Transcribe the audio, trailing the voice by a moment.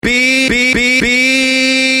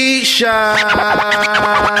ROC,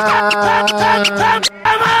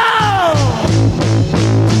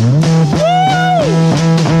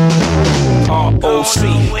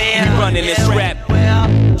 we running this rap.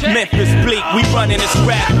 Memphis Bleak, we running this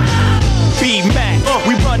rap. B-Mac,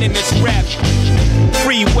 we running this rap.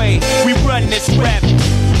 Freeway, we running this rap.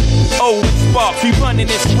 Owen Sparks, we running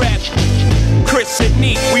this rap. Chris and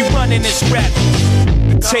Neek, we running this rap.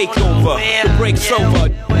 The takeover, the break's over.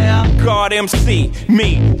 God MC,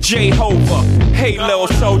 me, Jehovah. Hey, little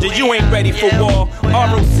soldier, you ain't ready for war.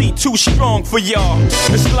 ROC too strong for y'all.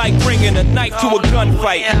 It's like bringing a knife to a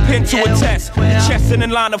gunfight, pin to a test, chest in a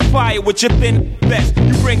line of fire with your thin vest.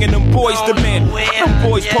 You bringing them boys to men, them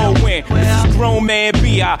boys pull win. This is grown man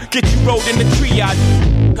B.I. Get you rolled in the triage.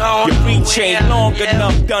 Your reach ain't long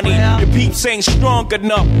enough, Dunny. Your peeps ain't strong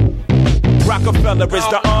enough. Rockefeller is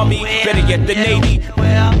the army, better yet the Navy.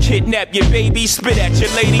 Kidnap your baby, spit at your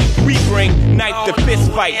lady. We bring knife to fist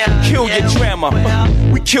fight, kill your drama.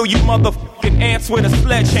 We kill you motherfucking ants with a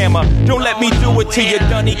sledgehammer. Don't let me do it to you,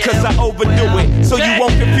 Dunny, cause I overdo it. So you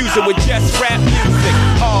won't confuse it with just rap music.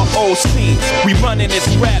 ROC, we running this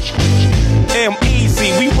rap.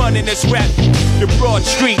 M-Easy, we running this rap. The Broad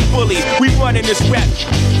Street Bully, we running this rap.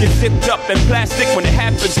 Get zipped up in plastic when it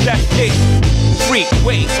happens, that's it. Freak,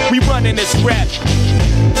 wait, we running this rap.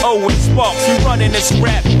 Owen Sparks, we running this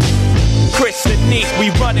rap. Chris and Neek, we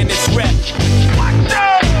running this rap.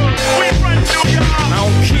 I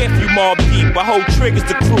don't care if you mob deep, I hold triggers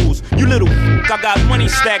to cruise. You little I got money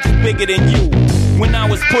stacks bigger than you. When I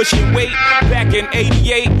was pushing weight back in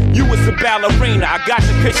 88, you was a ballerina. I got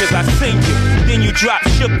the pictures, I seen you. Then you dropped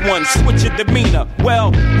shook one, switch your demeanor.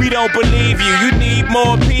 Well, we don't believe you, you need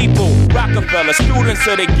more people. Rockefeller, students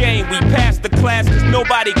of the game, we passed the class cause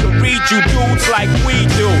nobody can read you dudes like we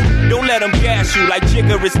do. Don't let them gas you like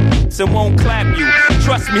Jigger is and won't clap you.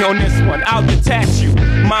 Trust me on this one, I'll detach you.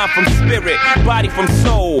 Mind from spirit, body from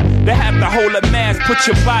soul. They have to hold a mask, put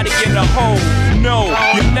your body in a hole. No,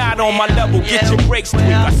 you're not on my level, get your breaks tweaked.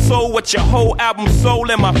 I sold what your whole album sold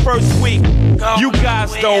in my first week. You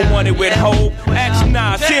guys don't want it with Hope. Ask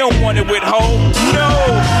Nas, he don't want it with Hope. No,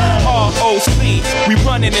 ROC, we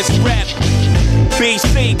running this rap. B.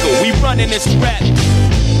 Siegel, we running this rap.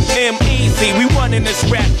 M-Easy, we running this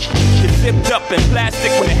rap. Get zipped up in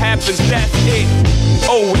plastic when it happens, that's it.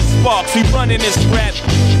 Owen Sparks, we running this rap.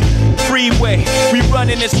 Freeway, we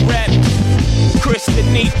running this rap. Chris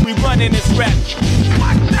and Neek, we running this rap.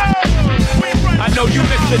 I know you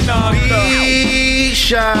listen on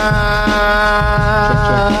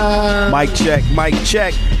Mic check, mic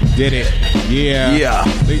check. Did it. Yeah.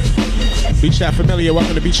 Beach Shot Familiar,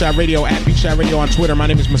 welcome to Beach Shot Radio at Beach Shot Radio on Twitter. My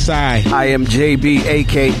name is Masai. I am JB,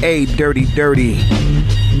 a.k.a. Dirty Dirty.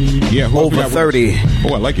 Yeah, over 30.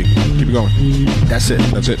 Oh, I like it. Keep it going. That's it.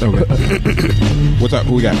 Okay. What's up?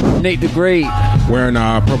 Who we got? Nate the Great. Wearing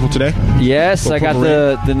purple today? Yes, I got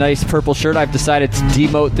the nice purple shirt. I've decided to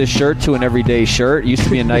demote this shirt to an everyday shirt. It used to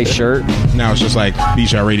be a nice shirt. Now it's just like Beach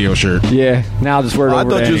Shot Radio shirt. Yeah, now I'll just wear it over. I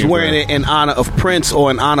thought you was wearing it in honor of Prince or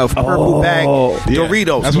in honor of Purple Bag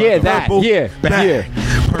Doritos. Yeah, that. Purple bag.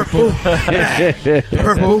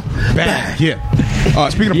 Purple bag. Yeah.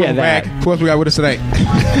 Speaking of purple bag, who else we got with us tonight?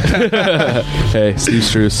 Hey, Steve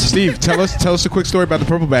Struess. Steve, tell us a quick story about the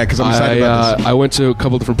purple bag because I'm excited about this. I went to a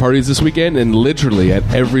couple different parties this weekend, and literally at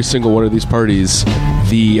every single one of these parties,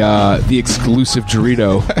 the exclusive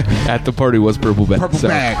Dorito at the party was purple bag. Purple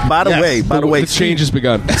bag. By the way, the change has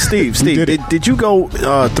begun. Steve, did you go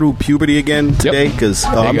through puberty again today? Because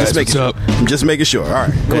I'm just making sure. All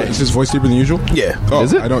right, go ahead. Is his voice deeper than usual? Yeah. Oh,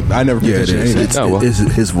 is it? I never get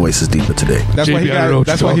his voice is deeper today. That's why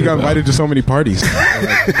he got invited to so many parties.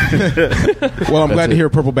 Well, I'm glad to hear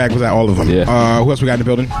Purple Bag was at all of them. Yeah. Who else we got in the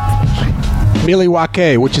building?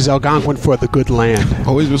 Miliwake, which is Algonquin for the good land.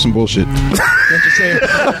 Always with some bullshit.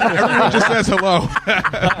 Everyone just says hello.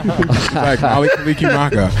 Like Mali Kaliki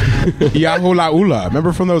Maka. Yahola Ula.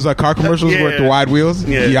 Remember from those car commercials with the wide wheels?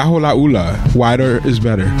 Yeah. Yahola Ula. Wider is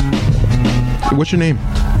better. What's your name?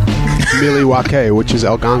 Miliwake, which is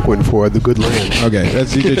Algonquin for the good land. Okay,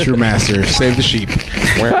 that's your master. Save the sheep.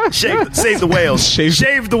 Save the whales.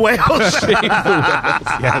 Shave the whales.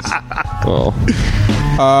 Yes. Oh.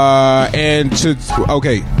 And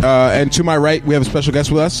to my right, we have a special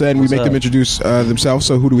guest with us, and we make them introduce themselves.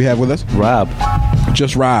 So who do we have with us? Rob.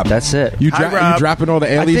 Just Rob. That's it. You dropping all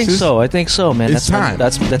the aliases? I think so, man. It's time.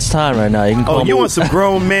 That's time right now. You can call me. You want some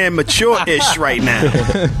grown man mature-ish right now.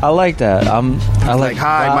 I like that. Like,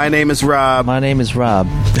 hi, Rob. my name is Rob. My name is Rob.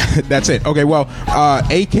 That's it. Okay, well,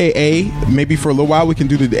 AKA, maybe for a little while we can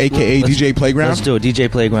do the AKA DJ Playground. Let's do it.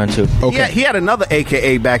 DJ Playground, too. Okay. He had another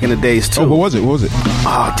AKA back in the days, too. Oh, what was it?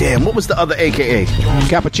 Oh, damn. What was the other AKA?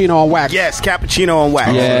 Cappuccino on wax. Yes, Cappuccino on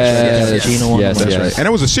Wax. Yes. Yes. That's right. And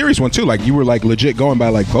it was a serious one, too. Like, you were, like, legit going by,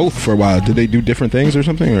 like, both for a while. Did they do different things or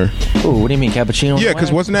something? Or Ooh, what do you mean, cappuccino? yeah,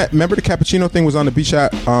 because wasn't that... Remember the Cappuccino thing was on the Beat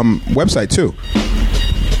Shot website, too.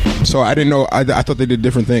 So I didn't know. I thought they did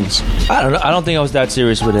different things. I don't know. I don't think I was that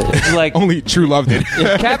serious with it. It's like Only True Love did.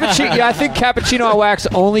 Cappuccino. Yeah, I think Cappuccino on Wax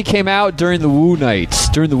only came out during the Woo nights,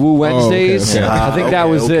 during the Woo Wednesdays. okay. I think that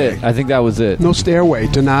was okay. it. I think that was it. No stairway.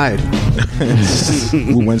 Denied.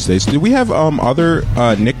 Woo Wednesdays. Do we have other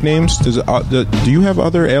nicknames? Do you have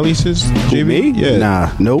other aliases, JB? Me? Yeah.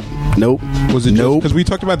 Nah. Nope. Was it Nope. because we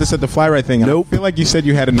talked about this at the Fly Right thing? And Nope. I feel like you said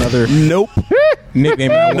you had another Nope.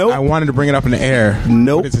 nickname. And Nope. I wanted to bring it up in the air.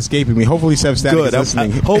 Nope. But it's escaping me. Hopefully, Seb Static Good. is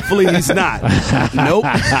listening. Hopefully he's not. Nope.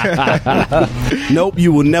 Nope.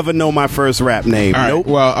 You will never know my first rap name. All right. Nope.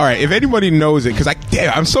 Well, all right. If anybody knows it, because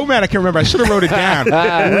I'm so mad I can't remember. I should have wrote it down. We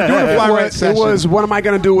were doing a Fly Right It session. was, what am I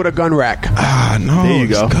going to do with a gun rack? Ah, no. There you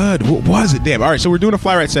go. It's good. What was it? Damn. All right. So we're doing a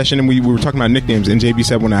Fly Right session, and we were talking about nicknames, and JB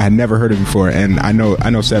said one I had never heard of before, and I know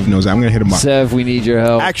Sev knows that. I'm going to hit him up. Sev, we need your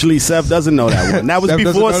help. Actually, Sev doesn't know that one. That was Sev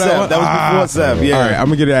doesn't before know that Sev. one? That was before Sev. Yeah. All right, I'm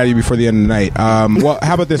gonna get it out of you before the end of the night. Well,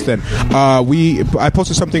 how about this then? I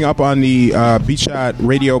posted something up on the Beat Shot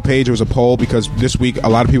radio page. It was a poll because this week a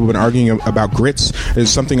lot of people have been arguing about grits. There's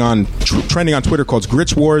something on trending on Twitter called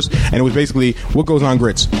Grits Wars, and it was basically what goes on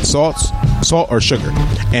grits: salt or sugar.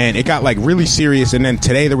 And it got like really serious. And then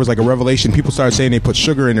today there was like a revelation. People started saying they put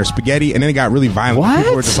sugar in their spaghetti, and then it got really violent. What?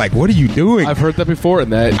 People were just like, "What are you doing?" I've heard that before,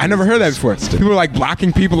 and that I never heard that before. People were like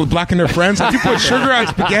blocking people, blocking their friends. Like, you put sugar on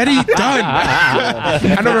spaghetti? Done. I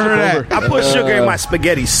never heard that. I put sugar in my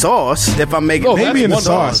spaghetti sauce if I'm making Maybe in the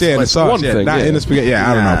sauce. Yeah, in the sauce. one Yeah, thing, not yeah. in the spaghetti. Yeah,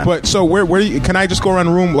 I don't know. Nah. But so where do you, can I just go around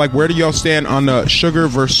the room? Like, where do y'all stand on the sugar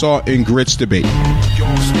versus salt and grits debate?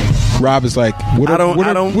 Rob is like, I don't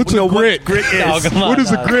what's know a grit? what grit is. What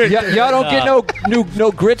is a grit? Y'all don't get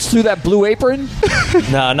no grits through that Blue Apron.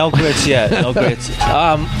 Nah, no grits yet. No grits.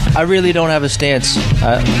 I really don't have a stance.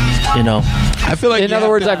 I feel like In other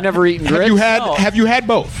words, I've never eaten grits. have you had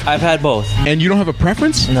both? I've had both. And you don't have a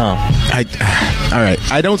preference? No. All right.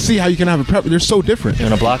 I don't see how you can have a preference. They're so different. You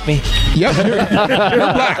want to block me? Yep. You're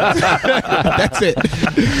black. That's it.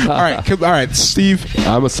 All right, Steve.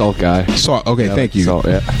 I'm a salt guy. Salt. Okay, thank you. Salt,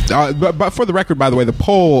 yeah. But for the record, by the way, the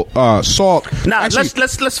poll salt. Nah, actually,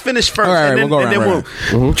 let's finish first, All right, and then, we'll go and then around,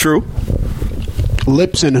 we'll. True.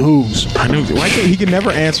 Lips and hooves. I knew. Why can't he can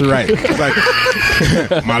never answer right? It's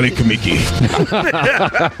like Mali Kamiki.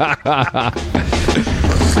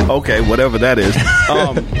 Okay, whatever that is.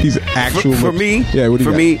 He's actual. For me, yeah. What do you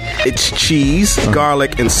got? me, it's cheese,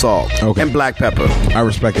 garlic, and salt, Okay. and black pepper. I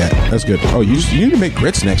respect that. That's good. Oh, you need to make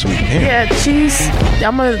grits next week. Damn. Yeah, cheese.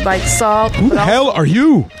 I'm gonna like salt. Who the hell are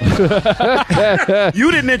you?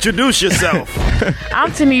 You didn't introduce yourself.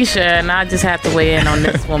 I'm Tanisha, and I just have to weigh in on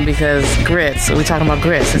this one because grits. We're talking about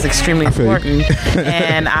grits. It's extremely feel you. important,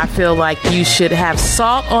 and I feel like you should have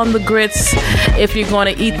salt on the grits if you're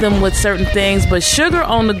going to eat them with certain things, but sugar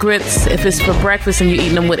on the grits if it's for breakfast and you're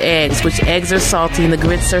eating them with eggs, which eggs are salty and the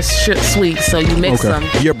grits are sweet. So you mix them.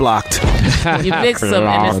 You're blocked. You mix them,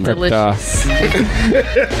 and it's delicious.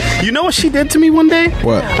 You know what she did to me one day?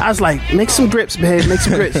 What? I was like, make some grits, babe. Make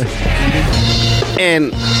some grits.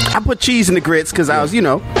 And I put cheese in the grits because I was,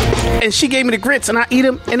 and she gave me the grits, and I eat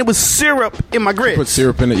them, and it was syrup in my grits. Put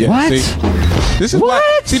syrup in it. Yeah. What?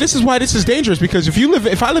 See? This is why this is dangerous, because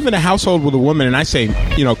if I live in a household with a woman and I say,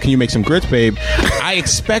 can you make some grits, babe? I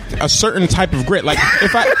expect a certain type of grit. Like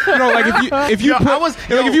if I, if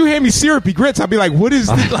you hand me syrupy grits, I'll be like, what is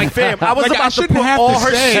this? Like, fam, I was Like, I about to shouldn't put have all to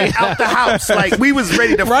her say. shit out the house. Like, we was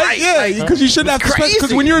ready to Right? fight. Yeah, Like, because you shouldn't have to. crazy.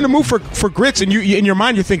 Because when you're in the mood for grits, and you in your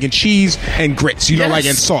mind you're thinking cheese and grits, Yes. like,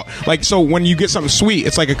 and salt. Like, so when you get something sweet,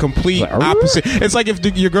 it's like a complete opposite. It's like if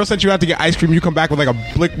your girl sent you out to get ice cream, you come back with like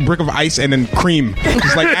a brick of ice and then cream.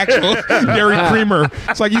 It's like actual dairy creamer.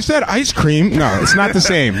 It's like, you said ice cream. No, it's not the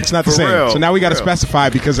same. It's not the For same. real. So now we got to For real. specify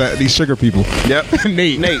because these sugar people. Yep.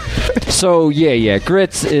 Nate. So yeah,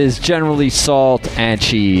 grits is generally salt and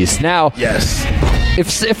cheese. Now, Yes.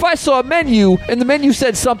 if I saw a menu and the menu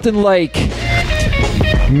said something like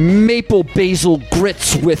maple basil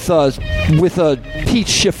grits with a peach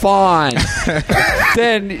chiffon,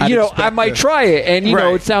 then I might try it, and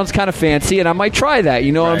it sounds kind of fancy, and I might try that.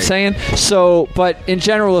 You know what I'm saying? So, but in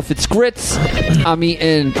general, if it's grits, I'm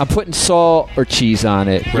putting salt or cheese on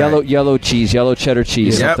it. Yellow cheese, yellow cheddar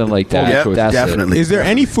cheese, something like that. That's definitely. Is there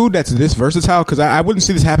any food that's this versatile? Because I wouldn't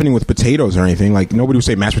see this happening with potatoes or anything. Like nobody would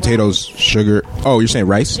say mashed potatoes, sugar. Oh, you're saying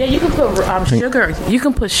rice? Yeah, you can put sugar. You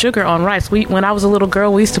can put sugar on rice. When I was a little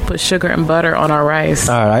girl, we used to put sugar and butter on our rice.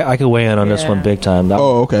 All right, I could weigh in on this one big time.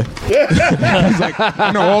 Okay. He's like,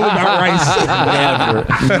 I know all about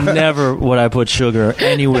rice. Never would I put sugar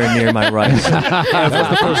anywhere near my rice.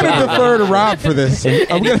 I'm going to defer to Rob for this. In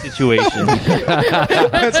any situation.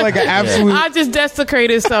 That's like an absolute... I just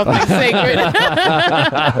desecrated something sacred.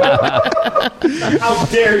 How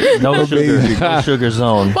dare you? No sugar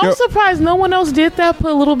zone. Well, I'm surprised no one else did that.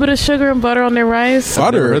 Put a little bit of sugar and butter on their rice.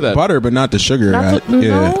 Butter, but not the sugar.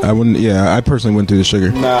 No? I wouldn't. Yeah, I personally wouldn't do the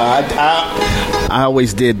sugar. Nah, I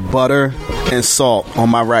always did butter and salt on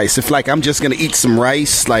my rice. If I'm just gonna eat some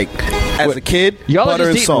rice, as a kid, y'all butter are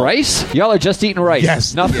and just salt. eating rice. Y'all are just eating rice.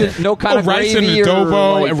 Yes, nothing, no kind of rice and gravy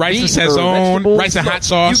adobo, or and rice and meat or sazon, vegetables. rice and hot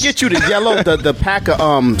sauce. You get you the yellow, the pack of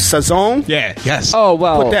sazon. Yeah, yes. Oh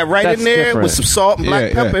well, Put that right in there with some salt and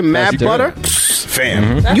black pepper and mad butter.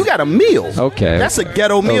 Fam, you got a meal. Okay, that's a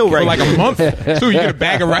ghetto meal for right a month. So you get a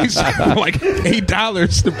bag of rice for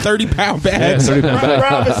 $8, the 30-pound bags.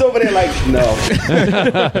 Rob is over there no.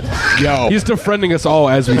 Yo, he's defriending us all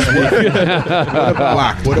as we speak.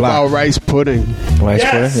 What about rice pudding? Rice pudding?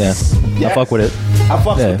 Yeah. Yes. I fuck with it. I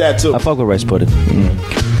fuck with that too. I fuck with rice pudding.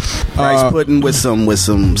 Rice pudding with some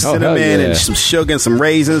cinnamon and some sugar and some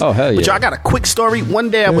raisins. Oh, hell yeah. But y'all got a quick story. One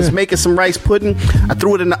day I was making some rice pudding. I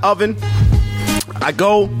threw it in the oven. I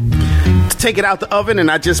go to take it out the oven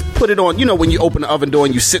and I just put it on. You know when you open the oven door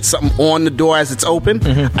and you sit something on the door as it's open?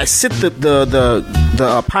 Mm-hmm. I sit the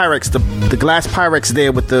Pyrex, the glass Pyrex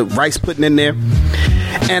there with the rice pudding in there.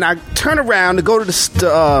 And I turn around to go to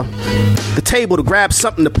the table to grab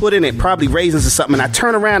something to put in it, probably raisins or something. And I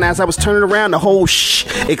turn around. As I was turning around, the whole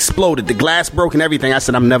exploded. The glass broke and everything. I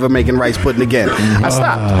said, I'm never making rice pudding again. I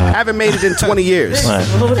stopped. I haven't made it in 20 years. Right.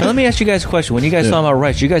 Now, let me ask you guys a question. When you guys talk about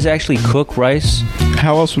rice, do you guys actually cook rice?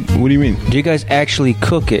 How else? What do you mean? Do you guys actually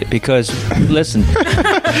cook it? Because listen,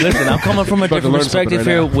 I'm coming from a different perspective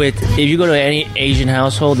here. With if you go to any Asian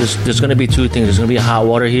household, there's going to be two things. There's going to be a hot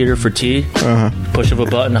water heater for tea. Push of a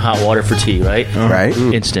button, hot water for tea. Right. Right.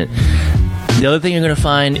 Instant. The other thing you're going to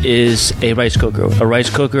find is a rice cooker. A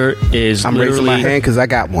rice cooker is I'm raising my hand because I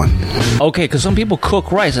got one. Okay, because some people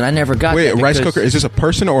cook rice, and I never got that. Wait, a rice cooker, is this a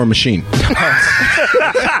person or a machine?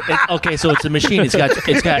 Okay, so it's a machine. It's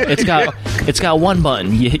got one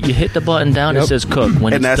button. You hit the button down, it says cook.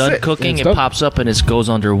 When it's done cooking, it pops up and it goes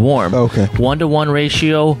under warm. Okay. 1-to-1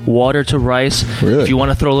 ratio, water to rice. Really? If you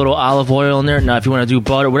want to throw a little olive oil in there, now if you want to do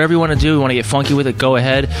butter, whatever you want to do, you want to get funky with it, go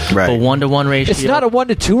ahead. Right. But 1-to-1 ratio. It's not a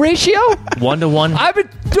 1-to-2 ratio. 1-to-1. I've been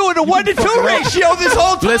doing a 1-to-2 ratio this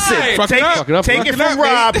whole time. Listen, take it from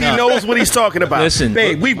Rob. He knows what he's talking about. Listen,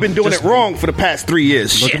 babe, we've been doing it wrong for the past 3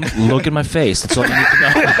 years. Look at my face. That's all you need to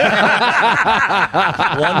know.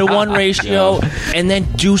 1-to-1 ratio, and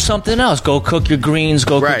then do something else. Go cook your greens.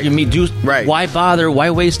 Go cook your meat. Why bother? Why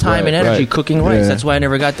waste time and energy cooking rice? That's why I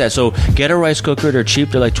never got that. So get a rice cooker. They're cheap.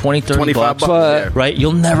 They're like 20, 30 bucks. Right?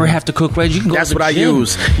 You'll never have to cook rice. You can go. That's to the what I gym.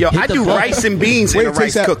 use. Yo, I do rice and beans in a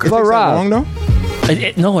rice cooker. Is that long though?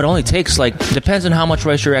 No, it only takes depends on how much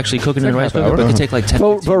rice you're actually cooking in a rice cooker, but it can take 10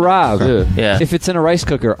 But Rob, yeah. If it's in a rice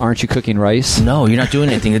cooker, aren't you cooking rice? No, you're not doing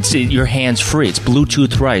anything. It's your hands free. It's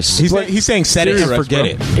Bluetooth rice. He's saying set it and forget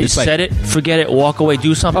it. Set it, forget it, walk away,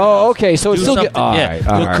 do something. Oh, okay. So it's still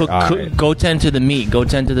something. Go tend to the meat. Go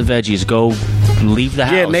tend to the veggies. Go leave the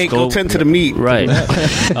house. Yeah, Nate, go tend to the meat. Right.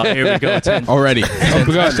 Here we go. Already.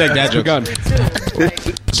 Hashtag that joke.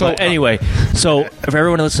 So anyway, if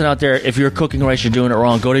everyone listening out there, if you're cooking rice, you're doing it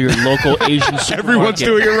wrong. Go to your local Asian supermarket. Everyone's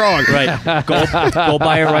doing it wrong. Right. Go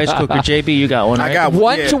buy a rice cooker. JB, you got one, right? I got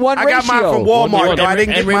 1-to-1 ratio. I got mine from Walmart. I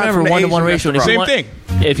didn't get mine from the 1-to-1 ratio. Asian Same thing.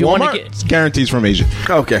 If you want to get guarantees from Asia.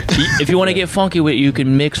 Okay. If you want to get funky with it, you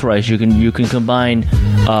can mix rice. You can combine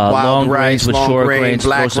long grains with short grains,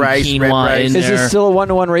 black throw some rice, quinoa red rice. in there. Is it still a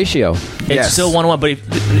 1-to-1 ratio? It's still 1-to-1, but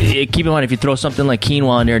keep in mind if you throw something like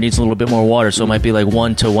quinoa in there, it needs a little bit more water, so it might be like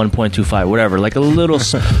 1 to 1.25, whatever, like a little.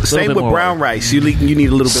 Same with brown rice. You need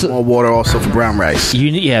a little bit more water also for brown rice.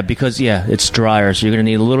 Because it's drier, so you're going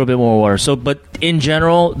to need a little bit more water. So, but in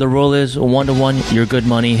general, the rule is 1-to-1. You're good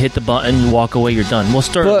money. Hit the button. You walk away. You're done. We'll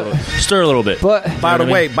stir a little bit. By the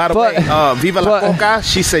way, Viva La Coca,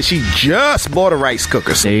 she said she just bought a rice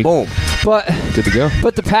cooker. So boom. But good to go.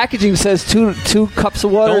 But the packaging says two cups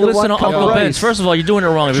of water. Don't listen to Uncle Ben's. First of all, you're doing it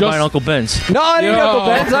wrong if you're buying Uncle Ben's. No, I didn't Uncle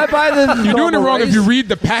Ben's. I buy the. You're doing it wrong rice. if you read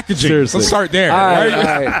the packaging. Seriously. Let's start there. All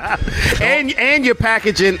right. And your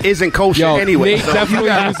packaging isn't kosher anyway. Nate definitely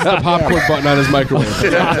uses the popcorn button on his microwave. He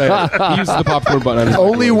uses the popcorn button on his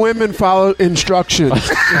microwave. Only women follow instructions.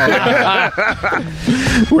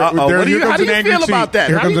 What do you feel about that?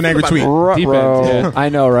 Here comes an angry tweet. I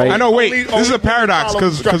know, right? I know. Wait, this is a paradox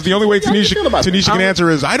because the only way Tanisha can answer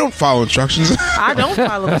is I don't follow instructions. I don't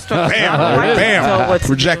follow instructions. Bam.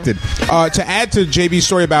 Rejected. To add to JB's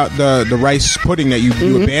story about the rice pudding that you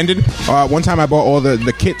abandoned, one time I bought all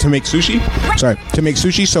the kit to make sushi.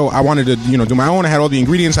 So I wanted to do my own. I had all the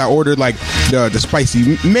ingredients. I ordered like the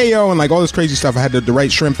spicy mayo and like all this crazy stuff. I had the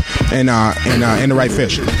right shrimp and the right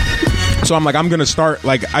fish. So I'm like, I'm gonna start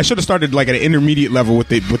like I should have started like at an intermediate level with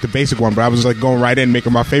the basic one, but I was like going right in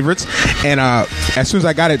making my favorites. And as soon as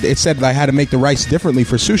I got it, it said that I had to make the rice differently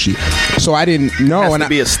for sushi. So I didn't know, and I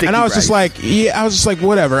was just like,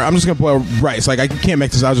 whatever. I'm just gonna boil rice. Like I can't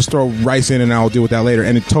make this. I'll just throw rice in and I'll deal with that later.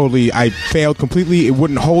 And I failed completely. It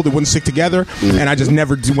wouldn't hold. It wouldn't stick together. And I just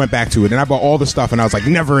never went back to it. And I bought all the stuff, and I was like,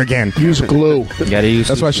 never again. Use glue. You gotta use.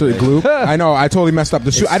 That's why I should glue. I know. I totally messed up.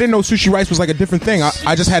 I didn't know sushi rice was like a different thing.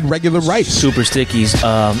 I just had regular rice. Super stickies.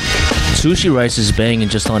 Sushi rice is banging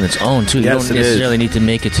just on its own too. You don't necessarily need to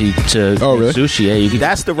make it to really? sushi. Yeah, you can.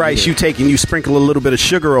 That's the rice you take and you sprinkle a little bit of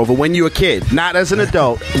sugar over when you're a kid, not as an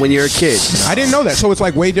adult. When you're a kid, I didn't know that. So it's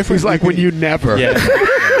like way different. It's like when you never. Yeah.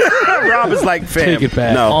 Rob is like, fam, take it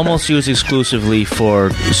back. No. Almost used exclusively for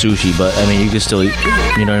sushi, but I mean, you can still eat.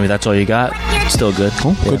 You know what I mean? That's all you got. Still good.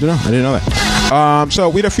 Cool. Good to know. I didn't know that. So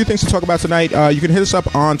we had a few things to talk about tonight. You can hit us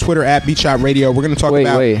up on Twitter at BeatShot Radio. We're going to talk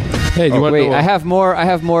about. Hey, do you want to know? I have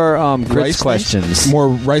more grits questions. More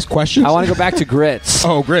rice questions? I want to go back to grits.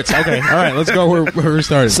 Oh, grits. Okay. All right. Let's go where we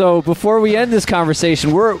started. So before we end this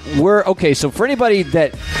conversation, we're okay. So for anybody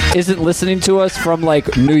that isn't listening to us from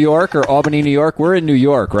like New York or Albany, New York, we're in New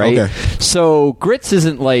York, right? Okay. So grits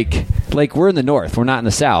isn't like we're in the north, we're not in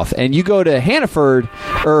the south. And you go to Hannaford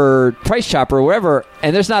or Price Chopper or wherever,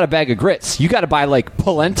 and there's not a bag of grits. You got to buy like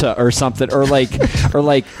polenta or something, or like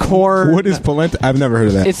corn. What is polenta? I've never heard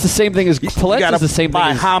of that. It's the same thing as polenta. Is the same thing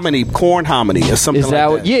as hominy, corn hominy, or something like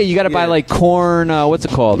that. Yeah, you got to buy like corn. What's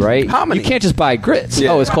it called, right? Hominy. You can't just buy grits.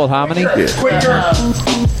 Yeah. Oh, it's called hominy.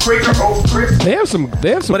 Quaker oat grits. They have some.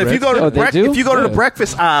 But if you go to the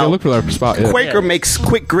breakfast aisle, look for their spot. Yeah. Quaker makes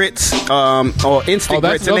quick grits or instant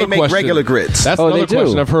grits, and they make regular grits. That's another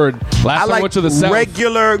question I've heard. Last time I went to the South.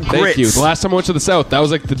 Regular grits. Thank you. The last time I went to the South, that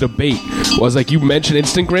was like the debate. Was like you mentioned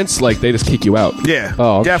instant grits, like they just kick you out. Yeah.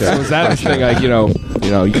 Oh, okay. Definitely. So is that a thing? Like, you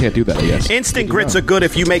can't do that. I guess instant grits are good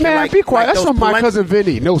if you make Man, it like. be quiet. Like That's from my cousin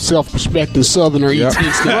Vinny. No self-respecting Southerner eats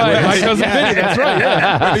instant right, my grits. cousin Vinny. That's right.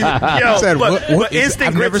 Yeah. But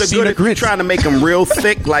instant grits are good if you're trying to make them real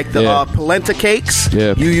thick, like the polenta cakes.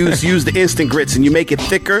 Yeah. You use the instant grits and you make it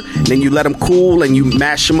thicker. And then you let them cool and you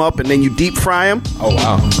mash them up and then you deep fry them. Oh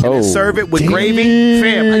wow! And then serve it with gravy.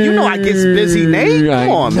 Fam, you know I get busy, Nate. Come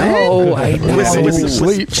on, man. I know. With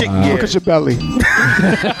Sleep. Look at your belly.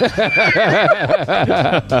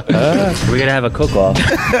 We're gonna have a cook-off.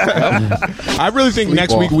 I really think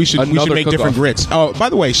next week we should make different grits. Oh, by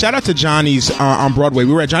the way, shout out to Johnny's on Broadway.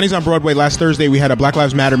 We were at Johnny's on Broadway last Thursday. We had a Black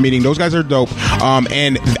Lives Matter meeting. Those guys are dope.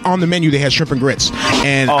 And on the menu they had shrimp and grits.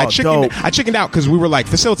 And I chickened out because we were like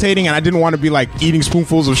facilitating, and I didn't want to be like eating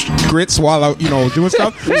spoonfuls of grits while I doing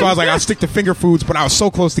stuff. So I was like, I'll stick to finger foods, but I was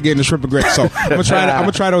so close to getting the shrimp and grits. So I'm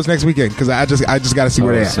gonna try those next weekend because I just got to see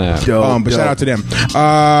where they're at. But shout out to them.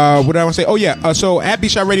 What did I want to say? Oh yeah. So at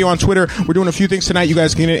BeatShot Radio on Twitter, we're doing a few things tonight. You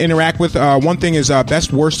guys can interact with. One thing is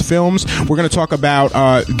best worst films. We're going to talk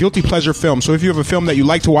about guilty pleasure films. So if you have a film that you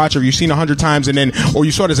like to watch, or you've seen 100 times, or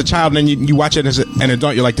you saw it as a child, and then you watch it as an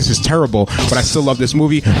adult, you're like, this is terrible, but I still love this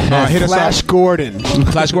movie. Hit us up. Flash Gordon.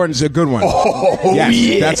 Flash Gordon's a good one. Oh, yes,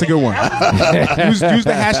 yeah. That's a good one. use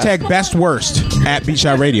the hashtag best worst at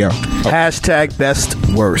BeatShot Radio. Hashtag best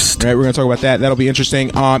worst. All right, we're going to talk about that. That'll be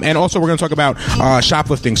interesting. And also we're going to talk about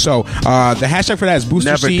shoplifting. So the hashtag for that is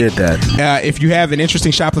Booster Seat. Never did that. If you have an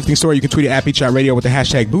interesting shoplifting story, you can tweet it at BeatShot Radio with the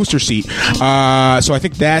hashtag Booster Seat. So I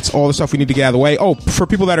think that's all the stuff we need to get out of the way. Oh, for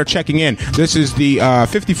people that are checking in, this is the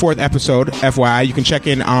 54th episode, FYI. You can check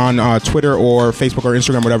in on Twitter or Facebook or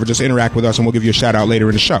Instagram, whatever. Just interact with us, and we'll give you a shout out later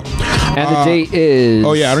in the show. And the date is...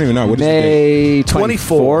 Oh, yeah, I don't even know. What is May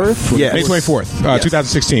 24th? Yes. May 24th,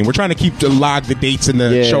 2016. We're trying to keep log the dates in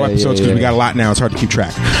the show episodes because we got a lot now. It's hard to keep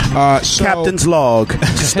track. Captain's log.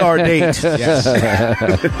 Star date. Yes.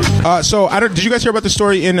 Did you guys hear about the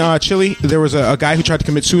story in Chile? There was a guy who tried to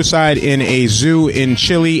commit suicide in a zoo in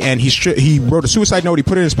Chile, and he wrote a suicide note. He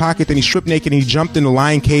put it in his pocket, then he stripped naked, and he jumped in the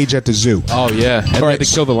lion cage at the zoo. Oh, yeah. And they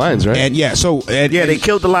killed the lions, right? And they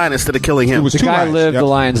killed the lion instead of killing him. It was the two guy lions. lived, the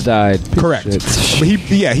lions died. Correct. But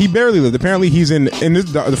he barely lived. Apparently, he's in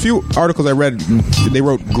the few articles I read, they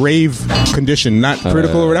wrote grave condition, not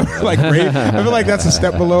critical or whatever. Like grave. I feel like that's a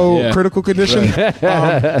step below critical condition.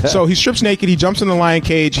 Right. So he strips naked. He jumps in the lion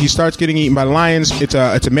cage. He starts getting eaten by the lions. It's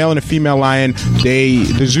a male and a female lion.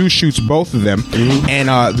 The zoo shoots both of them, and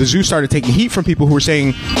the zoo started taking heat from people who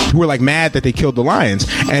were like mad that they killed the lions.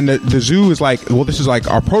 And the zoo is like, well, this is like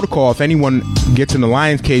our protocol. If anyone gets in the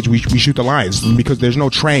lion's cage, we shoot the lions because there's no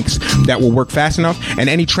tranks that will work fast enough, and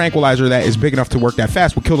any tranquilizer that is big enough to work that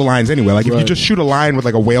fast will kill the lions anyway. Like if you just shoot a lion with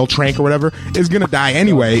like a whale trank or whatever, it's gonna die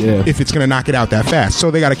anyway if it's gonna knock it out that fast.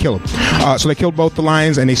 So they got to kill him. So they killed both the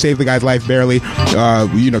lions and they saved the guy's life barely.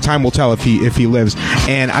 Time will tell if he lives.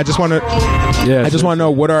 And I just want to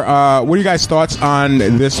know what are your guys' thoughts on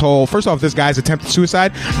this whole? First off, this guy's attempted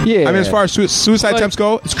suicide. Yeah, I mean, as far as suicide attempts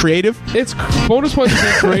go, it's creative. It's bonus points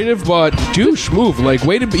is creative, but douche move. Like,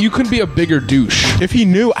 you couldn't be a bigger douche. If he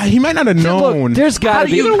knew, he might not have known. Look, there's got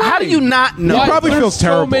to be. How do you not know? He probably feels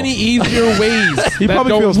terrible. So many easier ways. He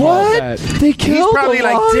probably feels what? They killed. He's probably the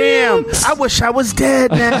like, lions? damn, I wish I was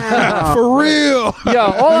dead now. For real. Yeah,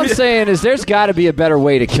 all I'm saying is there's got to be a better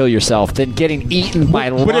way to kill yourself than getting eaten by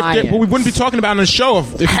lions. But we wouldn't be talking about it on the show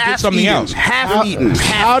if he did something else. Half eaten.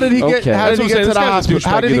 How did he get? How did he get to the hospital?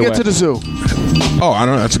 How did he get to the zoo? Oh, I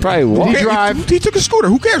don't know. That's probably what. Did he drive? He took a scooter.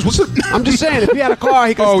 Who cares? I'm just saying, if he had a car,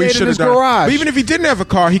 he could have stayed in his garage. But even if he didn't have a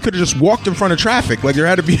car, he could have just walked in front of traffic. Like there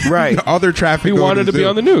had to be other traffic. He wanted to be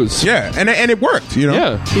on the news. Yeah, and it worked.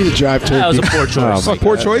 Yeah, he did drive too. That was a poor choice.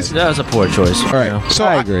 Poor choice. That was a poor choice. All right, so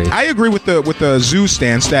I agree. I agree with the zoo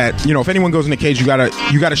stance that if anyone goes in a cage, you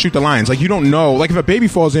gotta shoot the lions. Like you don't know. Like if a baby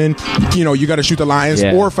falls in, you gotta shoot the lions.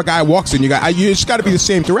 Yeah. Or if a guy walks in, it's got to be the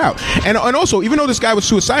same throughout. And also, even though this guy was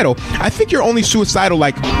suicidal, I think you're only suicidal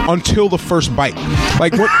like until the first bite.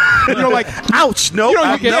 Like what? Like ouch. No.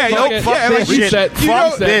 Fuck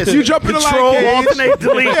this. You jump in the lion cage. Alternate,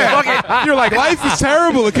 delete. Fuck it. You're like, life is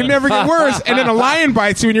terrible. It can never get worse. And then a lion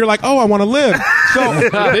bites you, and you're like, oh, I want to live. So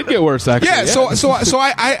it did get worse, actually. Yeah. So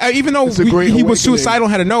I even though he was suicidal,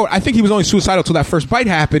 had a note. I think he was only suicidal till that first bite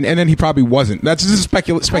happened, and then he probably wasn't. That's just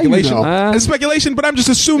speculation. It's speculation, but I'm just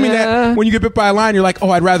assuming that when you get bit by a lion, you're like, oh,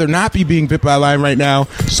 I'd rather not be being bit by a lion right now.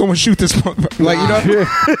 Someone shoot this motherfucker. Like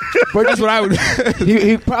but that's what I would.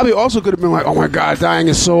 He probably also could have been like, oh my god, dying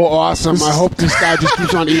is so awesome. I hope this guy just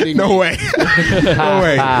keeps on eating. No way. No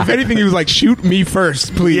way. If anything, he was like, shoot me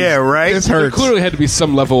first, please. Yeah, right. This hurts. There clearly had to be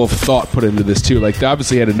some level of thought put into this too. Like they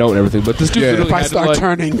obviously had a note and everything, but this dude literally if I start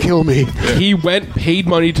turning, kill me. He paid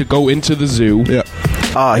money to go into the zoo. Yeah.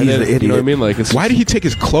 Oh, he's an idiot. You know what I mean? Like, why did he take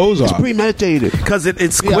his clothes off? It's premeditated. Because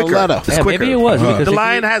it's quicker. It's quicker. Maybe it was. The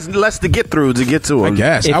lion has less to get through to get to him. I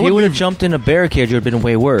guess. If you would have jumped in a bear cage, it would have been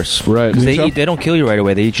way worse. Right. They don't kill you right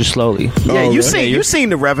away. They eat you slowly. Yeah, you seen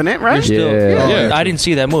The Revenant, right? Yeah. I didn't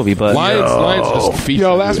see that movie, but lions just feast.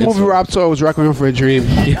 Last movie Rob saw was Requiem for a Dream.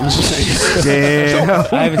 Yeah.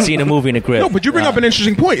 I haven't seen a movie in a grip. No, but you bring up an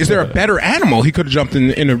interesting point. Is there a better animal he could have jumped in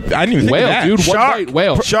a? I didn't even think whale, of that. Dude. Shark. One bite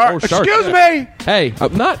whale. Shark. Excuse me. Hey, they're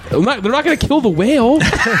not going to kill the whale.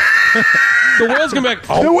 The whale's going to be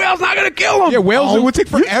like, the whale's not going to kill him. Yeah, whales it would take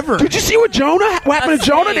forever. Did you see what happened to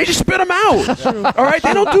Jonah? They just spit him out. All right,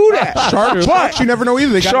 they don't do that. Sharks, you never know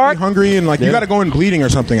either. They got to be hungry and you got to go in bleeding or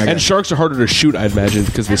something. I guess. And sharks are harder to shoot, I'd imagine,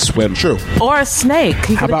 because they swim. True. Or a snake.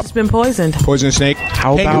 He could have just been poisoned. Poisonous snake.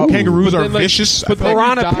 How about kangaroos are vicious? But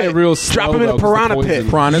piranha pit. Drop him in a piranha pit.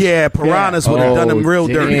 Piranhas. Yeah, piranhas would have done him real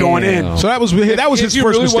dirty. Going in. So that was his first if you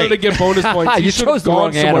really mistake. wanted to get bonus points, you should have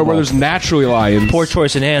gone somewhere where there's naturally lions. Poor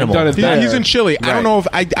choice in animal. He's in Chile. I don't know if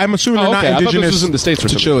I'm assuming they're not indigenous. I thought this was in the States to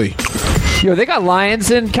Chile. They got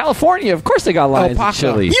lions in California. Of course they got lions in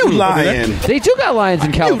Chile. You lying. They do got lions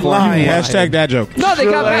in California. Hashtag that joke. No, they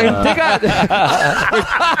got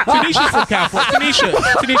Tanisha's from California.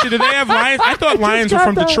 Tanisha, do they have lions? I thought lions were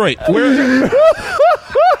from Detroit. Where?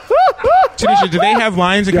 Tanisha, do they have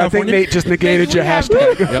lions in California? I think Nate just negated your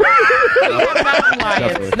hashtag. Mountain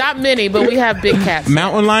lions. Not many, but we have big cats.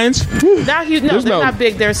 Mountain lions? Not huge. No, they're not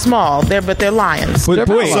big. They're small. But they're lions. So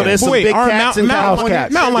there's some big cats in California.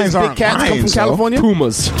 Mountain lions aren't big cats lions, come from California.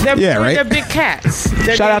 Pumas. They're big cats.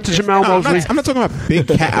 Shout out to Jamel Mosley. I'm not talking about big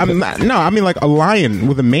cat. I mean like a lion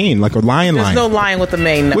with a mane, like a lion. There's no lion with a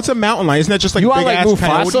mane. No. What's a mountain lion? Isn't that just like you big want like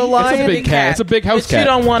Mufasa lion? It's a big cat. It's a big house cat. You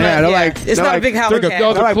don't want to. It's not a big house cat.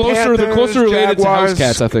 They're closer related to house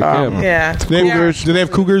cats, I think. Yeah. Do they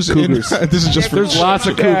have cougars? This is just for there's lots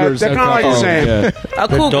of cougars. They're kind of like the same. A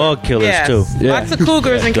cougar. Dog killers too. Lots of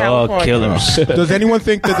cougars in California. Dog killers. Does anyone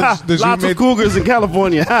think that the zoo Lots made of cougars in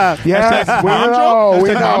California? Yeah,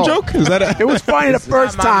 we know. Joke? Is that it was funny the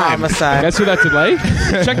first time. That's who that delay?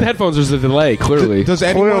 Check the headphones. There's a delay. Clearly. Does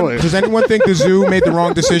anyone think the zoo made the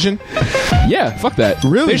wrong decision? Yeah, fuck that.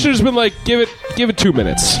 Really? They should have just been like, give it 2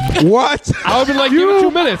 minutes. What? I would have been like, give it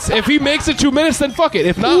 2 minutes. If he makes it 2 minutes, then fuck it.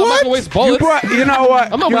 If not, I'm not gonna waste bullets. You know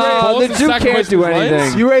what? I'm not wasting bullets. The zoo can't do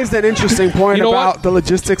anything. You raised an interesting point about the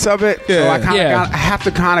logistics of it. Yeah. So I have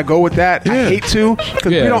to kind of go with that. I hate to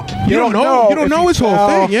because you don't know his whole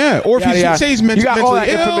thing. Yeah, or if you say he's mentally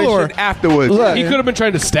ill, or afterwards. Look, he could have been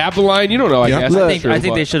trying to stab the lion. You don't know. I guess. I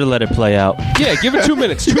think they should have let it play out. Yeah, give it 2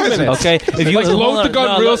 minutes. 2 minutes. Okay, if you load the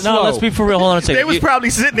gun real slow. No, let's be for real. Hold on a second. They was probably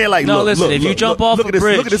sitting there like, no, listen. If you jump off a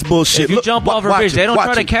bridge, look at this bullshit. If you jump off a bridge, they don't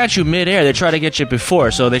try to catch you midair. They try to get you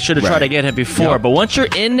before. So they should have tried to get him before. But once you're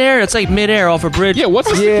in there, it's like midair off a bridge. Yeah, what's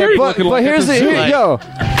the security looking like? But here's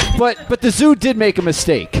But the zoo did make a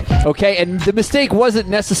mistake, okay? And the mistake wasn't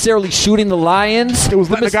necessarily shooting the lions. It was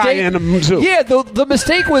letting the guy in the zoo. Yeah, the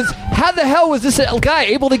mistake was, how the hell was this guy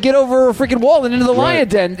able to get over a freaking wall and into the lion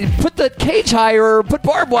den? Put the cage higher or put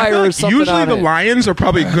barbed wire or something usually on the it. Lions are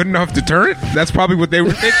probably good enough deterrent. That's probably what they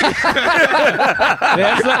were thinking.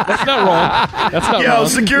 That's not wrong. That's not wrong.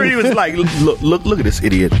 Security was like, look at this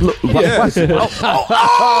idiot. Look, oh,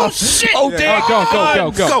 shit. Oh,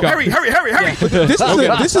 damn. Go. Hurry.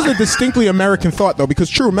 This is a distinctly American thought, though, because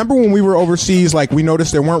true, remember when we were overseas, like, we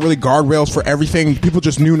noticed there weren't really guardrails for everything. People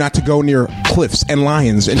just knew not to go near cliffs and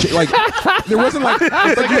lions and shit. Like, there wasn't like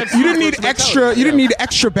you didn't need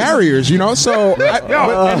extra barriers, you know. So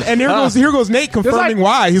and here goes Nate confirming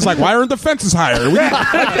why. He's like, why aren't the fences higher? We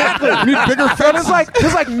need bigger fences.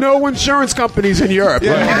 There's like no insurance companies in Europe.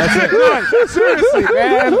 Yeah, that's it. Seriously,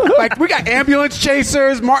 man. Like, we got ambulance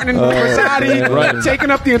chasers, Martin and Versace,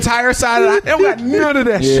 taking up the entire side of that. They don't got none of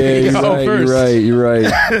that shit. You're right.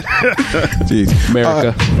 Jeez.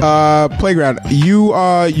 America. Playground.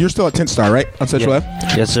 You're still at Tint Star, right? On Central Ave?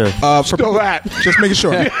 Yes, sir. Still that. Just making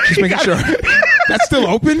sure. That's still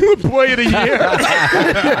open? Boy of the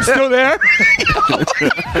year. Still there?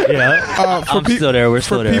 Yeah. I'm still there. We're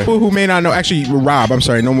still there. For people who may not know, actually, Rob, I'm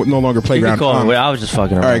sorry, no longer Playground. You can call me. I was just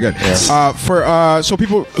fucking around. All right, good. Yeah. So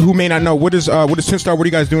people who may not know, what is Tint Star? What are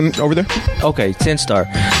you guys doing over there? Okay, Tint Star.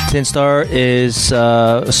 Tint Star is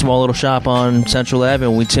a small little shop on Central Ave,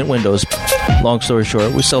 and we tint windows. Long story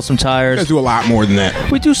short, we sell some tires. You guys do a lot more than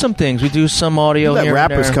that. We do some things. We do some audio. Let here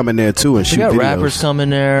rappers and there. come in there too and shoot videos. We got rappers come in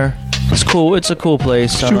there. It's cool. It's a cool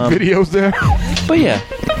place. Shoot videos there. But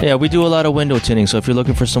yeah, we do a lot of window tinting. So if you're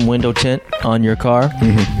looking for some window tint on your car,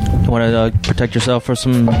 you want to protect yourself from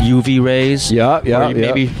some UV rays.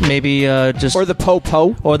 Maybe just or the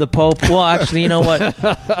popo or the pope. Well, actually, you know what?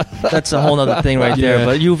 That's a whole other thing right there.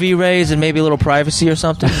 But UV rays and maybe a little privacy or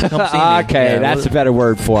something. Okay, that's a better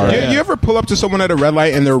word for it. You ever pull up to someone at a red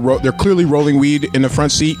light and they're clearly rolling weed in the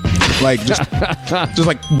front seat, like just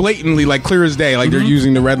like blatantly, like clear as day, like they're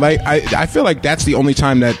using the red light? I feel like that's the only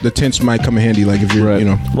time that the tints might come in handy. Like if you're, you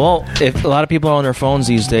know. Well, if a lot of people are on their phones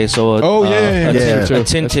these days, so a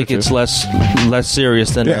tint ticket's less serious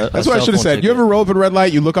than a that's what I should have said. You ever roll up at a red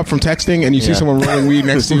light, you look up from texting, and you see someone rolling weed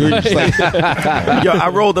next to you? You're just like, yo, I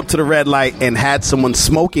rolled up to the red light and had someone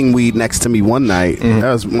smoking weed next to me one night.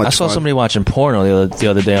 That was much I saw fun. somebody watching porno the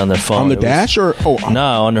other day on their phone. On the dash or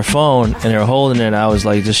no, on their phone, and they're holding it. And I was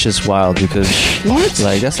like, this shit's wild because what?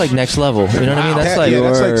 Like that's like next level. You know what I mean? That's like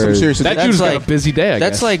some serious. That dude's got a busy day.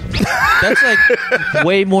 That's like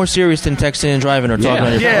way more serious than texting and driving or talking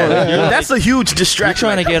on your phone. That's a huge distraction.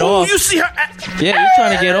 You're trying to get off. You see her? Yeah, you're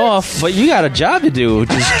trying to get off, but you got a job to do.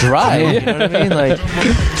 Just drive. You know what I mean? Like,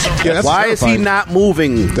 why is he not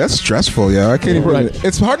moving? That's stressful, I can't even.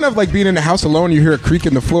 It's hard enough like being in the house alone. You hear a creak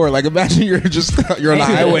in the floor. Like imagine you're on the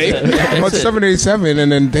highway on 787,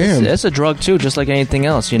 and then damn, it's a drug too, just like anything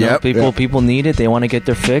else. You know, people need it. They want to get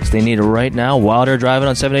their fix. They need it right now while they're driving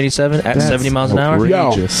on 787 at 70 miles an hour.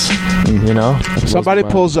 Yo, you know, somebody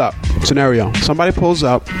pulls up. Scenario: somebody pulls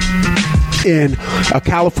up in a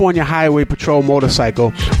California Highway Patrol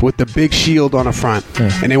motorcycle with the big shield on the front,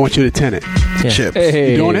 and they want you to tint it. Yeah. Chips.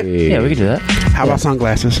 Hey. You doing it? Yeah, we can do that. How about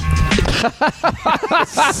sunglasses?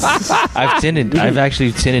 I've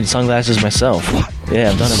actually tinted sunglasses myself.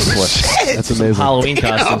 Yeah, I've done it before. That's amazing. Halloween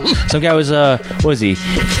costume. Some guy was what was he?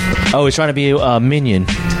 Oh, he's trying to be a minion,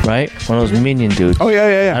 right? One of those minion dudes. Oh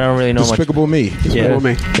yeah. I don't really know Despicable Me. Despicable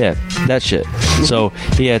Me. Yeah, that shit. So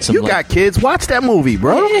he had some. You got kids. Watch that movie,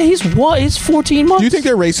 bro. Yeah, he's 14 months. Do you think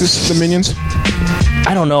they're racist, the Minions?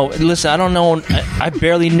 I don't know. Listen, I don't know. I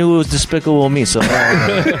barely knew it was Despicable Me. So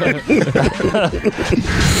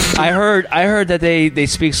I heard that they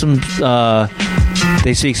speak some.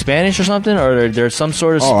 They speak Spanish or something, or there's some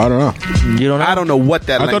sort of. Oh, I don't know. You don't know? I don't know what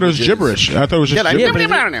that. I thought it was gibberish. I thought it was just gibberish.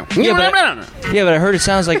 Yeah, but I heard it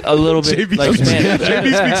sounds like a little bit JB like Spanish.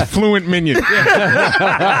 JB speaks fluent Minion.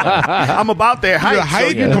 I'm about their height. Your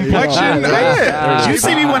height, so, complexion. Yeah. You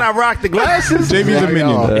see me when I rock the glasses? JB's a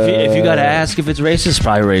Minion. If you gotta ask if it's racist, it's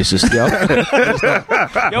probably racist. Yo,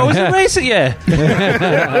 is it racist? Yeah.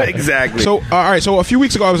 Exactly. So, all right. So a few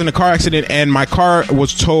weeks ago, I was in a car accident, and my car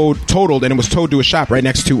was totaled, and it was towed to a shop right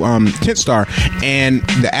next to Tint Star. And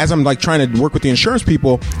as I'm like trying to work with the insurance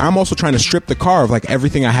people, I'm also trying to strip the car of like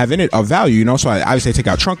everything I have in it of value. You know, so I obviously take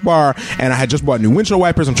out trunk bar, and I had just bought new windshield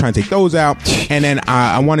wipers. I'm trying to take those out, and then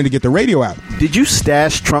I wanted to get the radio out. Did you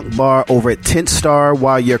stash trunk bar over at Tint Star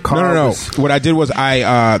while your car? No. Was... What I did was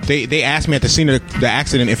they asked me at the scene of the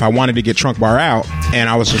accident if I wanted to get trunk bar out, and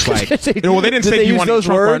I was just like, well, they didn't say you wanted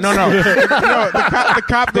trunk bar. No. The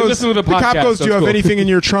cop goes, do you have anything in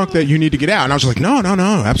your trunk that you need to get out? And I was just like, no,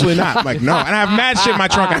 absolutely not. I'm like, no. And I have mad shit in my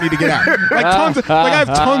trunk I need to get out. Like I have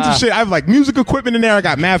tons of shit. I have like music equipment in there. I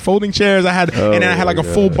got mad folding chairs. And then I had like a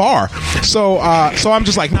full bar. So I'm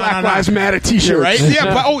just like, Black Lives Matter t-shirt, right?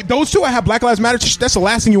 Yeah, but those two, I have Black Lives Matter t-shirts. That's the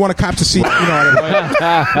last thing you want a cop to see. You know what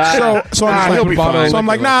I mean? So I'm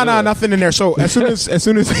like, nah, nothing in there. So as soon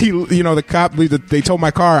as he, the cop, they towed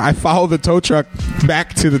my car, I follow the tow truck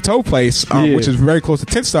back to the tow place, which is very close to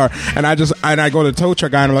Tint Star, and I go to the tow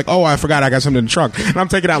truck guy, and I'm like, oh, I forgot I got something in the trunk, and I'm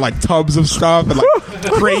taking out like tubs of stuff and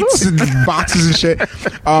like crates and boxes and shit.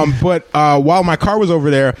 But while my car was over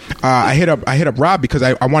there, I hit up Rob because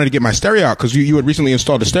I wanted to get my stereo out, because you had recently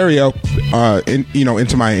installed a stereo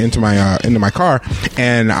into my car,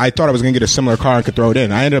 and I thought I was gonna get a similar car and could throw it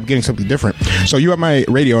in. I ended up getting something different. So you have my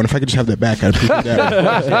radio, and if I could just have that back, I'd appreciate that.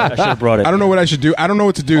 I should have brought it. I don't know what I should do. I don't know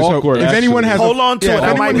what to do. Awkward, so if anyone has hold on to it,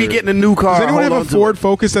 I might be getting a new car. Does anyone have a Ford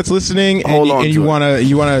Focus that's listening, and you want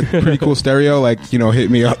a pretty cool stereo? Like,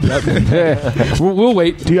 hit me up. We'll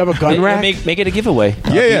wait. Do you have a gun rack? Make it a giveaway.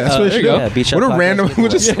 Yeah, that's what it should go. What a random. We'll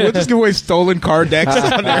just give away stolen car decks.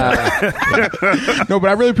 No, but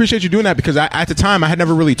I really appreciate you doing that, because at the time I had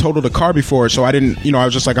never really totaled a car before, so I didn't. I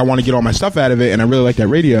was just like, I want to get all my stuff out of it, and I really like that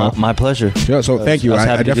radio. My pleasure. Yeah, so thank you. I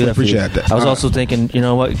definitely appreciate that. I was also thinking, you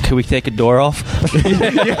know what? Could we take a door off?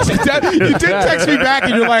 Yes, you did text me back,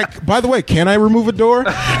 and you're like, by the way, can I remove a door?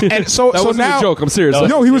 And so that wasn't now a joke. I'm serious.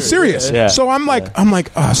 No, he was serious. Yeah. So I'm like,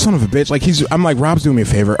 oh, son of a bitch. Like I'm like, Rob's doing me a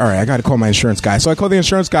favor. All right, I got to call my insurance guy. So I call the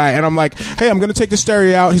insurance guy, and I'm like, hey, I'm going to take the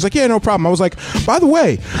stereo out. He's like, yeah, no problem. I was like, by the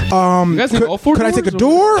way, could I take a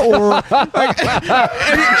door or like?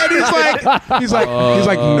 And he's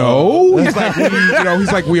like, no.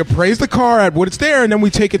 He's like, we appraise the car at what it's there, and then we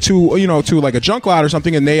take it to like a junk lot or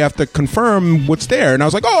something, and they have to confirm what's there. And I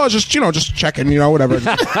was like, oh, just checking, whatever.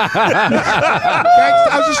 Thanks.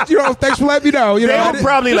 I was just, thanks for letting me know. They were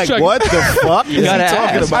probably like, what the fuck is he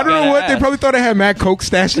talking about? I don't know what they probably thought I had mad coke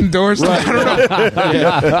stashed in doors. Right. I don't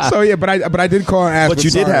know. So yeah, but I did call and ask. But you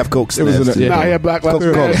did have coke stashed. Nah, I had Black Lives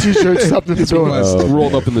Matter t-shirts up in the door.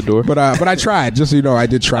 Rolled up in the door. But I tried. Just so you know, I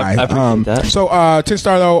did try. I appreciate that. So Tint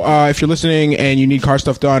Star, though, if you're listening and you need car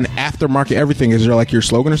stuff done, aftermarket everything. Is there like your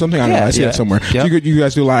slogan or something? I don't know. I see it somewhere. Yep. So you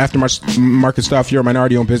guys do a lot of aftermarket stuff. You're a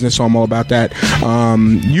minority-owned business, so I'm all about that.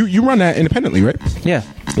 You run that independently, right? Yeah.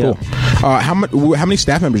 Cool. How many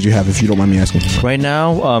staff members do you have, if you don't mind me asking? Right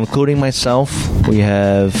now, including myself, we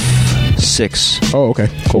have 6. Oh, okay.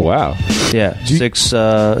 Cool. Wow. Yeah,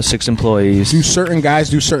 6 employees. Do certain guys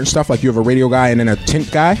do certain stuff? Like you have a radio guy and then a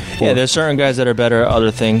tint guy? Yeah, there's certain guys that are better at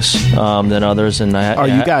other things than others. And are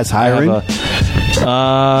you guys hiring?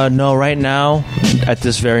 No, right now, at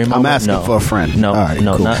this very moment, I'm asking for a friend. No, right,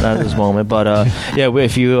 no, cool. not at this moment. But yeah,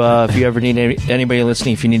 if you ever need anybody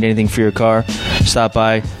listening, if you need anything for your car, stop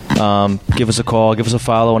by. Give us a call, give us a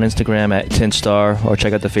follow on Instagram at Tint Star, or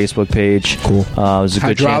check out the Facebook page. Cool. There's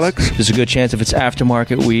a good chance if it's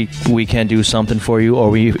aftermarket, we can do something for you,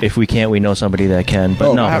 or if we can't, we know somebody that can.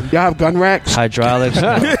 But no, y'all have gun racks? Hydraulics.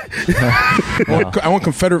 No. I want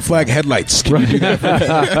Confederate flag headlights. Can you do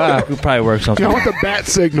that? Could probably work something. I want the bat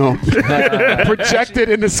signal projected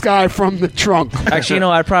in the sky from the trunk. Actually,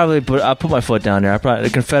 I'll put my foot down there. The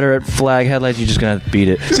Confederate flag headlights, you're just gonna have to beat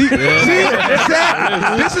it. See,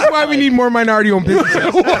 exactly. This is why we need more minority-owned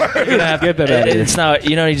businesses. You're gonna have to get that. It's not.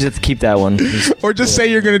 You just have to keep that one. Or just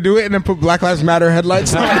say you're going to do it and then put Black Lives Matter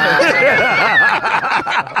headlights.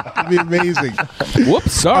 It'd be amazing.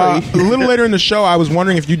 Whoops, sorry. A little later in the show, I was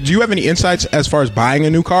wondering if do you have any insights as far as buying a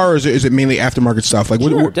new car, or is it mainly aftermarket stuff? Like,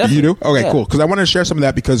 Sure, what you do? Okay, cool. Because I wanted to share some of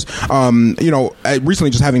that because, I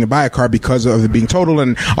recently just having to buy a car because of it being totaled,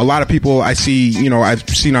 and a lot of people I see, I've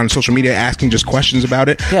seen on social media asking just questions about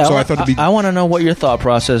it. Yeah, so I thought I want to know what your thought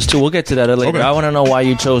process too. We'll get to that later. Okay. I want to know why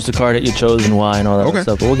you chose the car that you chose and why and all that okay.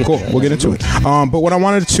 stuff. But we'll get cool. to that. We'll get into it. But what I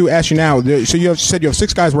wanted to ask you now, so you said you have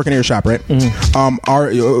 6 guys working at your shop, right?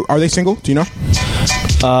 Mm-hmm. Are they single? Do you know?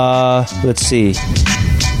 Let's see.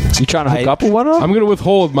 You trying to hook up with one of them? I'm going to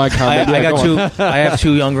withhold my comment. I have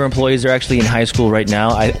 2 younger employees. They're actually in high school right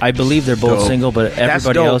now. I believe they're both single, but everybody that's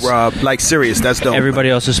dope, else, Rob. Like serious, that's dope. Everybody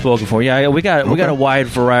else is spoken for. Yeah, we got a wide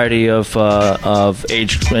variety of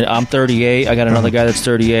age. I'm 38. I got another guy that's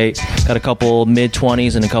 38. Got a couple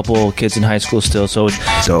mid-20s and a couple kids in high school still. So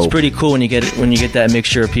it's pretty cool when you get that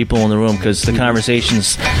mixture of people in the room because the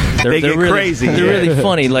conversations they're get really crazy. They're really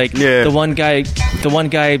funny. Like the one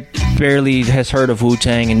guy barely has heard of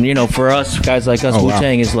Wu-Tang, and for us guys like us,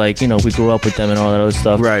 Wu-Tang is like we grew up with them and all that other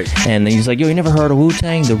stuff, right? And he's like, yo, you never heard of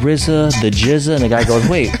Wu-Tang, the RZA, the Jizza? And the guy goes,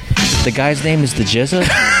 wait, the guy's name is the Jizza?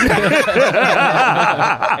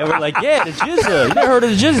 And we're like, yeah, the Jizza. You never heard of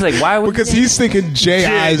the Jizza? He's like, why would because he's thinking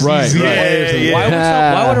J-I-Z-Z. Right.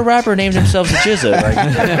 Why would a rapper name themselves the Jizza?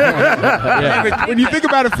 Like, when you think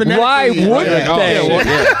about it phonetically, why would they?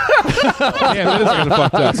 That is kind of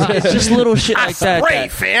fucked up. it's just little shit like that. Spray,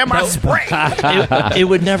 fam. I spray. It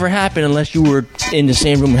would never happen unless you were in the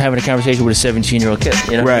same room having a conversation with a 17-year-old kid.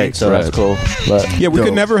 You know what I mean? So that's cool. But yeah, we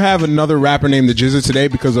could never have another rapper named the Jizza today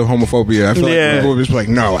because of homophobia. I feel like people would just be like,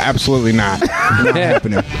 no, absolutely not. Not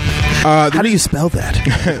happening. How do you spell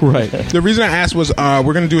that? Right. The reason I asked was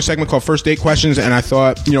we're going to do a segment called First Date Questions, and I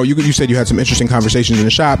thought, you said you had some interesting conversations in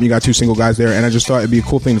the shop, and you got 2 single guys there, and I just thought it'd be a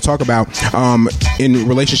cool thing to talk about in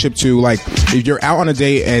relationship to, like, if you're out on a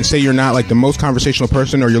date and say you're not, like, the most conversational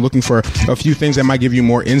person, or you're looking for a few things that might give you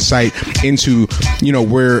more insight into,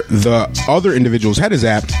 where the other individual's head is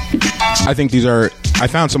at. I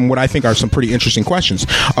found what I think are some pretty interesting questions.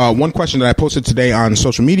 One question that I posted today on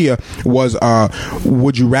social media was,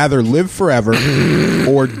 would you rather live forever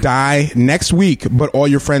or die next week, but all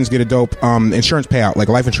your friends get a dope insurance payout, like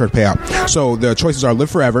a life insurance payout? So the choices are live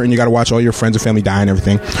forever, and you got to watch all your friends and family die and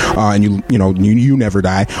everything, and you never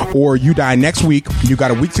die, or you die next week, you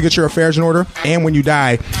got a week to get your affairs in order, and when you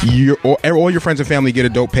die, all your friends and family get a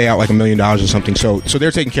dope payout, like $1 million or something. So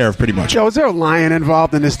they're taken care of pretty much. Yo, is there a lion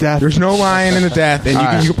involved in this death? There's no lion in the death,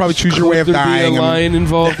 and you can probably choose your way of dying. Be a lion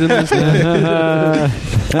involved in this?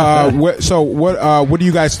 What do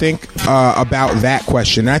you guys think about that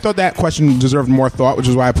question? And I thought that question deserved more thought, which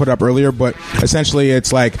is why I put it up earlier. But essentially,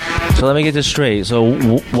 it's like. So let me get this straight.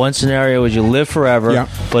 So one scenario is you live forever,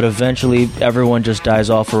 but eventually everyone just dies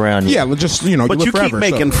off around you. Yeah, just you but live you forever,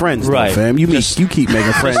 keep making friends, though, right? Fam. You keep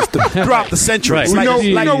making friends throughout the centuries. Right.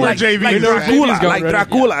 Like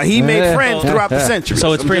Dracula, he made friends throughout the centuries.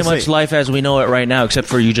 So it's pretty much life as we know it right now, except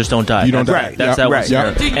for you just don't die. You don't die. That's that one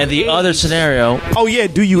scenario. And the other scenario. Oh yeah,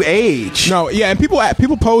 do you age? No, yeah, and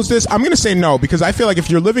people pose this. I'm going to say no because I feel like if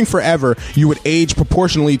you're living forever, you would age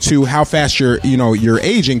proportionally to how fast you're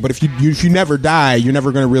aging. But if you never die, you're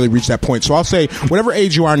never going to really reach that point. So I'll say whatever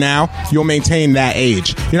age you are now, you'll maintain that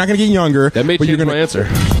age. You're not going to get younger. That may change my answer.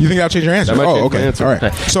 You think that'll change your answer? That might change my okay. answer. All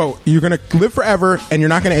right. So you're going to live forever, and you're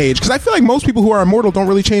not going to age because I feel like most people who are immortal don't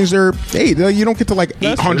really change their age. You don't get to like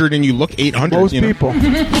 800 and you look 800. Most people.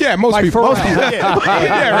 Yeah, most people. Most people.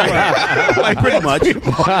 Yeah, right. Like pretty much.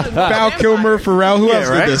 Val Kilmer, Pharrell. Who else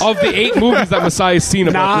did this? Of the 8 movies that Messiah's seen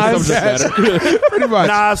about this subject matter. Pretty much.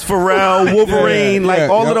 Nas, Pharrell, Wolverine,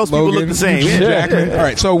 all of those people look the same. Jackman. All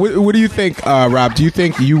right. So what do you think, Rob? Do you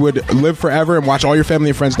think you would live forever and watch all your family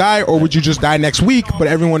and friends die, or would you just die next week, but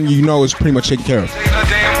everyone you know is pretty much taken care of?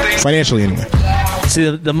 Financially, anyway.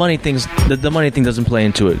 See, the money things. The money thing doesn't play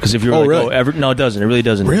into it because if you're no, it doesn't. It really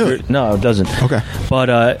doesn't. Really? No, it doesn't. Okay.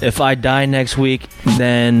 But if I die next week,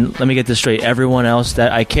 then let me get this straight. Everyone else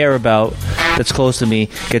that I care about, that's close to me,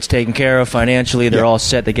 gets taken care of financially. They're all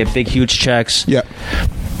set. They get big, huge checks. Yeah.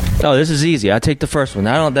 Oh, this is easy. I take the first one.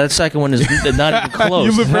 That second one is not even close.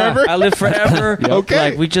 You live forever? I live forever.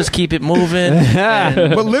 Okay. Like we just keep it moving.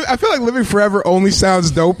 But I feel like living forever only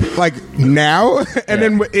sounds dope like now, and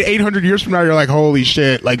then 800 years from now, you're like, holy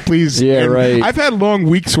shit! Like, please. Yeah, right. I've had long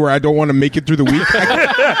weeks where I don't want to make it through the week.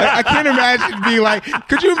 I can't imagine being like.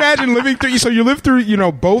 Could you imagine living through? So you live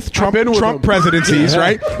through, both Trump presidencies,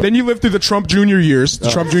 right? Then you live through the Trump Jr. years,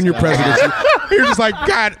 the Trump Jr. presidency. You're just like,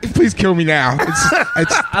 God, please kill me now.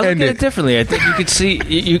 It's I look at it differently. I think you could see,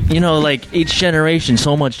 you know, like each generation,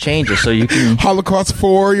 so much changes. So you can Holocaust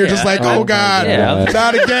 4. You're just like, oh God,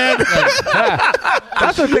 not again.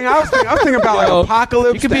 That's the thing. I was thinking about like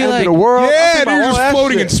apocalypse. You could the be end like, of the world. Yeah, you're just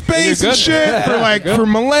floating in space and shit for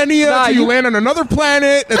millennia till you land on another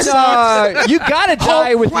planet. It sucks. You gotta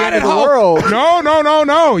die with the end of the world.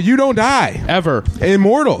 No. You don't die ever.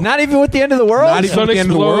 Immortal. Not even with the end of the world. Not even with the end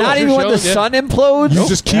of the world. Not even when the sun implodes. You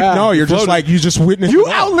just keep. No, you're just like you just witness. You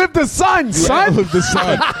outlived the sun, son. Outlived the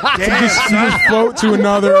sun. You just float to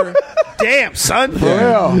another. Damn, son.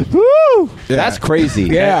 Yeah. Woo! That's crazy.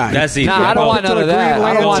 Yeah. That's easy. Nah, I don't want none of that.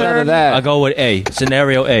 I don't want none of that. I'll go with A.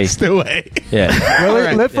 Scenario A. Still A. Yeah.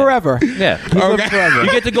 Really? Live forever. Yeah. Live forever.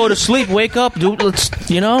 You get to go to sleep, wake up,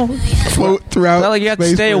 Float throughout. It's not like you have to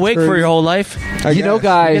space stay awake for your whole life. You know,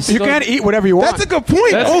 guys. You can eat whatever you want. That's a good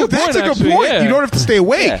point. That's a good point. You don't have to stay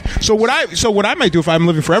awake. Yeah. So what I might do if I'm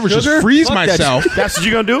living forever is just freeze myself. That's what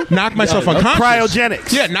you're going to do? Knock myself unconscious.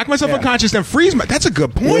 Cryogenics. Yeah, knock myself unconscious, then freeze my. That's a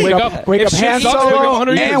good point. Wake up Han Solo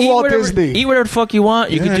and Walt Disney. Eat whatever the fuck you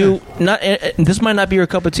want. You could do this might not be your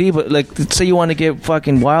cup of tea, but like say you want to get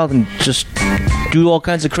fucking wild and just do all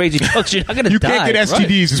kinds of crazy drugs. You're not gonna die. You can't get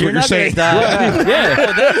STDs, is what you're saying. Yeah,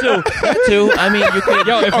 that too. I mean, you could.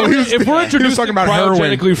 If we're introducing talking about heroin.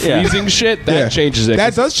 cryogenically freezing shit, that changes it.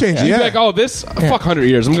 That does change it. You'd Yeah. be like, oh, this fuck 100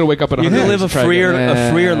 years. I'm gonna wake up in 100 You years. live a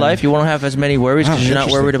freer life. You won't have as many worries because you're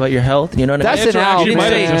not worried about your health. You know what I mean? That's an out, You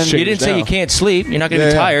man. didn't say you can't sleep. You're not going to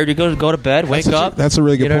be tired. You go to bed, wake up. That's a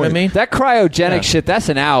really good You know point. what I mean? That cryogenic shit, that's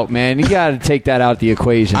an out, man. You got to take that out the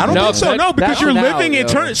equation. I don't think so. No, because that's you're an living out,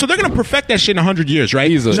 eternally. So they're going to perfect that shit in 100 years, right?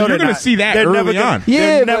 Easily. So No, you're they're going to not. see that They're early never on.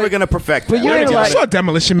 They're Yeah, never but- going to perfect but that. you're I like, saw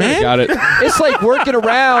Demolition Man. Got it. it's like working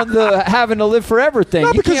around the having to live forever thing. No,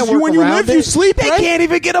 You because can't work when you around live, it. you sleep, They right? can't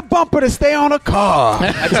even get a bumper to stay on a car.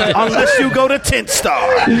 Unless you go to Tent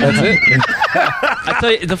Star. That's it. I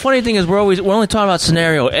tell you, the funny thing is we're only talking about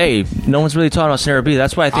scenario A. No one's really talking about scenario B.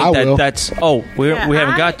 That's why I think that's. Oh, we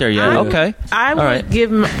haven't got there yet. Okay. I would All right.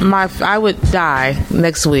 give I would die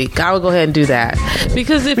next week. I would go ahead and do that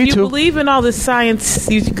because if you believe in all this science,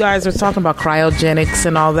 you guys are talking about cryogenics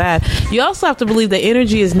and all that. You also have to believe that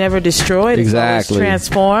energy is never destroyed. Exactly. It's always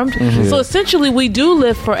transformed. So essentially, we do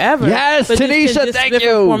live forever. Yes, but just in Tanisha, just thank different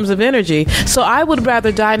you. forms of energy. So I would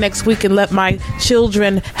rather die next week and let my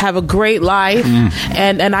children have a great life,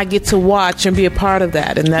 and I get to watch and be a part of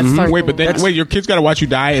that. And that's Wait, but then your kids got to watch you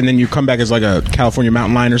die, and then you come back as like a California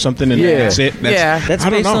mountain lion or something, and that's it. That's I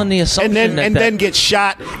don't based know. on the assumption then get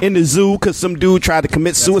shot in the zoo because some dude tried to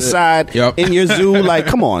commit suicide in your zoo. Like,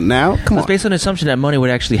 come on now. Come It's on. based on the assumption that money would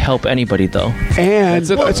actually help anybody, though. And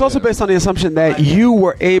it's also based on the assumption that you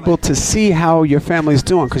were able to see how your family's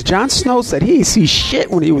doing. Because Jon Snow said he didn't see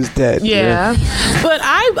shit when he was dead. Yeah. But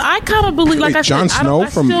I kind of believe, like Wait, I said, Jon Snow I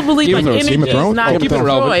from still believe Game like of Thrones. energy Game of is Thrones? not Oh, keep it destroyed.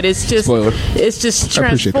 relevant. It's just Spoiler. it's just I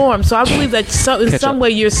appreciate transformed. So I believe that in some way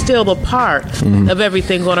you're still a part of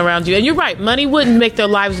everything going around you. And you're right, money wouldn't make their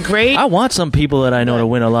lives great. I want some people that I know to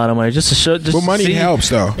win a lot of money just to show. Just Well, money see, helps,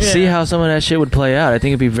 though. See how some of that shit would play out. I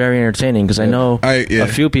think it'd be very entertaining because I know a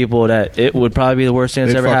few people that it would probably be the worst thing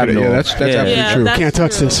that's ever happened to them. that's absolutely true. that's Can't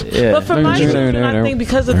touch true. this. Yeah. But for my children, I think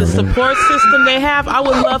because of the support system they have, I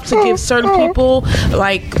would love to give certain people,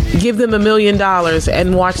 like, give them $1 million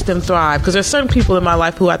and watch them thrive. Because there's certain people in my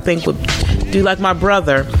life who I think would do like my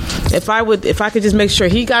brother. If I could just make sure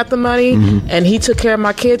he got the money and he took care of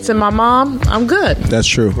my kids and my mom, I'm good. That's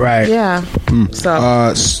true. Right. Yeah.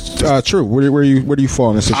 So true. Where do you fall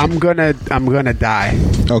on this issue? I'm gonna die.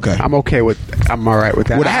 Okay. I'm all right with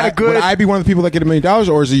that. Would I had a good. Would I be one of the people that get $1 million,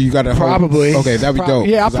 or is it you got to Probably. Okay, that'd be dope.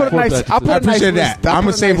 Yeah, I'll put a nice. I appreciate that. I'm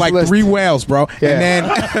gonna save like 3 whales, bro, and then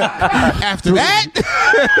after that,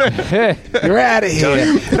 You're out of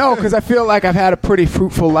here. No, because I feel like I've had a pretty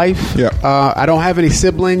fruitful life. Yeah. I don't have any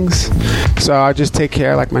siblings, so I just take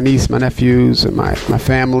care of like my niece, my nephews, and my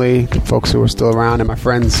family, folks who are still around, and my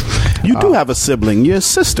friends. You do have a sibling. You're a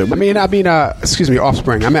sister. Excuse me,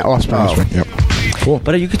 offspring. I meant offspring. Yep. Cool.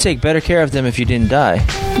 But you could take better care of them if you didn't die.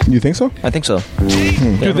 You think so? I think so.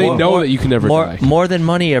 Do they know that you can never die? More than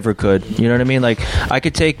money ever could. You know what I mean? Like, I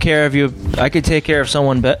could take care of you. I could take care of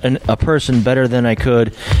someone, a person, better than I could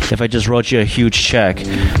if I just wrote you a huge check.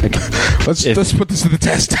 Like, Let's put this to the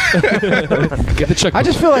test. Get the check. I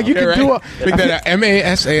just feel like you can do a. Make that out.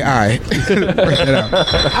 MASAI.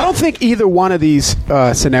 I don't think either one of these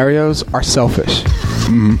scenarios are selfish.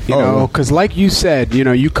 You know, because like you said,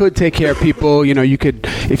 you could take care of people. You could,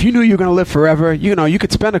 if you knew you were going to live forever, you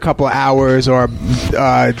could spend a couple of hours or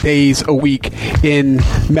days a week in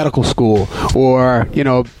medical school, or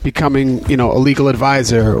becoming a legal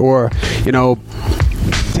advisor, or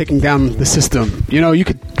taking down the system. You know, you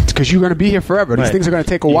could, because you're going to be here forever. These things are going to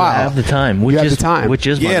take a while. You have the time. Which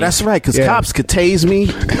is money. That's right. Because cops could tase me.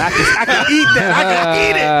 And I could eat that. I could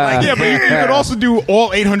eat it. Like, yeah, but you could also do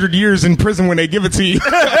all 800 years in prison when they give it to you.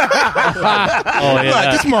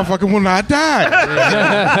 Like, this motherfucker will not die.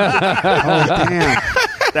 Oh, damn.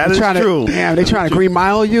 That is true. Damn, they trying to Green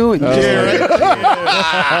Mile you? And You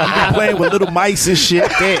playing with little mice and shit.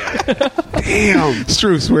 Damn.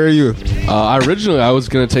 Struce, where are you? Originally, I was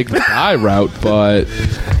going to take the die route, but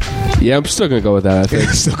yeah, I'm still going to go with that, I think.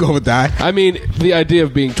 Still go with die? I mean, the idea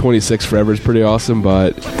of being 26 forever is pretty awesome,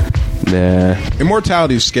 but nah.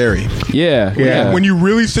 Immortality is scary. Yeah. When you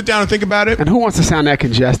really sit down and think about it. And who wants to sound that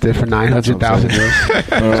congested for 900,000 years?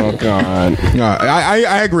 Oh, God. No,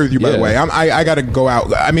 I agree with you, by the way. I got to go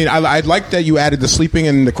out. I mean, I like that you added the sleeping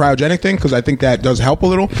and the cryogenic thing, because I think that does help a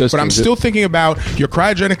little. But I'm still thinking about you're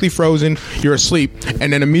cryogenically frozen, you're asleep,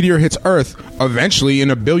 and then a meteor hits Earth eventually in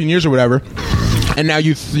a billion years or whatever. And now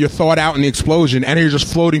you're thawed out in the explosion, and you're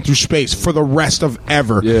just floating through space for the rest of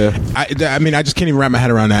ever. Yeah, I mean, I just can't even wrap my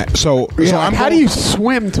head around that. So how do you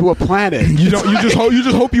swim to a planet? You don't. You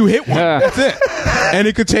just hope you hit one. That's it. And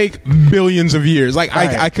it could take billions of years. Like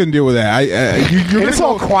I couldn't deal with that. It's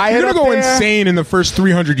all quiet. You're gonna go there. insane in the first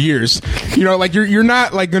 300 years. You know, like you're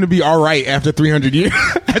not like going to be all right after 300 years.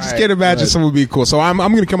 I just can't imagine someone would be cool. So I'm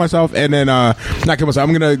going to kill myself, and then not kill myself.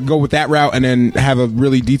 I'm going to go with that route, and then have a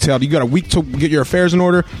really detailed. You got a week to get your affairs in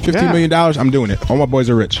order. $15 million. I'm doing it. All my boys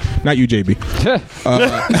are rich. Not you, JB.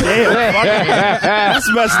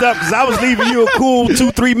 That's messed up because I was leaving you a cool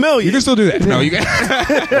 $2-3 million. You can still do that. No, you can.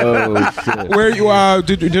 Oh, shit. Where you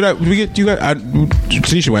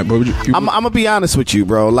Tanisha went, but I'm gonna be honest with you,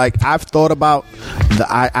 bro. Like, I've thought about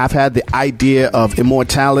I've had the idea of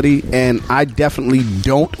immortality, and I definitely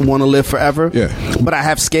don't want to live forever. Yeah, but I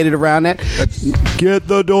have skated around that. Get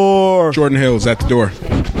the door. Jordan Hill's at the door.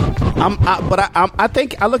 I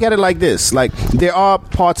think I look at it like this: like, there are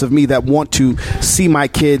parts of me that want to see my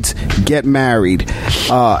kids get married,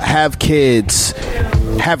 have kids,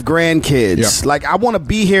 have grandkids. Like, I want to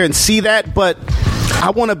be here and see that, but I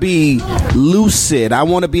want to be lucid. I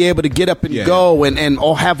want to be able to get up and go and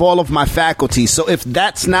have all of my faculties. So if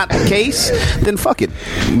that's not the case, then fuck it.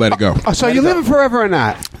 Let it go. So you're living forever or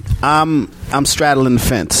not? I'm straddling the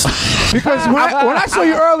fence. Because when I saw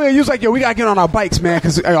you earlier, you was like, yo, we got to get on our bikes, man,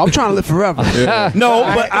 because I'm trying to live forever. No,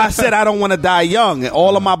 but I said I don't want to die young.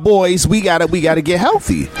 All of my boys, we gotta get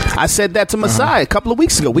healthy. I said that to Masai a couple of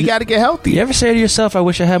weeks ago. We got to get healthy. You ever say to yourself, I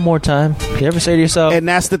wish I had more time? You ever say to yourself? And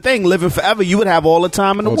that's the thing. Living forever, you would have all the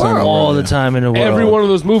time in the world. All the time in the world. Every one of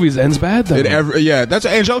those movies ends bad, though. That's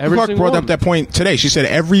Angelica Clark brought up that point today. She said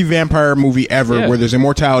every vampire movie ever where there's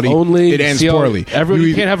immortality, it ends poorly.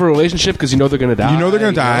 You can't have a relationship because you know they're going to die. You know they're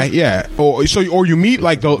going to die, yeah. Or you meet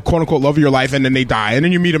like the quote unquote love of your life, and then they die, and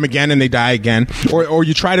then you meet them again and they die again. Or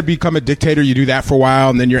you try to become a dictator, you do that for a while,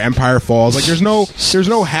 and then your empire falls. Like there's no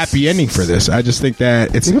happy ending for this. I just think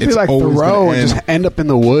that it's be like Thoreau and just end up in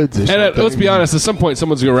the woods. And let's be honest, at some point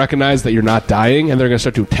someone's going to recognize that you're not dying, and they're going to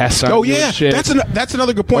start to test on you and shit. That's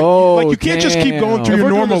another good point. Like you can't just keep going through your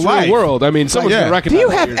normal life. World. I mean, someone's going to recognize. Do you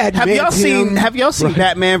have adamantium? Have y'all seen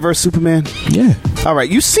Batman vs Superman? Yeah. All right,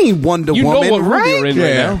 you've seen Wonder Woman, know what right? You're in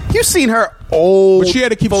right now. You've seen her old, but she had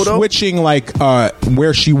to keep switching like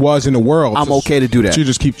where she was in the world. I'm okay to do that. She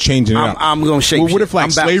just keep changing it up. I'm gonna shake. Well, what if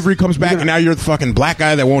like slavery comes back and now you're the fucking black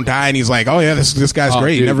guy that won't die, and he's like, oh yeah, this guy's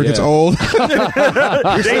great. He never gets old.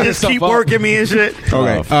 They just keep working me and shit.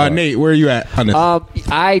 Okay, Nate, where are you at on this?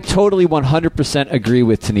 I totally 100% agree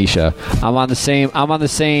with Tanisha. I'm on the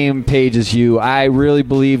same page as you. I really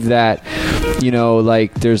believe that,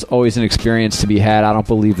 like there's always an experience to be had. I don't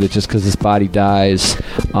believe that just because this body dies,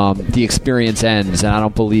 the experience ends, and I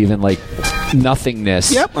don't believe in like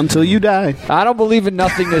nothingness. Yep, until you die. I don't believe in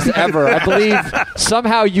nothingness ever. I believe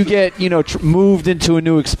somehow you get moved into a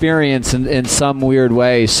new experience in some weird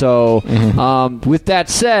way. So with that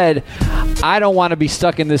said, I don't want to be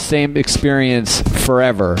stuck in this same experience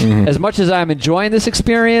forever. As much as I'm enjoying this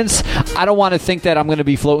experience, I don't want to think that I'm going to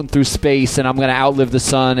be floating through space and I'm going to outlive the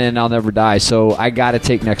sun and I'll never die. So I got to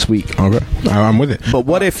take next week. Okay, I'm with it. But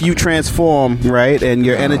what if you transform, right, and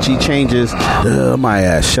your energy changes? My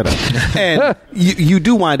ass, shut up. And you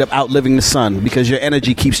do wind up outliving the sun because your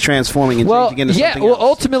energy keeps transforming and changing into something else.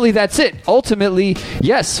 Ultimately that's it. Ultimately,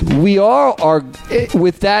 yes, we are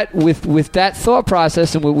with that thought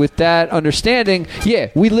process and with that understanding. Yeah,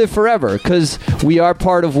 we live forever because we are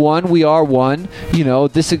part of one. We are one.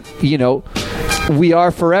 we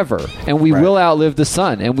are forever, and we will outlive the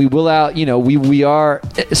sun, and we will we are.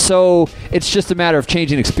 So it's just a matter of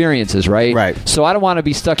changing experiences, right? Right. So I don't want to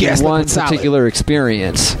be stuck in one particular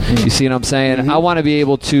experience. You see what I'm saying? I want to be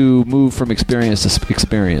able to move from experience to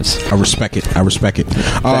experience. I respect it.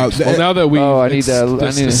 Well, now that we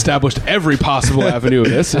established every possible avenue of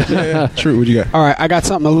this. True. What you got? All right, I got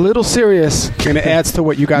something a little serious, and it adds to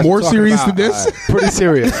what you guys more were talking serious about. than this. Pretty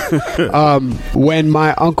serious. When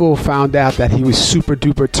my uncle found out that he was super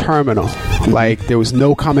duper terminal, like there was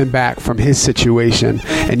no coming back from his situation,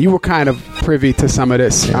 and you were kind of privy to some of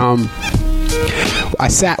this. I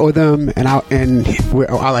sat with him, and I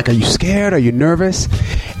like, are you scared? Are you nervous?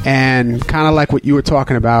 And kind of like what you were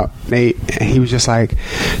talking about, Nate. And he was just like,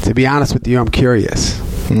 to be honest with you, I'm curious.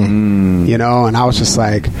 You know, and I was just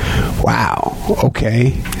like, wow,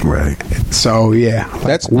 okay. Right. So, yeah.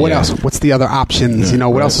 Like, what else? What's the other options? You know,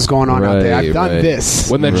 what else is going on out there? I've done this.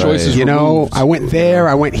 When that choice is removed. I went there,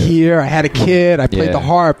 I went here, I had a kid, I played the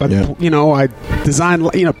harp, I designed,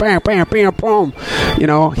 bam, bam, bam, boom. You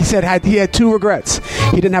know, he said he had 2 regrets.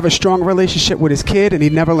 He didn't have a strong relationship with his kid, and he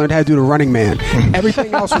never learned how to do the Running Man.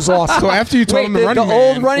 Everything else was awesome. So after you told him the Running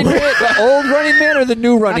Man. Old Running Man, the old Running Man or the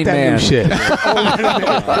new Running Man? New shit.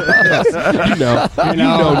 You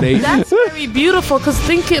know, Nate. That's very beautiful, because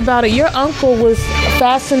think about it. Your uncle was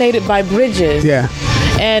fascinated by bridges. Yeah.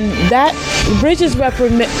 And that bridges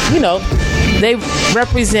they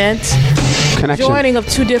represent Connection. joining of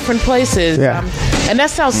 2 different places. Yeah. And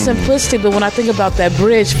that sounds simplistic, but when I think about that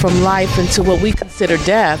bridge from life into what we consider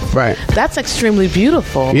death, right, that's extremely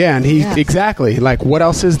beautiful. Yeah, and exactly, like, what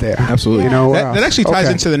else is there? Absolutely. You know, that actually ties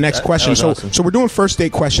into the next question. So we're doing first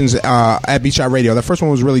date questions at Beat Shot Radio. The first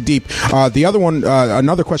one was really deep. The other one,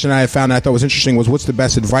 another question I found that I thought was interesting was, what's the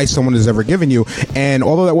best advice someone has ever given you? And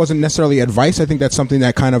although that wasn't necessarily advice, I think that's something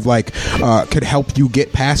that kind of like could help you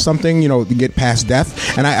get past something, get past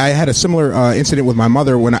death. And I had a similar incident with my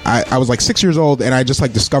mother when I was like 6 years old, and I just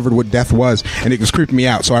like discovered what death was, and it was creeping me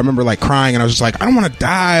out. So I remember like crying, and I was just like, I don't want to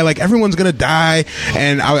die. Like, everyone's gonna die,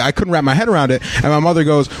 and I couldn't wrap my head around it. And my mother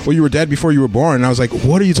goes, well, you were dead before you were born. And I was like,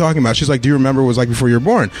 what are you talking about? She's like, do you remember what it was like before you were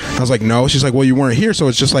born? I was like, no. She's like, well, you weren't here, so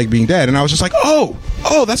it's just like being dead. And I was just like, oh,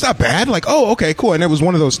 that's not bad. Like, oh, okay, cool. And it was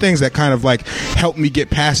one of those things that kind of like helped me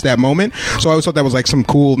get past that moment. So I always thought that was like some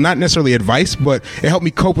cool, not necessarily advice, but it helped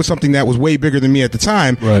me cope with something that was way bigger than me at the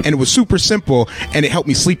time. Right. And it was super simple, and it helped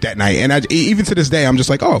me sleep that night. And even to this day, I'm just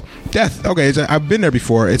like, oh, death. Okay, I've been there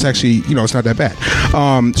before. It's actually, it's not that bad.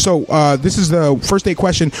 So this is the first date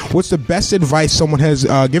question. What's the best advice someone has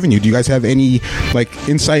given you? Do you guys have any like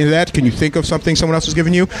insight into that? Can you think of something someone else has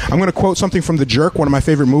given you? I'm going to quote something from The Jerk, one of my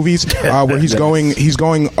favorite movies, where he's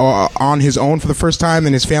going on his own for the first time,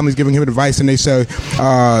 and his family's giving him advice, and they say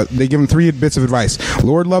they give him 3 bits of advice.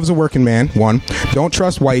 Lord loves a working man. 1. Don't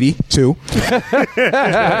trust Whitey. 2.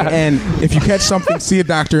 And if you catch something, see a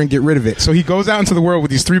doctor and get rid of it. So he goes out into the world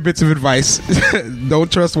with these 3 bits of advice.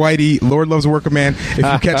 Don't trust Whitey. Lord loves a working man. If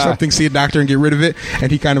you catch something, see a doctor and get rid of it.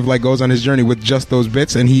 And he kind of like goes on his journey with just those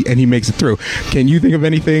bits, and he makes it through. Can you think of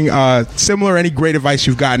anything similar? Any great advice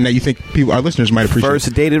you've gotten that you think our listeners might appreciate?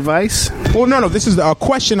 First date advice? Well, no. This is a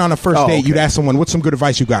question on a first date. Okay. You'd ask someone, what's some good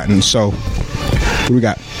advice you've gotten? So, what do we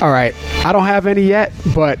got? All right. I don't have any yet,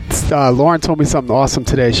 but Lauren told me something awesome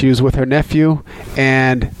today. She was with her nephew,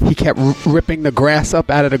 and he kept ripping the grass up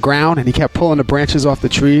out of the ground, and he kept pulling the branches off the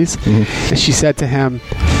trees. Mm-hmm. And she said to him,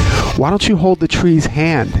 why don't you hold the tree's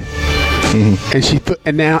hand? Mm-hmm.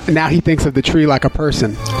 And now he thinks of the tree like a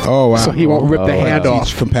person. Oh, wow. So he won't rip the hand off.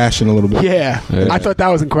 Teach compassion a little bit. Yeah. I thought that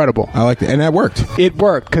was incredible. I liked it. And that worked. It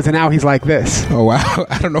worked, because now he's like this. Oh, wow.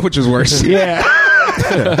 I don't know which is worse. Yeah.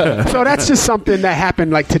 So that's just something that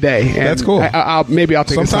happened like today. And that's cool. I'll think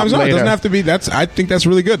sometimes of later. It doesn't have to be. I think that's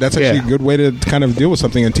really good. That's actually a good way to kind of deal with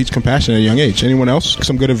something and teach compassion at a young age. Anyone else?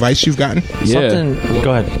 Some good advice you've gotten? Yeah.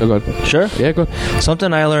 Go ahead. Sure. Yeah. Go ahead.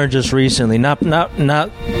 Something I learned just recently. Not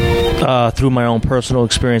through my own personal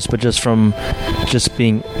experience, but just from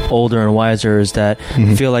being older and wiser, is that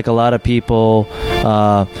I feel like a lot of people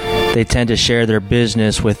they tend to share their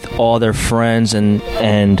business with all their friends,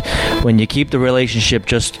 and when you keep the relationship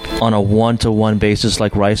just on a one-to-one basis,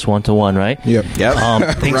 like rice one-to-one, right? Yep.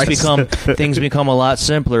 Things become a lot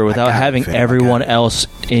simpler without having everyone else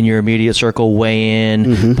in your immediate circle weigh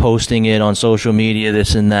in, posting it on social media,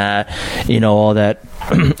 this and that, all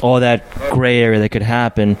that gray area that could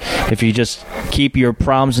happen. If you just keep your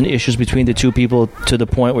problems and issues between the 2 people to the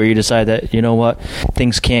point where you decide that, you know what,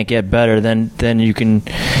 things can't get better, then you can.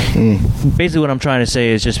 Basically, what I'm trying to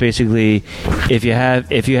say is just basically, if you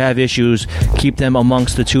have issues, keep them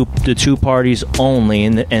amongst the two parties only,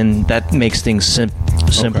 and that makes things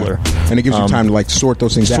simpler. Okay. And it gives you time to like sort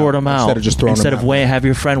those things out. Sort them out instead of just throwing them out. Have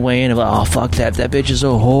your friend weigh in and like, oh fuck that bitch is a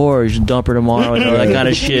whore. You should dump her tomorrow. And all that kind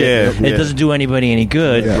of shit. It doesn't do anybody any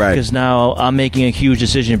good because now I'm making a huge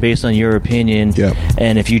decision based on your opinion.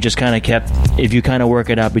 And if you just kind of work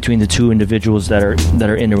it out between the two individuals that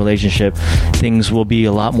are in the relationship, things will be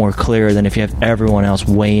a lot more clear than if you have everyone else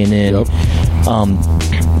weighing in.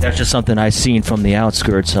 That's just something I've seen from the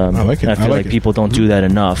outskirts. I like it. I feel like people don't do that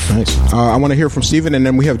enough. Nice. I want to hear from Steven, and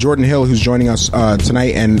then we have Jordan Hill who's joining us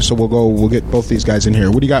tonight, and so we'll get both these guys in here.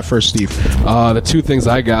 What do you got first, Steve? The two things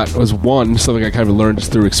I got was one, something I kind of learned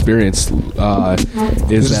just through experience.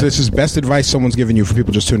 This is best advice someone's given you for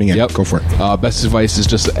people just tuning in. Yep. Go for it. Best advice is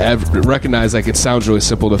just recognize, like, it sounds really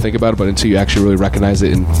simple to think about it, but until you actually really recognize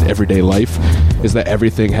it in everyday life, is that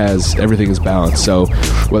everything is balanced. So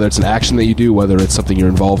whether it's an action that you do, whether it's something you're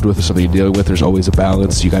involved with or something you're dealing with, there's always a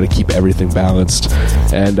balance. You got to keep everything balanced.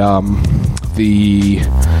 And I'm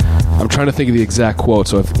trying to think of the exact quote,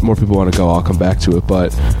 so if more people want to go, I'll come back to it. But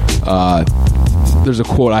there's a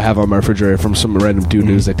quote I have on my refrigerator from some random dude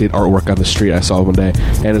who's that did artwork on the street I saw one day,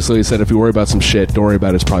 and it's literally said, if you worry about some shit, don't worry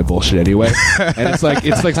about it, it's probably bullshit anyway. And it's like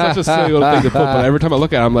such a silly little thing to put, but every time I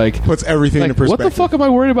look at it, I'm like, puts everything into perspective. What the fuck am I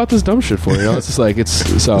worried about this dumb shit for? You know, it's just like, it's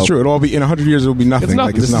true. It'll all be in 100 years, it'll be nothing. It's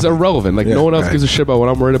nothing. This is irrelevant. Like, no one else gives a shit about what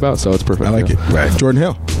I'm worried about, so it's perfect. I like it. Right. Jordan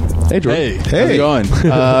Hill. Hey, Jordan. Hey. How's it going?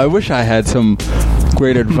 I wish I had some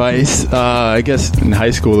great advice. I guess in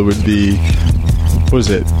high school it would be, what is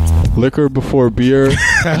it? Liquor before beer.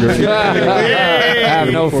 Have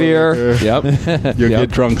no fear. Yep. You get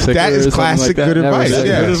drunk sicker. That is classic like good advice.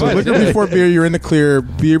 Yeah. So liquor before beer, you're in the clear.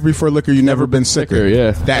 Beer before liquor, you've never been sicker.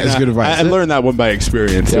 Yeah. That is good advice. I learned that one by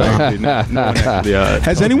experience.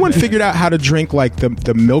 Has anyone figured out how to drink like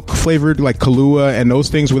the milk flavored like Kahlua and those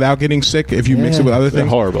things without getting sick if you mix it with other things? They're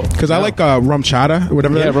horrible. Because I like rum chata or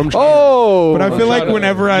whatever. Yeah, rum chata. Oh, but I feel like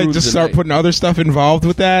whenever I just start putting other stuff involved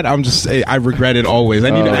with that, I regret it always.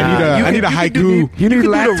 I need a haiku. You need a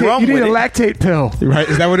lactate pill. Right?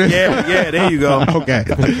 Is that what it is? Yeah, there you go. Okay.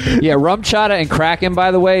 Yeah, rum chata and Kraken,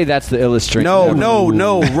 by the way, that's the illustrator.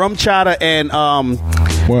 No. Rum chata and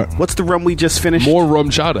what's the rum we just finished? More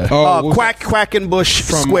rum chata. Quackenbush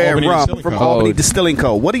Square Albany rum from Albany Distilling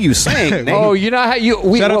Co. What are you saying, Nate? Oh, you know how are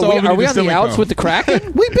we on the outs with the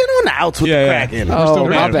Kraken? We've been on the outs with the Kraken. Oh,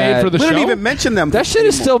 my bad. For the we show? didn't even mention them. That shit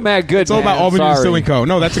is still mad good. It's all about Albany Distilling Co.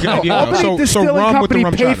 No, that's a good idea. Albany Distilling rum with the Company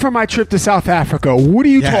rum paid chata. for my trip to South Africa. What are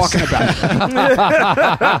you talking about?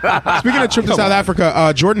 Speaking of trip to South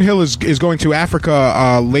Africa, Jordan Hill is going to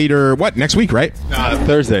Africa later. Next week, right?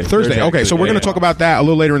 Thursday. Okay, so we're going to talk about that a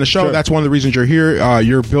little later in the show. Sure. That's one of the reasons you're here.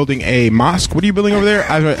 You're building a mosque. What are you building over there?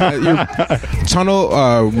 Tunnel,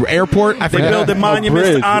 airport. I forget. They're building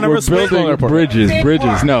monuments to honor us. We're building bridges.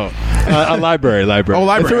 No, a library. Oh, library.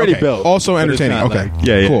 It's already built. Also entertaining. Okay.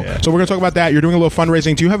 Yeah. Cool. Yeah. So we're going to talk about that. You're doing a little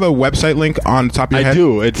fundraising. Do you have a website link on the top of your head? I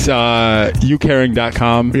do. It's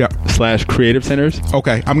youcaring.com/creative centers.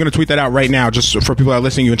 Okay. I'm going to tweet that out right now just for people that are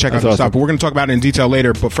listening. You can check out the stuff. But we're going to talk about it in detail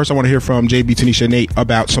later. But first I want to hear from JB, Tanisha, Nate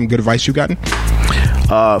about some good advice you've gotten.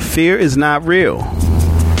 Fear is not real.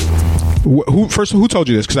 Who told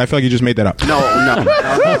you this? Because I feel like you just made that up. No. I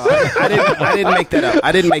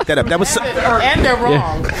didn't make that up. That was and they're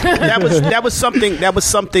wrong. that was something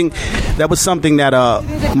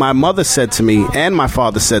that my mother said to me and my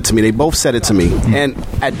father said to me. They both said it to me and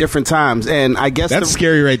at different times. And I guess that's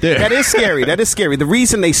scary right there. That is scary. The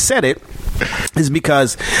reason they said it is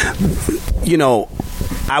because,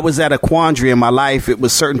 I was at a quandary in my life. It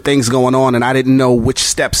was certain things going on, and I didn't know which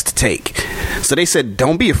steps to take. So they said,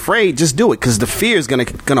 don't be afraid, just do it, because the fear is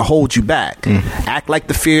gonna hold you back. Act like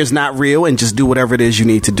the fear is not real, and just do whatever it is you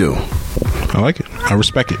need to do. I like it. I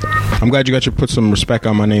respect it. I'm glad you got to put some respect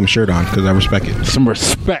on my name shirt on, because I respect it. Some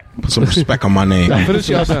respect. Put some respect on my name. Put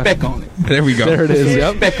some respect on it. There we go. There it is.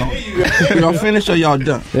 Yep. Respect on it. Y'all finished or y'all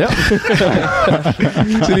done? Yep.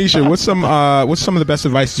 Tanisha, what's some of the best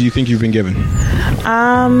advice you think you've been given?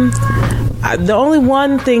 The only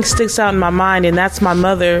one thing sticks out in my mind, and that's my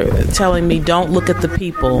mother telling me, don't look at the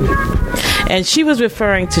people. And she was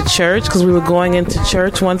referring to church, because we were going into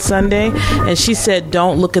church one Sunday, and she said,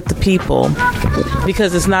 don't look at the people,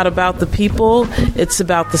 because it's not about the people, it's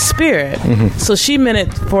about the spirit. So she meant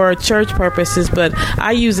it for church purposes, but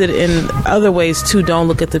I use it in other ways too. Don't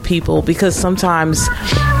look at the people, because sometimes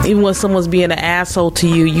even when someone's being an asshole to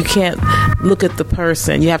you, you can't look at the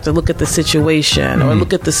person. You have to look at the situation, or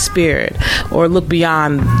look at the spirit, or look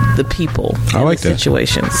beyond the people. I like the that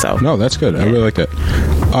situation. So no, that's good. I really like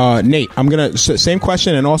that. Nate, I'm gonna same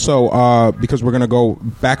question, and also because we're gonna go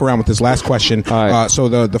back around with this last question. So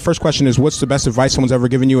the first question is, what's the best advice someone's ever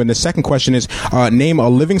given you? And the second question is, name a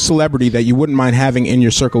living celebrity that you wouldn't mind having in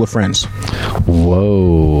your circle of friends.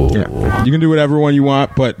 Whoa. Yeah. You can do whatever one you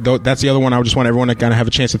want, but that's the other one. I just want everyone to kind of have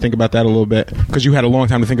a chance to think about that a little bit, because you had a long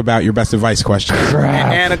time to think about your best advice question.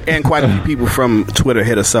 And quite a few people from Twitter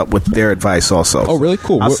hit us up with their advice also. Oh, really?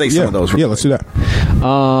 Cool. I'll say some of those. Yeah, let's do that.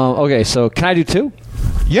 Okay, so can I do two?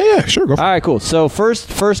 Yeah, sure. Go for it. All right, cool. So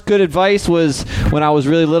first good advice was when I was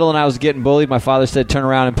really little and I was getting bullied. My father said, "Turn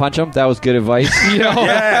around and punch him." That was good advice.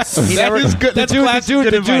 Yes, that is good. That's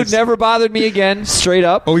the dude never bothered me again. Straight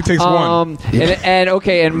up. Only takes one.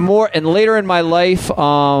 And later in my life,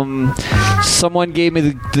 someone gave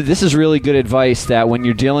me this is really good advice, that when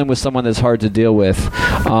you're dealing with someone that's hard to deal with,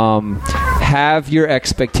 have your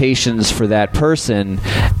expectations for that person,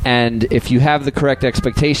 and if you have the correct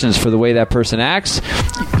expectations for the way that person acts,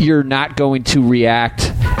 you're not going to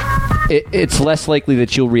react. It's less likely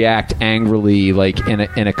that you'll react angrily, like in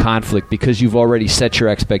a conflict, because you've already set your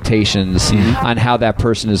expectations on how that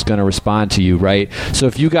person is going to respond to you, right? So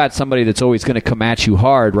if you got somebody that's always going to come at you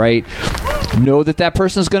hard, right? Know that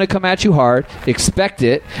person is going to come at you hard, expect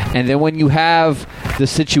it, and then when you have the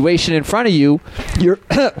situation in front of you, you're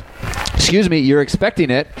you're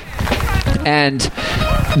expecting it, and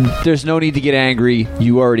there's no need to get angry.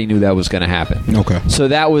 You already knew that was going to happen. Okay. So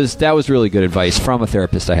that was really good advice from a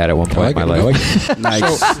therapist I had at one point in my life.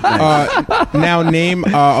 Nice. So, now name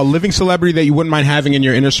a living celebrity that you wouldn't mind having in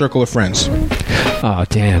your inner circle of friends. Oh,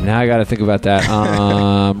 damn. Now I got to think about that.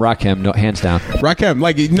 Rakim, no, hands down. Rakim,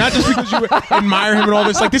 like, not just because you admire him and all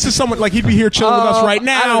this. Like, this is someone, like, he'd be here chilling with us right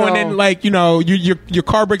now, and then, like, your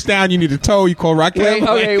car breaks down, you need a tow, you call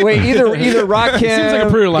Rakim. Wait. Either Rakim, seems like a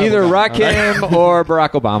pretty reliable either guy. Rakim or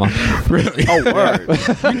Barack Obama. Really? Oh, word. You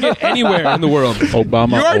can get anywhere in the world.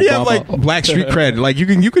 Obama. You already have, like, black street cred. Like, you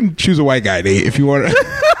can choose a white guy, Nate, if you want to.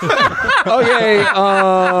 Okay,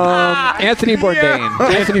 Anthony Bourdain. Yeah.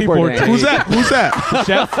 Anthony Bourdain. Who's that? The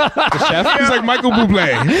chef? He's like Michael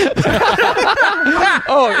Bublé.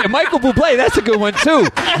 Oh, Michael Bublé. That's a good one too.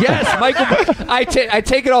 Yes, Michael. I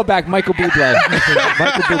take it all back. Michael Bublé.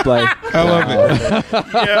 Michael Bublé. I love it.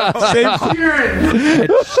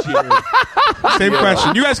 Same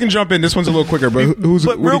question. You guys can jump in. This one's a little quicker, but who's?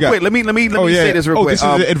 But real quick, let me say this real quick. This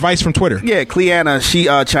is advice from Twitter. Yeah, Cleanna, she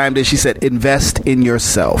chimed in. She said, "Invest in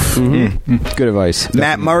yourself." Mm-hmm. Good advice.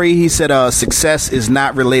 Matt Murray, he said, "Success is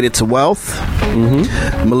not related to wealth."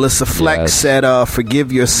 Mm-hmm. Melissa Fleck said,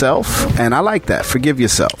 "Forgive yourself," and I like that. Forgive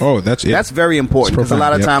yourself. Oh, that's very important, because a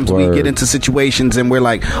lot of times we get into situations and we're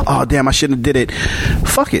like, "Oh, damn, I shouldn't have did it."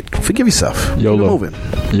 Fuck it. Forgive yourself. YOLO. Keep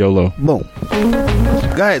moving. YOLO. Boom.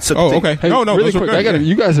 Go ahead. So okay. Hey, no, really quick.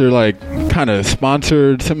 You guys are like kind of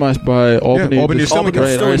sponsored semi by Albany. Yeah, Albany Distilling Co.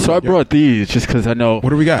 Right. So I brought these just because I know. What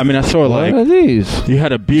do we got? I mean, I saw like what are these? You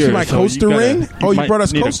had a beer. My coaster ring? Oh, you brought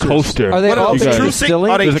us coasters. Coaster. Are they all true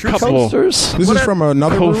distilling? There's a couple coasters? This is from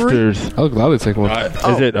another brewery? coasters. I'll gladly take one.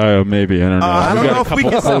 Is it? Maybe I don't know. I don't know if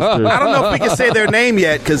we can say their name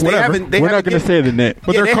yet, because they haven't. We're not going to say the name.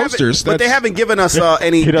 But they're coasters. But they haven't given us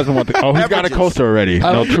any. He doesn't want the. Oh, he's got a coaster already.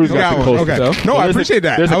 No, True's got the coaster. Okay. No, I appreciate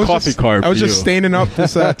that. There's a coffee card. I was just staining up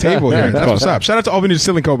this table here. That's what's up. Shout out to Albany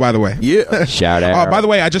Distilling Co., by the way. Yeah. Shout out. By the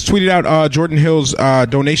way, I just tweeted out Jordan Hill's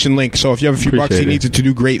donation link. So if you have a few bucks, he needs it to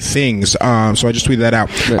do great things. So I just tweeted that out.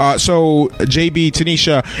 So JB,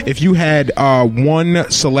 Tanisha, if you had one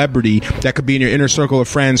celebrity that could be in your inner circle of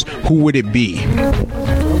friends, who would it be?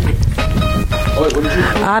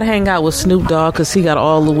 I'd hang out with Snoop Dogg because he got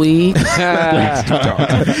all the weed.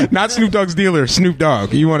 Not Snoop Dogg's dealer, Snoop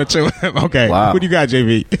Dogg. You want to chill him? Okay. Wow. What do you got,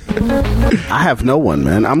 JV? I have no one,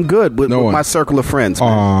 man. I'm good with my circle of friends. Man.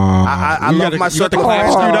 I love my circle of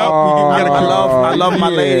friends. I love my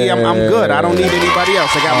lady. I'm good. I don't need anybody else.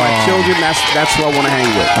 I got my children. That's who I want to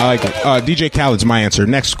hang with. I like it. DJ Khaled's my answer.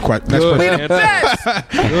 Next question. I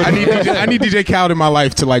need DJ Khaled in my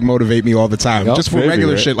life to like motivate me all the time. Just for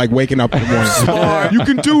regular shit, like waking up in the morning. You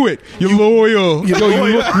can do it. You're loyal. You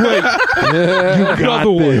look great.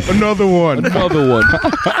 Another one.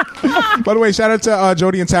 By the way, shout out to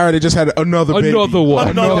Jody and Tara. They just had another baby. Another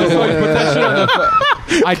one.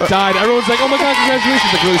 I died. Everyone's like, "Oh my god,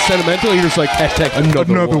 congratulations!" Like really sentimental. You're just like,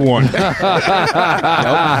 "Another one."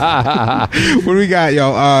 What do we got,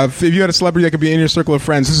 yo? If you had a celebrity that could be in your circle of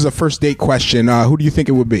friends, this is a first date question. Who do you think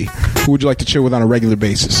it would be? Who would you like to chill with on a regular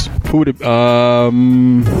basis? Who would it?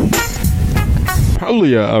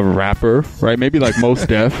 Probably a rapper, right? Maybe like Mos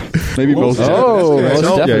Def. Maybe Mos Def.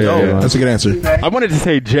 That's a good answer. I wanted to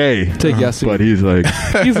say Jay. Take guessing. But he's like...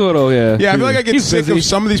 He's a little, Yeah, I feel like I get sick of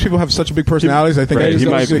some of these people have such big personalities. I think he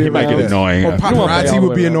might get annoying. Or paparazzi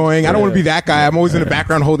would be annoying. I don't want to be that guy. I'm always in the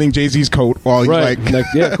background holding Jay-Z's coat while he's like...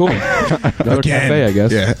 Yeah, cool. Another cafe, I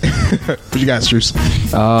guess. Yeah. What you got, Struce?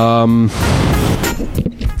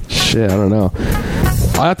 Shit, I don't know.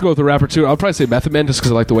 I have to go with the rapper too. I'll probably say Method Man just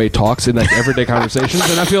because I like the way he talks in like everyday conversations,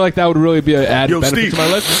 and I feel like that would really be an added benefit to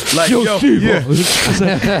my life. Like, Steve,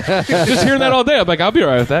 just hearing that all day, I'm like, I'll be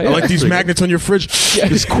alright with that. I like these magnets on your fridge.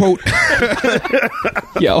 This quote. That's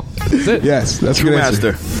it. Yes, that's a good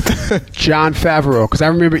answer. Jon Favreau, because I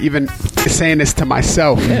remember even saying this to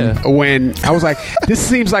myself when I was like, this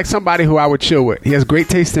seems like somebody who I would chill with. He has great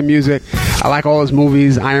taste in music. I like all his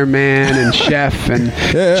movies, Iron Man and Chef and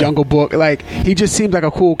Jungle Book. Like, he just seems like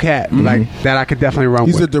a cool cat, like that I could definitely run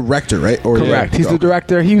with. He's the director, right? Or correct. He's the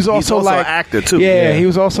director. He was also like an actor too. Yeah, he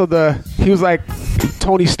was also he was like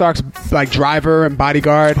Tony Stark's like driver and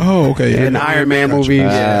bodyguard. Oh, okay. In Iron Man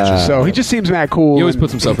movies. So he just seems mad cool. He always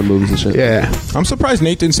puts himself in movies and shit. Yeah. I'm surprised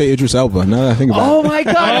Nate didn't say Idris Elba. Now that I think about it. Oh my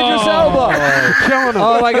God, Idris Elba! Killing him.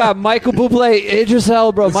 Oh my God, Michael Bublé, Idris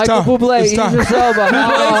Elba, It's Michael tough. Bublé, It's tough. Idris Elba.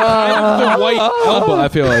 The white elbow, I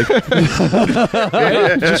feel like.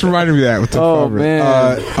 Just reminded me of that with the cover. Man.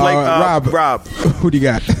 Rob, who do you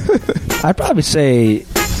got? I'd probably say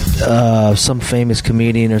some famous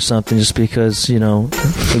comedian or something, just because, you know,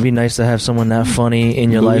 it'd be nice to have someone that funny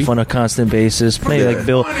in your life on a constant basis. Maybe like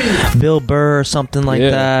Bill Burr or something like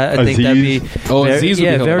that. I think that'd be Aziz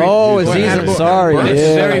would be very Aziz Ansari. It's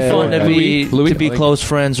very fun to be Louis? close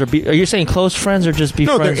friends, or are you saying close friends or just be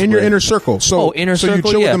No, friends? they're in your with? inner circle. So, inner so circle, you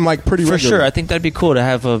chill with them like pretty for regularly. sure. I think that'd be cool to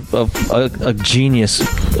have a genius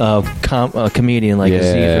comedian like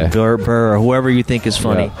Aziz or Burr or whoever you think is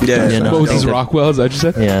funny. Yeah. You know? Moses Rockwell, is that what you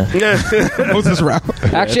said? Yeah. Moses Rao.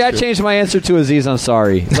 Actually, I changed my answer to Aziz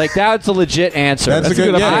Ansari. Like, that's a legit answer. That's a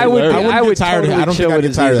good. Yeah, I would tired totally of it. I don't chill think I'd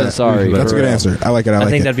with get tired of Aziz that. Ansari. That's a good answer. I like it. I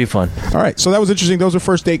think it. that'd be fun. All right, so that was interesting. Those are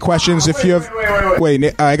first date questions. If you have,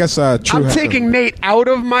 wait, I guess True. I'm taking Nate out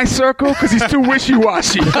of my circle because he's too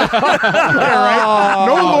wishy-washy. right?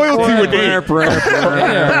 No loyalty with Nate.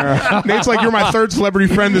 Nate's like, you're my third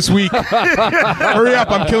celebrity friend this week. Hurry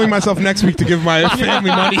up! I'm killing myself next week to give my family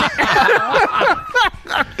money.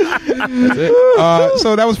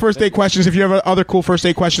 So that was first date questions. If you have other cool first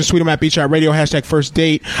date questions, tweet them at Beach Chat Radio, #first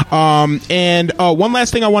date. And one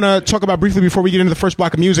last thing I want to talk about briefly before we get into the first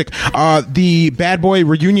block of music. The Bad Boy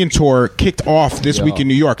reunion tour kicked off this week in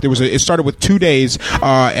New York. It started with 2 days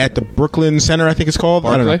at the Brooklyn Center, I think it's called.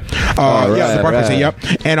 Barclay? I don't know. Yeah, the Barclays.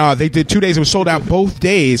 Yep. And they did 2 days. It was sold out both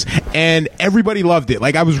days, and everybody loved it.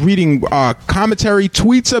 Like, I was reading commentary,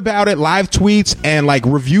 tweets about it, live tweets, and like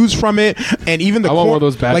reviews from it, and even the I want one of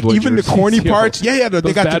those Bad Boy even jerseys, the corny yo. parts. Yeah, they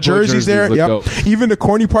Those got the Bad Boy jerseys there. look Yep. dope. Even the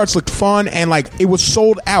corny parts looked fun, and like it was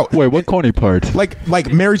sold out. Wait, what corny part?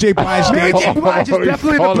 Like Mary J. Blige Mary did. J. Blige is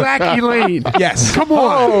definitely the black Elaine. Yes. Come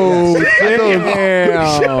on.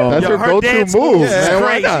 That's her go-to move. Man.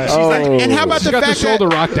 Why not? She's like, and how about She the got the fact shoulder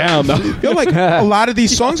that rock down, though. yo, like a lot of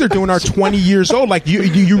these songs they're doing are 20 years old. Like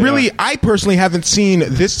you really, I personally haven't seen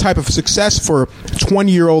this type of success for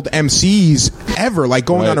 20-year-old MCs ever. Like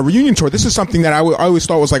going on a reunion tour. This is something that I always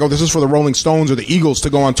thought was like, oh, this is for the Rolling Stones or the Eagles to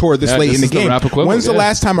go on tour this late in the game. When's the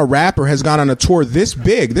last time a rapper has gone on a tour this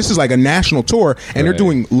big? This is like a national tour, and they're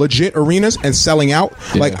doing legit arenas and selling out.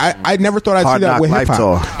 Like I never thought I'd see that with hip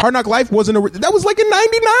hop. Hard Knock Life wasn't that was like in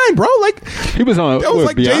 '99, bro. Like he was on. That was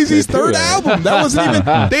like Jay-Z's third album. That wasn't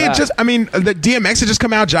even. They had just. I mean, the DMX had just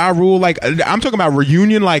come out. Ja Rule. Like I'm talking about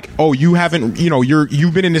reunion. Like, oh, you haven't. You know,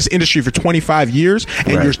 you've been in this industry for 25 years,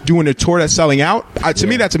 and you're doing a tour that's selling out. To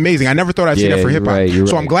me, that's amazing. I never thought I'd see that for hip hop.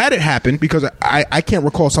 So I'm glad it happened, because I can't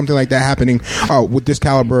recall something like that happening with this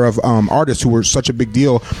caliber of artists who were such a big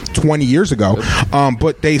deal 20 years ago.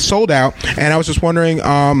 But they sold out, and I was just wondering,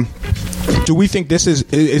 do we think this is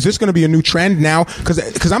this going to be a new trend now?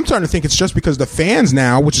 Because I'm starting to think it's just because the fans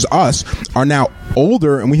now, which is us, are now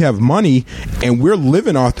older and we have money and we're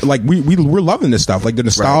living off, like we're loving this stuff. Like the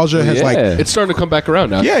nostalgia has like it's starting to come back around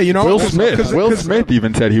now. Yeah, you know, Will Smith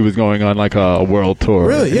even said he was going on like a world tour.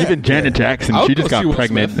 Really? Yeah. Even Janet Jackson, she just got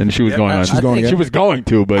pregnant and she was going on. She was going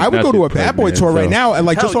to, but I would go to a Bad Boy tour right now, and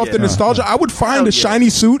like just off the nostalgia, I would find a shiny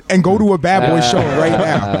suit and go to a Bad Boy show right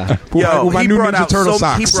now. Yo, with my new Ninja Turtle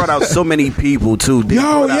socks. He brought out so many people too.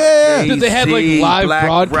 Yo, yeah. Dude, they had like live Black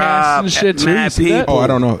broadcasts Rob, and shit too. mad You see that? people. Oh, I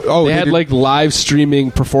don't know. Oh, they had did- like live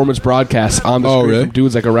streaming performance broadcasts on the screen really? from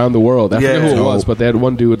dudes like around the world. I forget who it was, but they had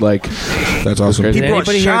one dude like. That's awesome. He Did brought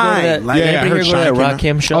anybody here go to Shine. that? Like, Did yeah, I anybody heard here go to Shine that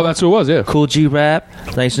came Rakim show? Oh, that's who it was. Yeah. Cool G Rap,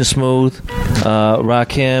 Nice and Smooth,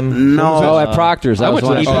 Rakim. No. Oh, at Proctor's. That I was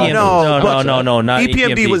went one to I that. saw. No, not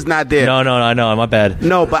EPMD was not there. No, I know, my bad.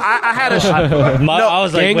 No, but I had a. I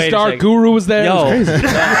was like, wait a Gangstar second. Guru was there. It Yo, was crazy.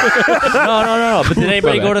 no. But did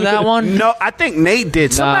anybody go to that one? No, I think Nate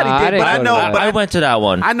did. Somebody I did, didn't but I go to know. that. But I went to that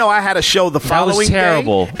one. I know I had a show the following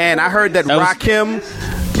terrible. day, and I heard that That was- Rakim.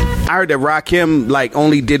 I heard that Rakim like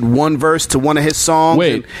only did one verse to one of his songs.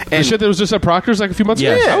 Wait, the shit that was just at Proctor's like a few months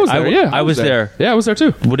ago? Yes. I was there. Yeah, I was there. Yeah, I was there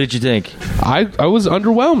too. What did you think? I was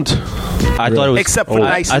underwhelmed. I thought it was Except for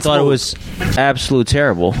Nice I and thought it Smooth. was absolute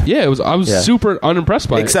terrible. Yeah, it was. I was Yeah. super unimpressed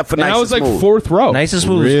by it. Except for and Nice I was and like Smooth. fourth row. Nice and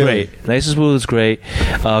Smooth was great. Nice and Smooth was great.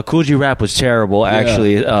 Cool G Rap was terrible.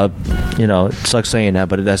 Actually, it sucks saying that,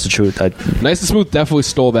 but that's the truth. Nice and Smooth definitely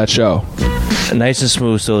stole that show. Nice and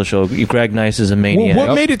Smooth still the show. Greg Nice is a maniac.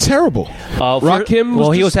 What made it terrible? Rakim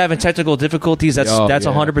was he was just- having technical difficulties. That's Oh, that's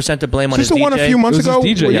yeah. 100% to blame on Just his the one DJ. a few months It was ago.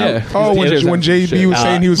 his DJ, yeah. Oh, His DJ was when JB was shit.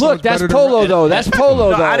 saying he was so Look, much that's better than Polo, though. That's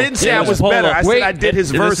Polo, No, though. I didn't say Yeah, I it was was better. Polo. I said I did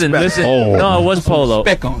his verse better. Listen. No, it was Polo.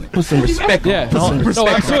 Respect on it. Put some respect on Yeah. it. Put some No, respect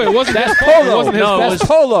on actually, it. it wasn't. That's Polo. It Polo. wasn't his No, it fault. was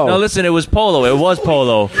That's Polo. No, listen, it was Polo. It was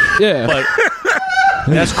Polo. Yeah. But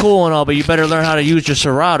that's cool and all, but you better learn how to use your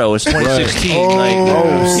Serato. It's 2016. He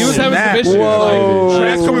was having some issues.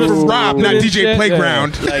 That's coming from Rob, not DJ Shit,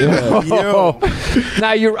 Playground. Now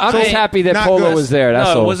I'm just happy that not Polo good. was there. That's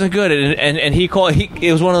No, all. it wasn't good. And he called.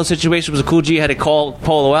 It was one of those situations where Cool G had to call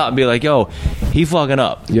Polo out and be like, "Yo, he fucking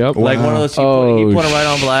up." Yep. Like one of those. He put him right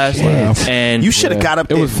on blast. And You should have got up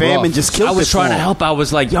there, was fam, rough. and just killed I was it trying for to him. help. I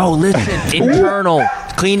was like, "Yo, listen, internal,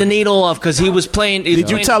 clean the needle off," because he was playing. Did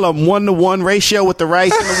you tell him 1-to-1 ratio with the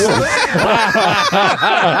rice and the water?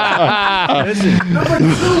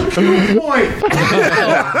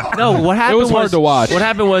 No, what happened was hard to watch. What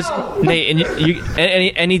happened was, Nate, and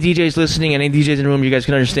any DJs listening, any DJs in the room, you guys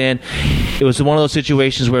can understand. It was one of those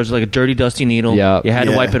situations where it was like a dirty, dusty needle. Yeah. You had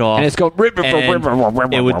to Yeah. wipe it off. And it's going.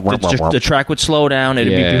 And it would, the track would slow down.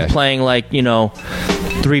 It'd Yeah. be playing like,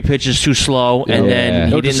 3 pitches too slow, and then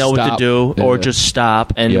he Or didn't just know what to stop. do, or Yeah. just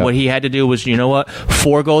stop. And Yeah. what he had to do was,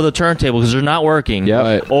 forego the turntable because they're not working. Yeah.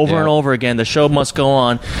 Right. Over Yeah. and over again, the show must go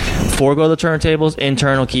on. Forego the turntables,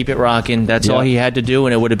 internal, keep it rocking. That's Yeah. all he had to do,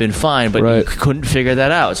 and it would have been fine. But Right. he couldn't figure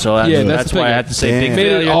that out. So Yeah, that's the why thing. I have to say big It made it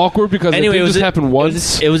failure. awkward because Anyway, it was just happened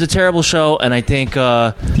once. It was a terrible show, and I think.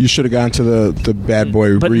 You should have gone to the Bad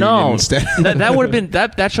Boy But reunion no, instead. that would have been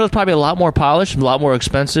that show's probably a lot more polished, a lot more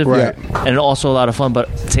expensive, Right. and also a lot of fun. But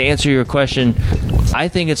to answer your question, I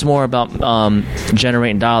think it's more about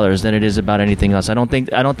generating dollars than it is about anything else. I don't think.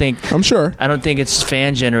 I'm sure. I don't think it's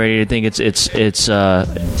fan generated. I think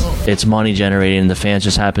it's money generated, and the fans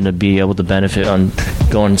just happen to be able to benefit on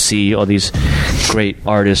going and see all these great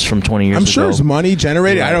artists from 20 years ago. I'm sure it's money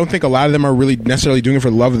generated. I don't think a lot of them are really necessarily doing it for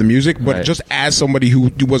the love of the music, but Right. just as somebody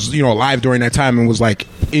who was alive during that time and was like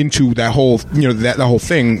into that whole that whole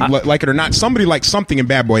thing, like it or not, somebody liked something in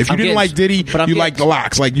Bad Boy. If you I'm didn't getting- like Diddy, but I'm you getting- liked the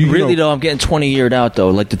Locks. Like you Really know, though, I'm getting 20-yeared out though,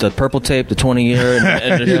 like the purple tape, the 20-year.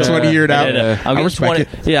 And You're 20-yered out. I'm I getting respect 20. it.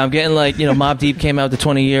 Yeah, I'm getting like Mobb Deep came out the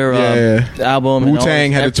 20-year Wu-Tang album. and all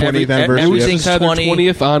had this- a 20th every- anniversary. Everything's Had their 20.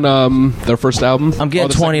 20th on their first album. I'm getting Oh,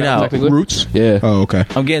 the second 20'd album, out. technically. Roots. Yeah. Oh, okay.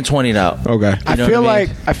 I'm getting 20'd out. Okay. I know feel what I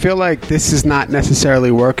mean? like this is not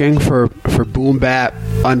necessarily working for boom bap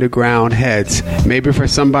underground heads. Maybe for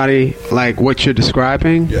somebody like what you're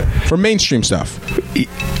describing. For mainstream stuff.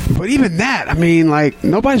 But even that, I mean, like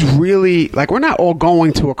nobody's really like we're not all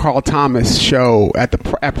going to a Carl Thomas show at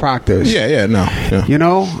Proctor's. Yeah, no. Yeah. You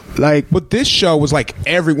know, like But this show was like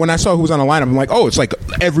when I saw who was on the lineup, I'm like, oh, it's like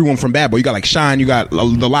everyone from Bad Boy. You got like Shine, you got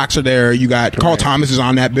the Locks are there, you got Carl Thomas is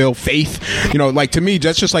on that bill, Faith. Like to me,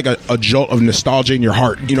 that's just like a jolt of nostalgia in your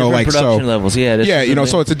heart. Different Like production so. levels. Yeah, this Yeah,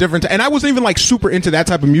 is so it's a different. And I wasn't even like super into that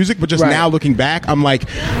type of music, but just Right. now looking back, I'm like,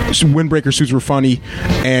 some Windbreaker suits were funny,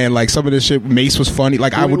 and like some of this shit, Mace was funny.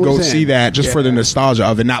 Like I would What go was see in? that just for the nostalgia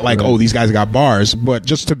of it, not like oh these guys got bars, but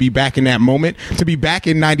just to be back in that moment, to be back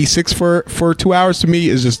in '96 for 2 hours to me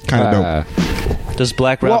is just kind of dope. Does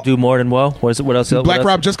Black Rob do more than well? What else? Black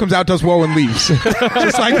Rob just comes out, does well, and leaves,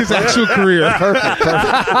 just like his actual career. Perfect.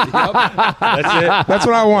 That's it. That's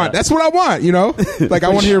what I want. That's what I want. Like I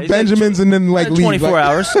want to hear Benjamins and then like leave. 24 like,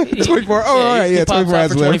 hours. 24. Oh, all right, he yeah, pops 24 out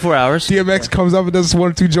hours. for left. 24 hours. DMX comes up and does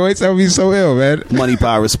 1 or 2 joints. That would be so ill, man. Money,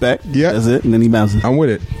 power, respect. Yeah. That's it. And then he bounces. I'm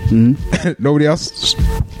with it. Nobody else.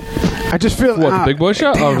 I just feel What, the Big Boy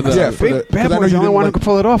show? Or the, Yeah, Bad Boy's the only one who could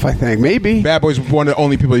pull it off. I think maybe Bad Boy's one of the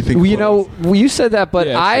only people you think. You know, you said that, but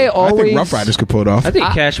I always. I think Rough Riders could pull it off. I think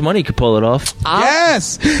Cash Money could pull it off.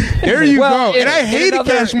 Yes, there you go. And I hated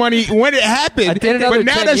Cash Money when it happened, but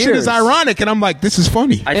now that shit is ironic, and I'm like, this is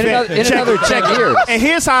funny. In another 10 years. And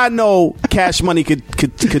here's how I know Cash Money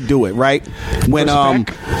could do it, right? When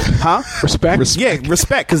respect. Yeah,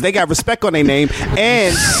 respect, because they got respect on their name.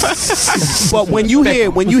 And but when you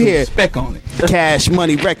hear Respect on it. Cash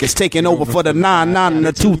Money Records taking over for the 99 and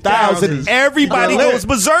the 2000, everybody goes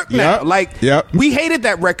berserk now. We hated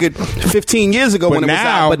that record 15 years ago when it was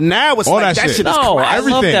out, but now it's like that shit is No, I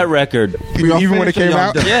love that record. Even when it came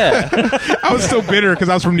out, Yeah. I was still bitter because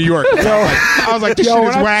I was from New York. I was like, this shit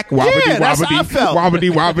is whack. Wobbity, that's how I felt.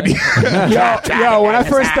 wobbity, wobbity. Yo, when I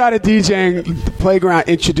first started DJing, the Playground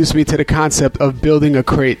introduced me to the concept of building a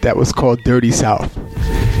crate that was called Dirty South.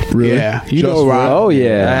 Really? Yeah, you know, Rob. Oh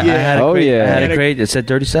yeah. I had a crate, yeah. I had a crate that said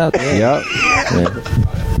Dirty South. Yep.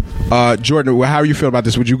 Jordan, how do you feel about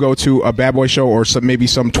this? Would you go to a Bad Boy show or maybe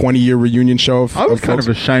some 20-year reunion show? I was kind of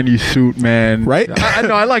a Shiny Suit man, right? I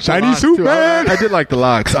know I like Shiny Suit too. man. I did like the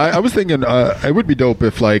locks. I was thinking it would be dope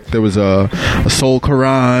if like there was a Soul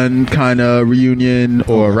Quran kind of reunion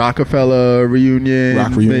or a Rockefeller reunion.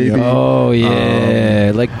 Rock reunion. Maybe. Oh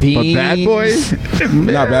yeah, like Beans. But Bad Boy,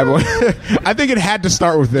 not Bad Boy. I think it had to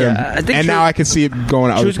start with them, and now I can see it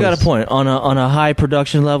going out. Drew's got a point. On a high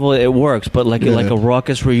production level, it works, but like a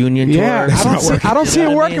raucous reunion tour. I don't see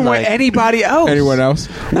it working with anybody else. Anyone else?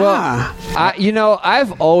 Well,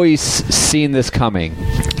 I've always seen this coming.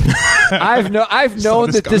 I've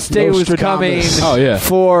known that this day was coming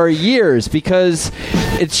for years because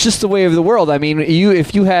it's just the way of the world. I mean,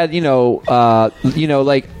 if you had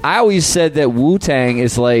like I always said that Wu-Tang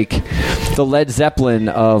is like the Led Zeppelin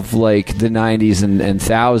of like the 90s and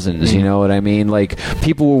thousands. You know what I mean? Like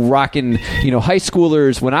people were rocking, high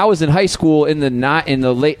schoolers. When I was in high school in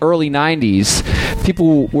the early 90s,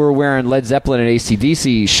 people were wearing Led Zeppelin and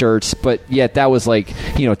AC/DC shirts, but yet that was like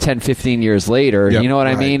 10, 15 years later. You know what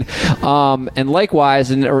I mean? And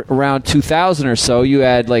likewise, in around 2000 or so, you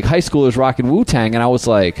had like high schoolers rocking Wu-Tang, and I was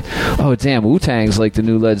like, oh damn, Wu-Tang's like the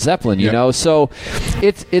new Led Zeppelin, you know? So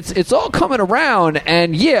it's all coming around,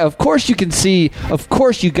 and yeah, of course you can see, of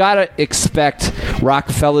course you gotta expect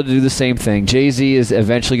Rockefeller to do the same thing. Jay-Z is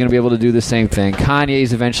eventually going to be able to do the same thing. Kanye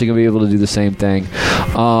is eventually going to be able to do the same thing.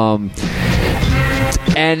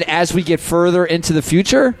 And as we get further into the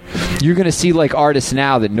future, you're going to see like artists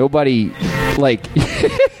now that nobody like.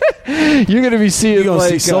 You're going to be seeing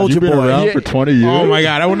like Soulja Boy around for 20 years. Oh my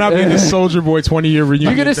God, I will not be in the Soulja Boy 20-year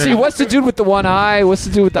reunion. You're going to see what's the dude with the one eye? What's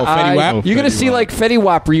the dude with the eye? Fetty Wap? You're going to see like Fetty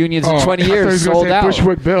Wap reunions in 20 years sold out.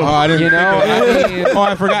 Bushwick Bill. I didn't.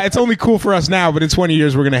 I forgot. It's only cool for us now, but in 20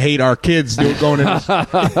 years we're going to hate our kids going in. I'll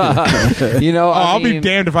be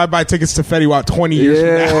damned if I buy tickets to Fetty Wap 20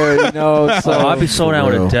 years from now. So I'd be sold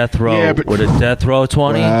out with a Death Row. With a Death Row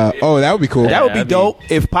 20. That would be cool. That would be dope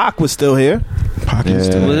if Pac was still here. Pac is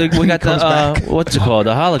still here. We got the what's it called?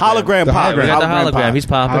 The hologram. Hologram Pac. We got the hologram. He's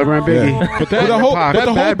popping. Hologram Biggie. But the whole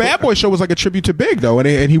Bad Boy show was like a tribute to Big though,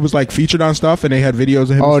 and he was like featured on stuff, and they had videos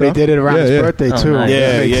of him. Oh, and they stuff. did it around his birthday too. Nice.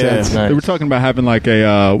 Yeah. Nice. They were talking about having like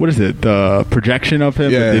a the projection of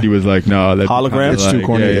him. Yeah. But Diddy was like, no, that's hologram. It's too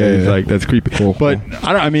corny. Yeah, he's like, that's creepy. Cool. But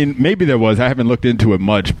I mean, maybe there was. I haven't looked into it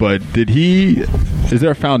much. But did he? Is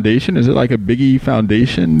there a foundation? Is it like a Biggie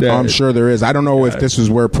Foundation? I'm sure there is. I don't know if this is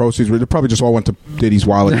where proceeds were. They probably just all went to Diddy's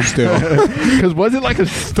wallet still. Because was it like a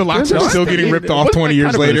The locks are still getting ripped off 20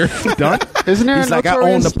 years later. Isn't there? He's like, I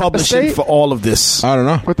own the publishing for all of this. I don't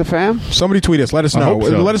know. with the fam. Somebody tweet us. Let us know. hope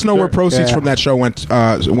so. Let us know where proceeds from that show went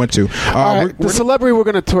to. All right, the celebrity we're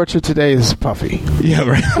going to torture today is Puffy. Yeah,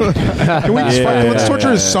 right. Can we just let's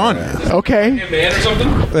torture his son? Okay. Man or something?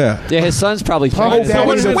 Yeah. Yeah, his son's probably. Oh,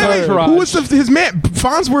 famous. Wait. Who was his man?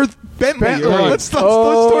 Farnsworth Bentley. Let's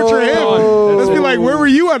torture him. Let's be like, where were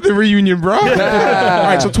you at the reunion, bro? All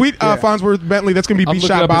right, so tweet Farnsworth Bentley. That's going to be Beat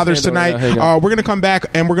Shot Bothers tonight. We're going to come back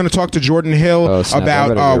and we're going to talk to Jordan Hill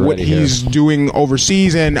about what he's doing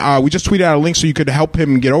overseas. And we just tweeted out a link so you could help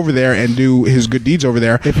him get over there and do his good deeds over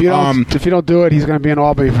there. If you don't do it, he's going to be in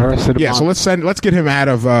Albany for the rest of the month. So let's get him out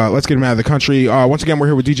of the country. Once again, we're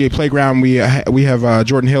here with DJ Playground. We have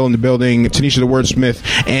Jordan Hill in the building, Tanisha the Wordsmith,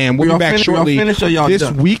 and we'll be back shortly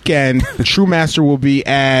this weekend. and the True Master will be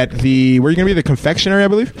at the where are you going to be? The Confectionery, I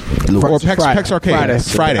believe, or Peck's Arcade.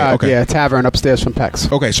 Friday. Okay. Yeah, tavern upstairs from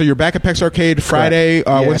Peck's. Okay, so you're back at Peck's Arcade Friday.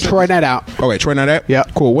 Troy Night Out. Okay, Troy Night Out. Yeah,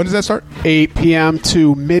 cool. When does that start? 8 p.m.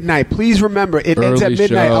 to midnight. Please remember, it ends at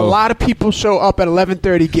midnight. Show. A lot of people show up at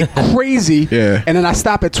 11:30, get crazy, and then I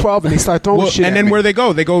stop at 12, and they start throwing shit. And then where they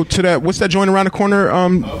go? They go to that. What's that joint around the corner?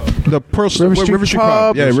 The River Street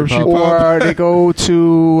Pub. Yeah, River Street Pub. Or they go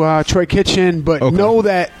to Troy Kitchen. But know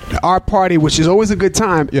that our party, which is always a good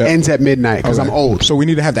time, ends at midnight because I'm old. So we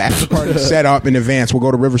need to have the after party set up in advance. We'll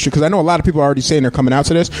go to River Street because I know a lot of people are already saying they're coming out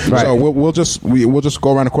to this. Right. So we'll just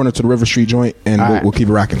go around the corner to the River Street joint and we'll keep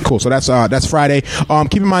it rocking. Cool. So that's Friday.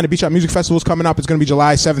 Keep in mind the Beach Out Music Festival is coming up. It's going to be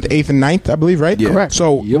July 7th, 8th, and 9th, I believe, right? Yeah. Correct.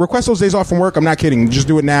 So request those days off from work. I'm not kidding. Just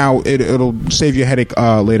do it now. It'll save you a headache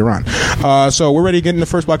later on. So we're ready to get in the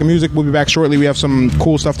first block of music. We'll be back shortly. We have some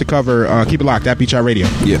cool stuff to cover. Keep it locked at Beach Out Radio.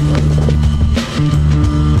 Yeah.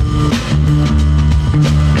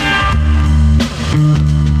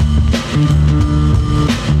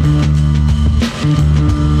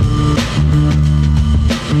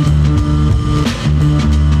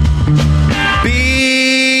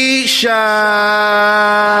 Be shy.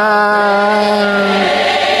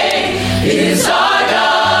 Is our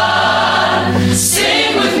God.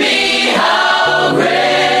 Sing with me, how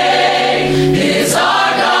great is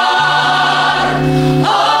our God.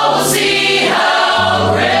 Oh, we'll see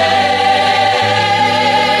how great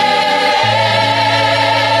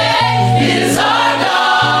is our God.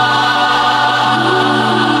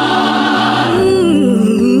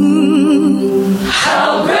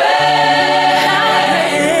 How great.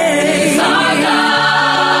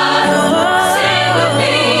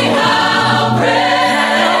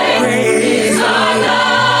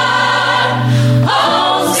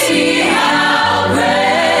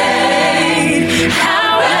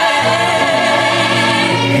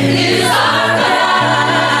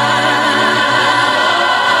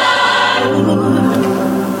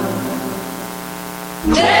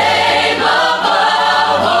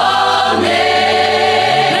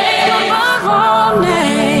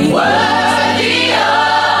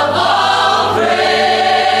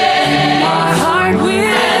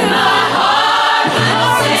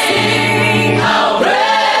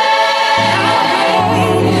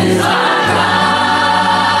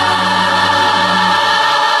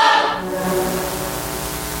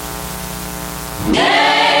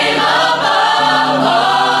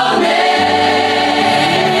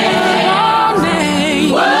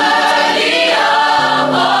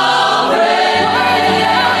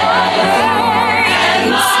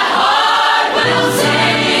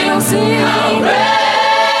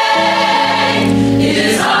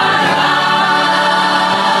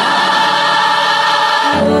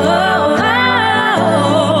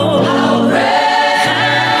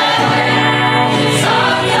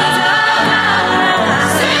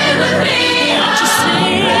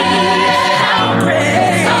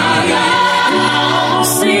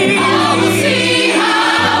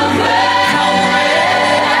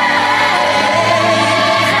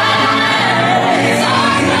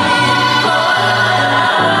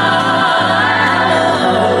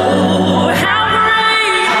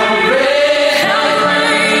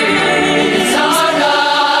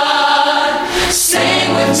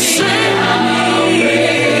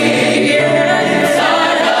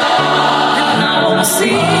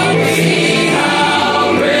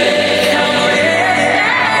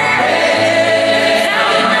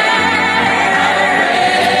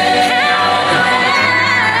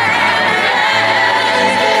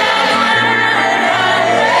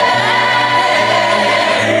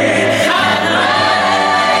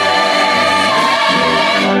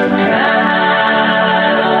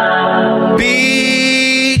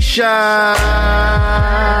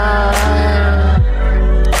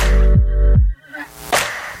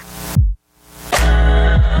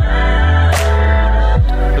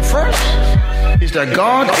 That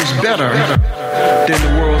God is better than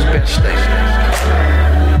the world's best thing.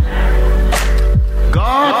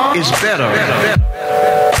 God is better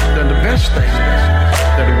than the best thing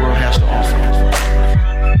that the world has to offer.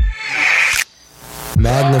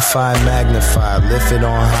 Magnify, magnify, lift it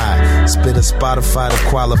on high. Spit a Spotify to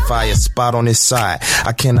qualify a spot on his side.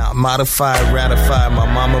 I cannot modify, ratify.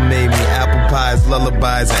 My mama made me apple pies,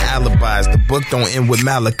 lullabies, and alibis. The book don't end with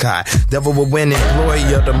Malachi. Devil will win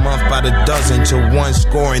employee of the month by the dozen. Till one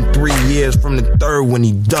scoring 3 years from the third when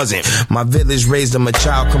he doesn't. My village raised him a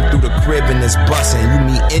child, come through the crib and it's bussin'. You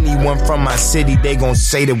meet anyone from my city, they gon'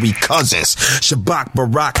 say that we cousins. Shabak,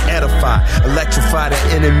 Barack, edify. Electrify the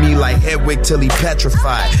enemy like Hedwig till he petrified.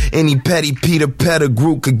 petrified. Any petty Peter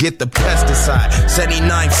Pettigrew could get the pesticide.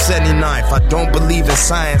 79th. I don't believe in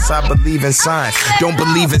science, I believe in science. Don't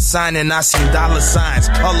believe in signing, I see dollar signs.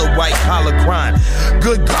 Color white, collar crime.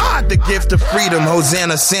 Good God, the gift of freedom.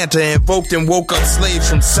 Hosanna Santa invoked and woke up slaves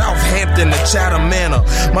from Southampton to Chatham Manor.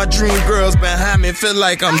 My dream girls behind me feel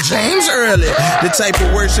like I'm James Early. The type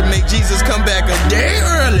of worship make Jesus come back a day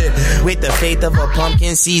early. With the faith of a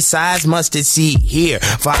pumpkin seed-sized mustard seed here.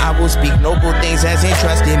 For I will speak noble things as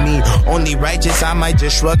entrusted me. Only righteous, I might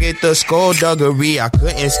just shrug at the skullduggery. I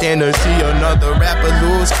couldn't stand to see another rapper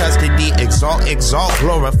lose custody. Exalt,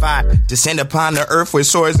 glorify. Descend upon the earth with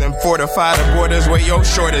swords and fortify the borders where your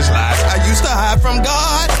shortest lies. I used to hide from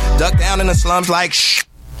God, duck down in the slums like shh.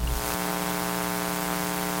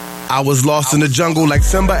 I was lost in the jungle like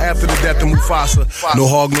Simba after the death of Mufasa. No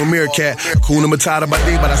hog, no meerkat. Hakuna Matata by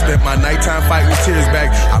day, but I spent my nighttime fighting tears back.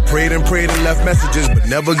 I prayed and left messages, but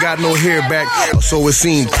never got no hair back. Or so it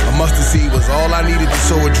seemed. A mustard seed was all I needed to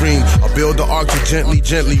sow a dream. I build the ark to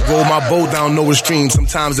gently roll my boat down Noah's stream.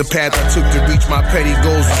 Sometimes the path I took to reach my petty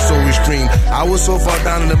goals was so extreme. I was so far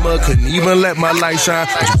down in the mud, couldn't even let my light shine.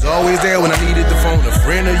 But you was always there when I needed the phone, a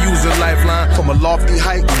friend or use a lifeline. From a lofty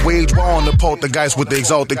height, we wage war on the poltergeist with the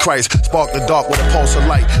exalted Christ. Spark the dark with a pulse of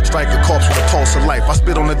light. Strike a corpse with a pulse of life. I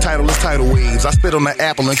spit on the title as tidal waves. I spit on the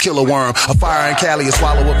apple and kill a worm. A fire in Cali, a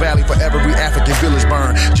swallow a valley for every African village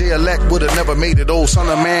burn. J-Elect would have never made it. Oh son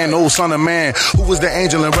of man, who was the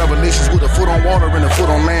angel in Revelations with a foot on water and a foot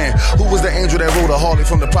on land? Who was the angel that rode a Harley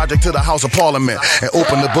from the project to the House of Parliament and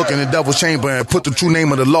opened the book in the devil's chamber and put the true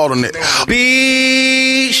name of the Lord on it?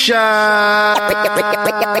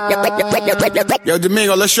 Yo,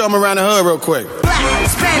 Domingo, let's show him around the hood real quick. Black,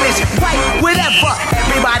 Spanish, white, whatever.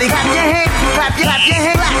 Everybody clap your hands, clap your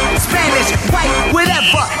hands. Black, Spanish, white,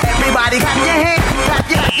 whatever. Everybody clap your hands, clap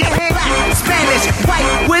your hands. Black, Spanish,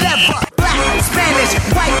 white, whatever. Black, Spanish,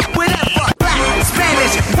 white, whatever. Black,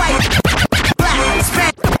 Spanish, white. Black,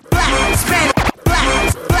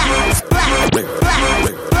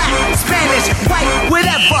 Spanish, white,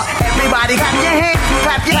 whatever. Everybody clap your hands,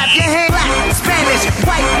 clap your hands. Black, Spanish,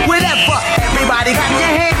 white, whatever. Everybody clap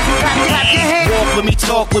your hands, clap your hands. Walk with me,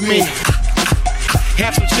 talk with me.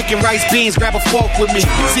 Have some chicken, rice, beans, grab a fork with me.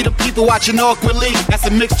 See the people watching awkwardly. That's a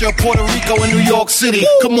mixture of Puerto Rico and New York City.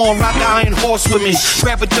 Come on, ride the iron horse with me.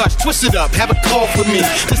 Grab a Dutch, twist it up, have a cough with me.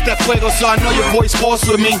 Just that fuego, so I know your voice hoarse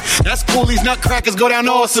with me. That's cool, these nutcrackers go down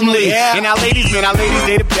awesomely. Yeah. And our ladies, they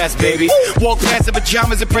the best, baby. Walk past the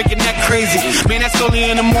pajamas and break your neck crazy. Man, that's only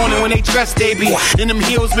in the morning when they dress, baby. In them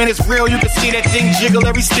heels, man, it's real. You can see that thing jiggle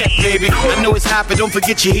every step, baby. I know it's hot, but don't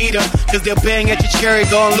forget your heater. Cause they'll bang at your cherry,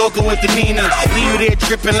 going local with the Nina. Leave you there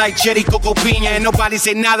dripping like Jetty Coco Pina, and nobody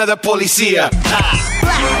say nada the policia. Black,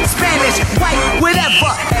 Spanish, white,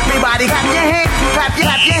 whatever. Everybody clap your hands, clap your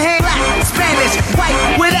hands. Black, Spanish, white,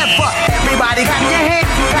 whatever. Everybody clap your hands,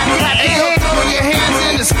 clap your hands. Hey, yo, throw your hands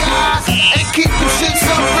in the sky and keep them shits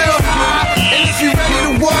up real high. And if you're ready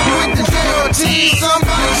to walk with the J.O.T.,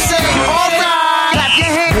 somebody say, alright. Clap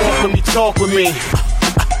your hands. Walk with me, talk with me.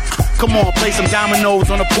 Come on, play some dominoes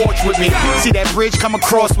on the porch with me. See that bridge come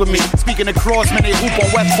across with me. Speaking of cross, man, they hoop on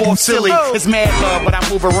West 4th silly. It's mad love, but I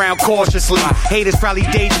move around cautiously. Haters probably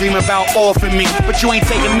daydream about offing me, but you ain't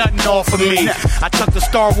taking nothing off of me. I tuck the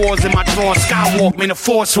Star Wars in my drawer, Skywalk, man, the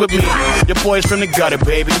force with me. Your boys from the gutter,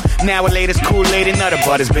 baby. Nowadays, Kool-Aid and Nutter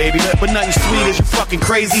Butters, baby. But nothing sweet as you fucking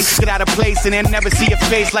crazy. Get out of place and then never see your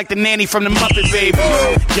face like the nanny from the Muppet Babies.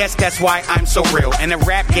 Yes, that's why I'm so real. And the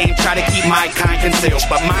rap game try to keep my kind concealed,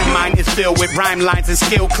 but my mind is filled with rhyme lines and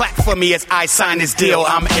skill. Clap for me as I sign this deal.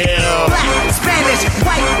 I'm ill. Black, Spanish,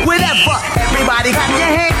 white, whatever. Everybody clap your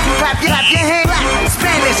hands, clap your hands. Black,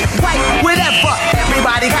 Spanish, white, whatever.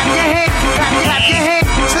 Everybody clap your hands, clap your hands.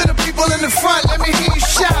 To the people in the front, let me hear you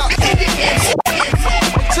shout.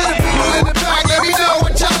 To the people in the back, let me know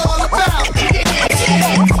what y'all all about.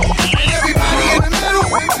 And everybody in the middle,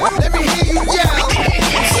 let me hear you yell.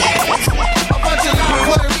 A bunch of loud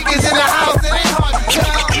Puerto Ricans in the house, it ain't hard to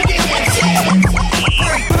tell.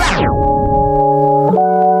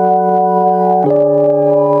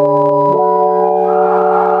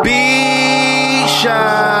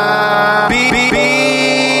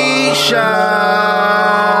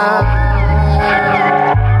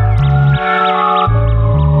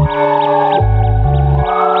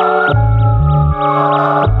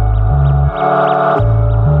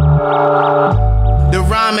 The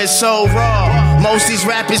rhyme is so raw. Most these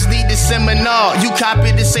rappers need the seminar. You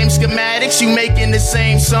copy the same schematics, you making the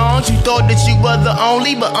same songs. You thought that you were the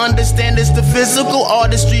only, but understand it's the physical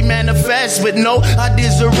artistry manifests. But no,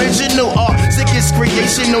 ideas original art. Sick is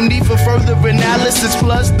creation, no need for further analysis.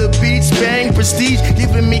 Plus the beats bang, prestige,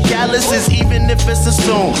 giving me calluses, even if it's a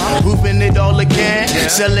song. Proving it all again.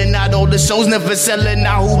 Selling out all the shows, never selling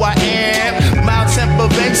out who I am. Mild temper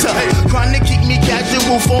venter, chronic keep me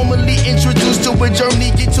casual. Formally introduced to a journey,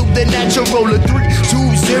 get to the natural. A 3,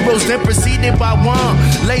 2 zeros, then proceeded by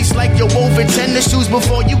 1. Lace like your woven tennis shoes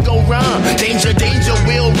before you go run. Danger, danger,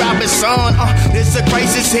 Will Robinson. There's a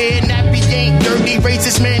crisis here, nappy ain't dirty,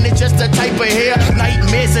 racist man, it's just a type of hair.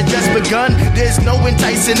 Nightmares have just begun, there's no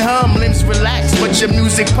enticing hum. Limbs relax, but your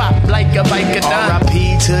music pop like a bike of dime.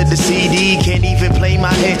 R.I.P. to the CD, can't even play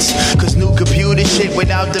my hits. Cause new computer shit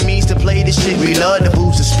without the means to play the shit. We love the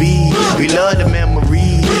boost of speed, we love the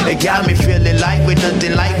memory. It got me feeling like we're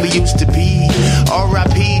nothing like we used to be.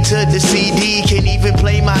 R.I.P. to the CD, can't even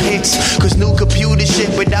play my hits. Cause new computer shit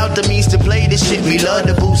without the means to play the shit. We love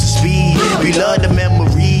the boost of speed, we love the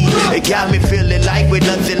memory. It got me feeling like we're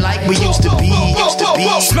nothing like we used to be.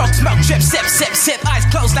 Smoke, smoke, drip, sip, sip, sip. Eyes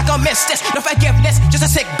closed like I missed this. No forgiveness, just a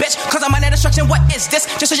sick bitch. Cause I'm under destruction, what is this?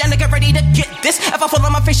 Just a young nigga ready to get this. If I fall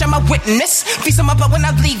on my face, I'm a witness. Feast on my blood when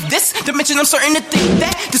I leave this dimension, I'm certain to think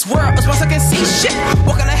that this world is once I can see shit.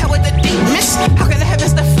 Walking the hell with the deep mist. How can the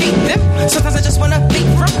heavens defeat them? Sometimes I just wanna be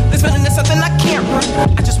from this feeling is something I can't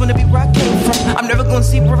run. I just wanna be where I came from. I'm never gonna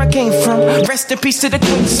see where I came from. Rest in peace to the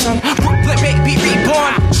Queen's son. Brooklyn baby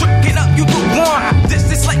reborn. Tricking up, you lukewarm.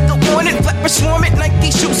 This is like the warning. Flappers swarming,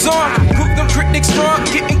 Nike shoes on. Prove them critics strong.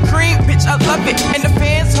 Getting cream, bitch, I love it. And the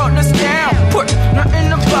fans hold us down. Put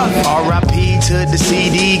nothing above it. R.I.P. to the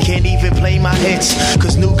CD, can't even play my hits.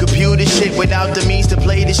 Cause new computer shit without the means to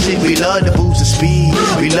play the shit. We love the boost of speed,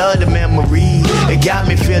 we love the memory. It got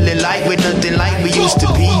me feeling like we're nothing like we used to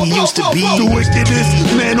be. The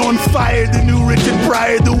wickedest man on fire, the new Richard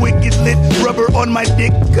Pryor, the wicked lit rubber on my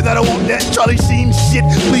dick. Cause I don't want that Charlie Sheen shit.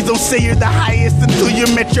 Please don't say you're the highest until you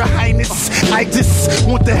met your highness. I just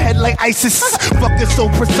want the head like ISIS. Fucking so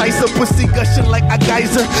precise, a pussy gushing like a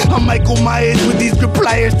geyser. I'm Michael Myers with these grip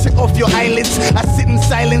pliers. Check off your eyelids. I sit in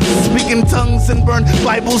silence, speak in tongues and burn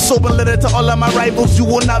Bibles. Open letter to all of my rivals. You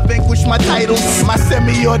will not vanquish my titles. My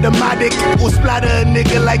semi-automatic will splatter a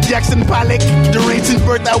nigga like Jackson Pollock. Deranged since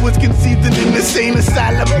birth, I was conceived in an insane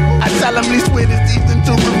asylum. I solemnly swear this evening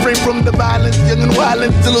to refrain from the violence. Young and wild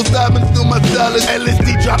until those diamonds through my dollars.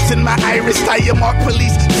 LSD drops in my iris. Tire mark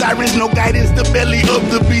police. Sirens, no guidance. The belly of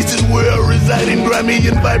the beast is where I reside. In grimy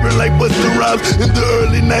and vibrant like Busta Rhymes in the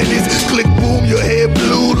early 90s. Click boom, your hair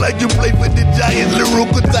blue like you play for the Giants.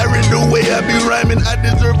 Lyrical tyrant, the way I be rhyming. I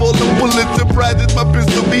deserve all the Pulitzer prizes. My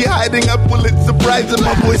pistol be hiding. I pull it surprising.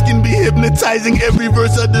 My voice can be hypnotizing. Every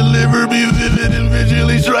verse I deliver be vivid and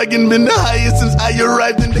visually striking. Been the highest since I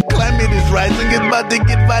arrived and the climate is rising. It's about to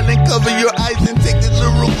get violent. Cover your eyes and take this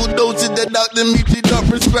lyrical dosage that Dr. Michi don't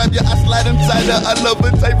prescribe you. I slide inside her. I love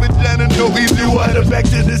a type of vagina. No easy water. Back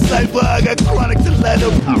to the cipher. I got chronic to light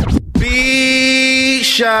up.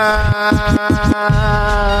 B-Shot.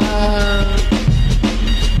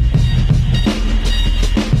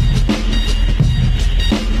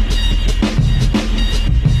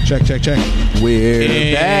 Check.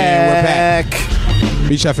 We're back.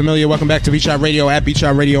 B-Shot Familiar, welcome back to B-Shot Radio at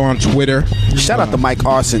B-Shot Radio on Twitter. Shout out to Mike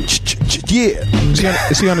Arson. Yeah.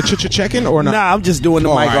 Is he on the check-in or not? Nah, I'm just doing the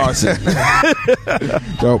Mike Arson.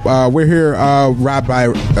 So we're here,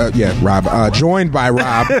 joined by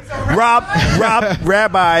Rob.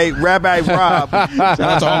 Rabbi Rob. Shout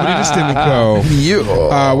out to Albany Distintico.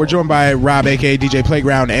 Yeah. We're joined by Rob, a.k.a. DJ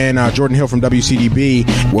Playground, and Jordan Hill from WCDB.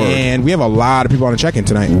 Word. And we have a lot of people on the check-in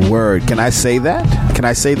tonight. Word. Can I say that? Can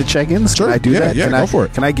I say the check-ins? Sure. Can I do that? Yeah, go for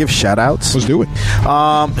it. Can I give shout-outs? Let's do it.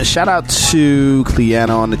 Shout out to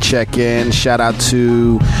Cleanna on the check-in. Shout out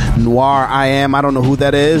to Noir I don't know who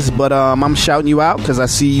that is, but I'm shouting you out because I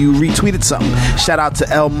see you retweeted something. Shout out to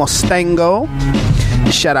El Mustango.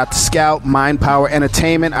 Shout out to Scout, Mind Power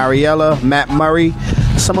Entertainment, Ariella, Matt Murray.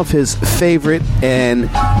 Some of his favorite and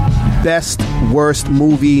best worst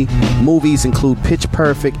movies include Pitch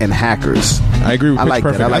Perfect and Hackers. I agree with Pitch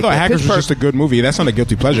Perfect. I thought Hackers was just a good movie. That's not a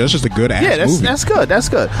guilty pleasure. That's just a good ass movie. That's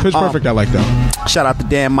good. Pitch Perfect, I like that. Shout out to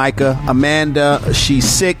Dan Micah. Amanda, she's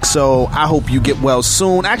sick, so I hope you get well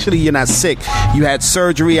soon. Actually, you're not sick. You had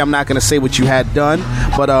surgery. I'm not going to say what you had done,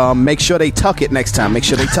 but make sure they tuck it next time. Make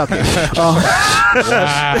sure they tuck it.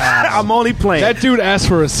 I'm only playing. That dude asked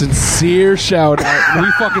for a sincere shout out. When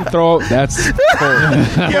we fucking throw up, that's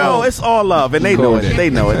cool. Yo, it's all love, and they know it. They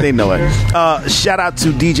know it. Shout out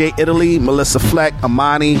to DJ Italy, Melissa Fleck,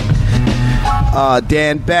 Amani,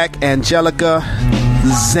 Dan Beck, Angelica,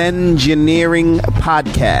 Zengineering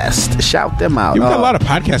Podcast. Shout them out. You've got a lot of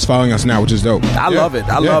podcasts following us now, which is dope. I love it.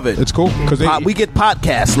 I love it. It's cool because we get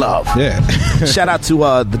podcast love. Yeah. Shout out to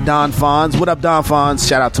the Don Fonz. What up, Don Fonz?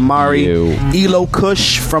 Shout out to Mari. Elo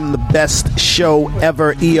Kush from the best show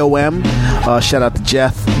ever, EOM. Shout out to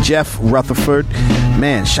Jeff Rutherford.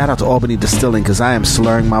 Man, shout out to Albany Distilling because I am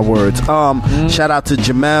slurring my words. Shout out to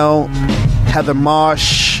Jamel, Heather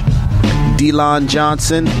Marsh, Delon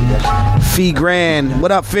Johnson, Fee Grand.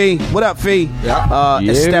 What up, Fee? What up, Fee?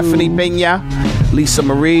 Stephanie Pena, Lisa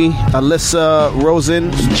Marie, Alyssa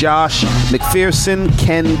Rosen, Josh McPherson,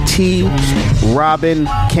 Ken T, Robin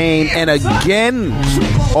Kane, and again,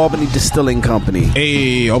 Albany Distilling Company.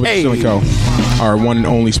 Hey, Albany Distilling Co. Our one and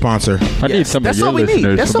only sponsor. I need some of your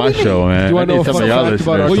listeners for my show, man. I need some of y'all listeners.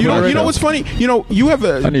 Well, you know what's funny? You have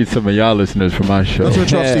a... I need some of y'all listeners for my show.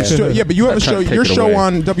 That's what yeah, but you have a show. Your show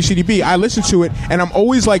on WCDB. I listen to it, and I'm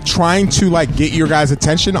always like trying to like get your guys'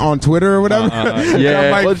 attention on Twitter or whatever.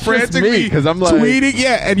 Yeah, I'm like frantically because I'm like tweeting.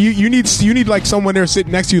 Yeah, and you need like someone there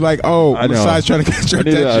sitting next to you, like, oh, besides trying to get your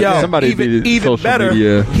attention. Yo, even better.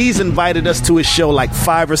 Media. He's invited us to his show like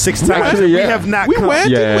 5 or 6 times. Actually, we have not. We come.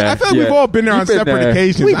 went. I feel like we've all been there on separate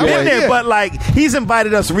occasions. We've been there, but like he's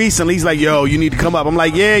invited us recently. He's like, "Yo, you need to come up." I'm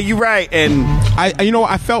like, "Yeah, you're right." And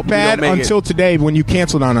I felt bad until today when you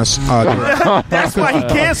canceled on us. That's why he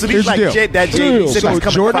canceled. He's like, "That JD said he's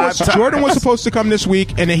coming 5 times." Jordan was supposed to come this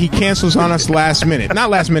week, and then he cancels on us last minute. Not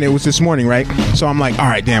last minute. It was this morning, right? So I'm like, "All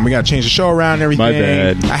right, damn, we got to change the show around and everything." My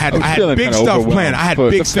bad. I had big stuff planned. I had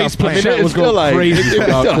big stuff planned. Chat was going crazy for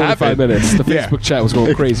about 45 minutes. The Facebook chat was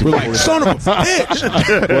going crazy. We're like, son of a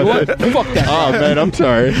bitch. Fuck that. Oh man, I'm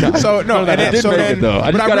sorry. So no, I did make it though.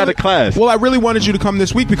 I just got out of class. Well, I really wanted you to come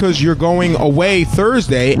this week because you're going away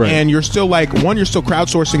Thursday, and you're still you're still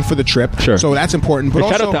crowdsourcing for the trip. Sure. So that's important. But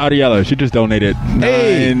shout out to Ariella. She just donated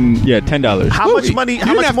 $10. How much money?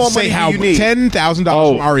 How much more money do you need? $10,000 from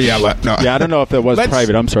Ariella. No. Yeah, I don't know if that was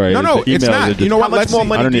private. I'm sorry. No, it's not. You know what? How much more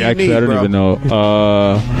money do you need? I don't even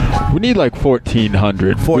know. We need like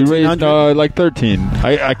 $1,400. We raised like $13.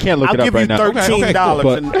 I can't look it up right now. I'll give you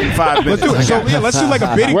 $13 in 5 minutes. Let's do it. So let's do like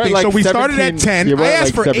a bidding thing. So we started at 10. I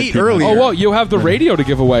asked for 8 earlier. Oh well, you have the radio to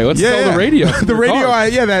give away. Let's sell the radio. The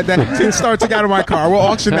radio, that starts out of my car. We'll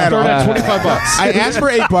auction that off. $25. I asked for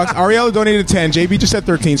 $8. Ariella donated 10. JB just said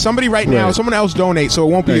 13. Somebody now, someone else donate, so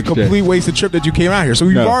it won't be a complete wasted trip that you came out here. So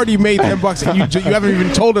we've already made $10, and you haven't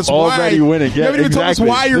even told us why. Already winning. You haven't even told us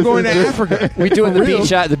why you're going to Africa. We doing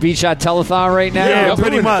the beach shot telethon right now. Yeah,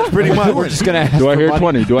 pretty much. We're just gonna. Do I hear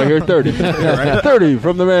 20? Do I hear 30? 30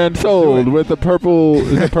 from the man sold with the purple.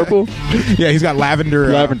 Is it purple? Yeah, he's got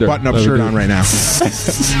lavender button-up shirt on right now.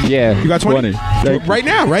 Yeah, you got 20 right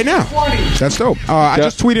now. That's dope. I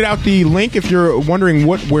just tweeted out the link if you're wondering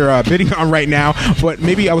what we're bidding on right now. But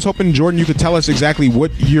maybe I was hoping, Jordan, you could tell us exactly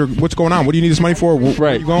what's going on. What do you need this money for?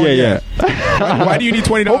 Where you going? Yeah. Why do you need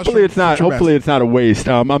 $20? Hopefully it's not a waste.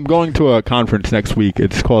 I'm going to a conference next week.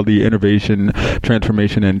 It's called the Innovation,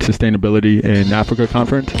 Transformation, and Sustainability in Africa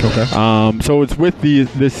Conference. Okay. So it's with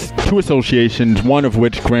this 2 associations, one of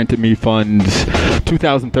which granted me funds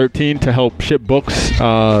 2013 to help ship books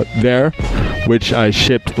there, which I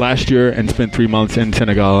shipped last year and spent 3 months in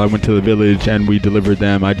Senegal. I went to the village and we delivered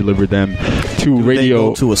them. I delivered them to radio. They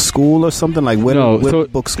go to a school or something like where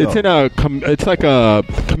books go? It's in it's like a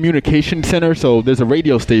communication center. So there's a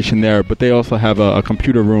radio station there, but they also have a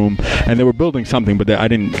computer room, and they were building something, but I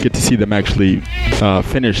didn't get to see them actually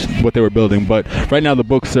finish what they were building. But right now the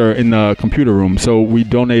books are in the computer room. So we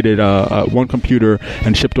donated 1 computer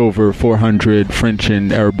and shipped over 400 French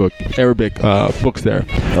and Arabic books there.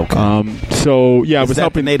 Okay. So yeah, I was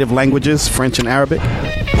helping native languages, French and Arabic.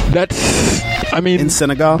 In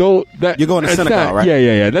Senegal. You're going to Senegal, right?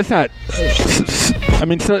 Yeah. That's not.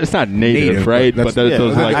 It's not native, right? But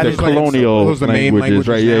those like the colonial languages,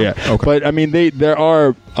 right? Yeah. Okay. But there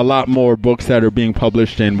are a lot more books that are being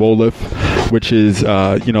published in Wolof, which is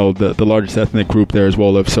the largest ethnic group there is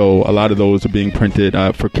Wolof. So a lot of those are being printed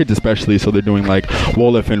for kids, especially. So they're doing like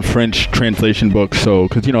Wolof and French translation books. So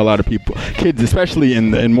because a lot of kids, especially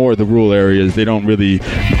in more of the rural areas, they don't really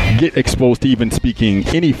get exposed to even speaking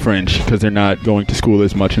any French because they're not going to school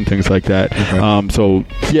as much and things like that. Okay.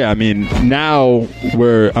 Now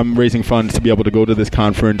I'm raising funds to be able to go to this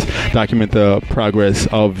conference, document the progress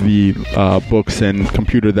of the books and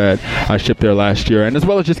computer that I shipped there last year, and as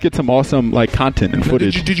well as just get some awesome like content and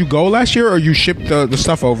footage. Did you go last year, or you shipped the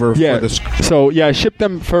stuff over? Yeah. For So yeah, I shipped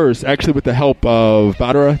them first, actually, with the help of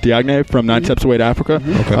Badara Diagne from 9 Steps Away to Africa,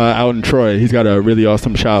 out in Troy. He's got a really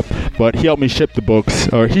awesome shop, but he helped me ship the books,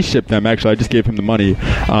 or he shipped them. Actually, I just gave him the money,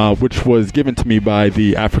 which was given to me by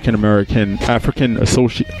the African American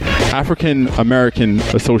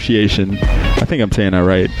Association. I think I'm saying that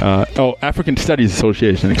right. African Studies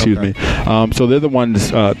Association. Excuse me. So they're the ones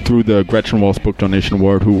through the Gretchen Walsh Book Donation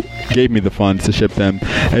Award who gave me the funds to ship them.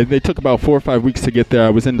 And they took about 4 or 5 weeks to get there. I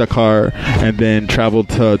was in Dakar and then traveled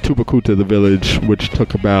to Tupacuta, the village, which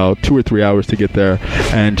took about 2 or 3 hours to get there,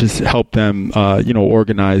 and just help them,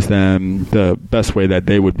 organize them the best way that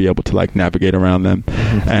they would be able to like navigate around them.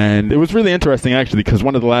 And it was really interesting actually, because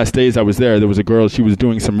one of the last days I was there was a girl. She was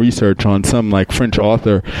doing some research on some like French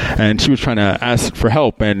author, and she was trying to ask for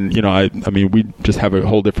help. And I mean, we just have a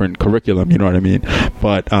whole different curriculum. You know what I mean?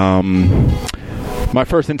 But my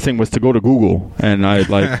first instinct was to go to Google, and I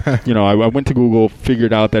I went to Google,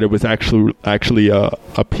 figured out that it was actually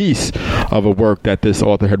a piece of a work that this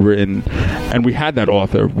author had written, and we had that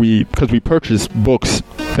author. Because we purchased books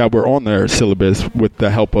that were on their syllabus with the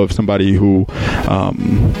help of somebody who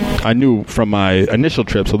I knew from my initial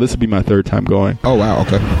trip. So this would be my third time going. Oh wow,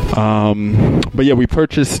 okay. But yeah, we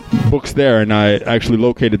purchased books there, and I actually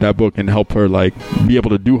located that book and helped her like be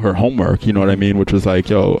able to do her homework. You know what I mean? Which was like,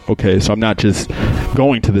 okay, so I'm not just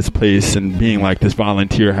going to this place and being like this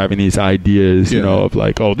volunteer, having these ideas, of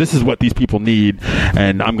like, oh, this is what these people need,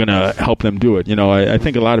 and I'm gonna help them do it. I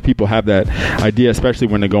think a lot of people have that idea, especially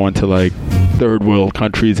when they go into like third world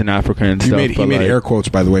countries in Africa and stuff. He made air quotes,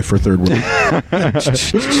 by the way, for third world.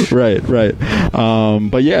 Right.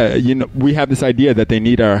 But yeah, we have this idea that they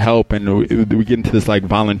need our help, and we get into this like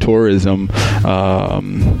volunteerism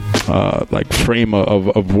like frame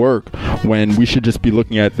of work, when we should just be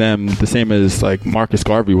looking at them the same as like Marcus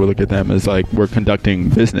Garvey would look at them as like we're conducting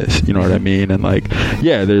business. You know what I mean? And like,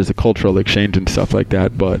 yeah, there's a cultural exchange and stuff like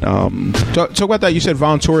that. But talk about that. You said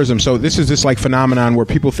volunteerism. So this is this like phenomenon where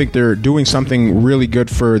people think they're doing something really good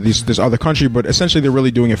for this other country, but essentially they're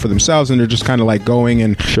really doing it for themselves, and they're just kind of like going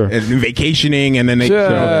and vacationing, and then they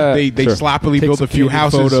sloppily build a few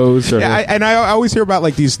houses. Photos. And I always hear about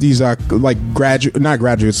like these like not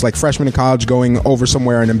graduates, like freshmen in college going over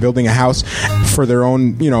somewhere and then building a house for their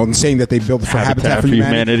own, and saying that they built for Habitat for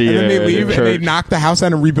Humanity, and then they leave and they knock the house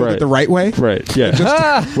down and rebuild it the right way. Right. Yeah.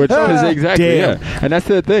 Which is exactly. Yeah. And that's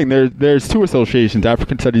the thing. There's two associations: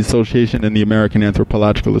 African Studies Association and the American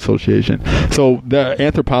Anthropological Association. So the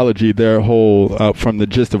anthropology, their whole from the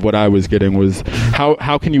gist of what I was getting was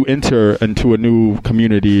how can you enter into a new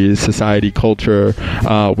community, society, culture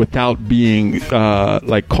without being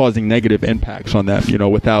like causing negative impacts on them,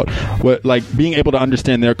 without being able to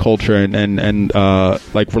understand their culture and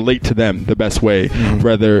like relate to them the best way,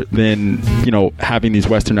 rather than having these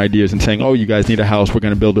Western ideas and saying, oh, you guys need a house, we're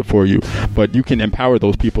going to build it for you. But you can empower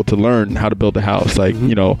those people to learn how to build a house, like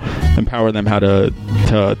empower them how to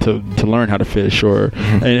learn how to fish, or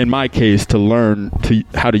in my case to learn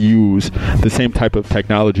how to use the same type of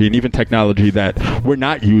technology, and even technology that we're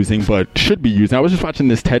not using but should be using. I was just watching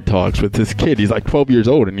this TED Talks with this kid. He's like 12 years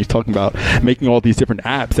old, and he's talking about making all these different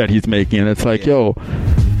apps that he's making, and it's like, yo,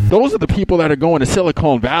 those are the people that are going to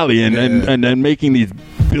Silicon Valley and making these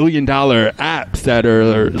billion-dollar apps that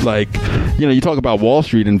are like, you talk about Wall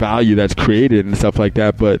Street and value that's created and stuff like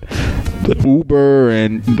that, but the Uber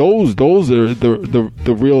and those are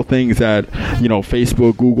the real things that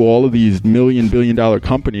Facebook, Google, all of these billion-dollar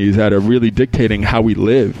companies that are really dictating how we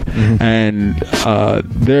live. And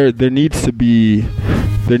there needs to be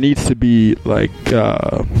like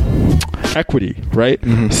equity, right?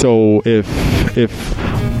 So if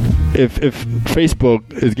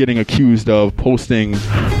Facebook is getting accused of posting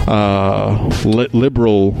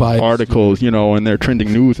liberal articles, and they're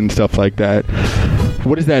trending news and stuff like that,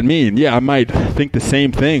 what does that mean? Yeah, I might think the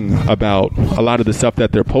same thing about a lot of the stuff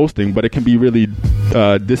that they're posting, but it can be really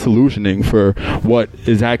disillusioning for what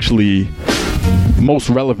is actually most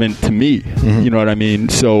relevant to me. You know what I mean?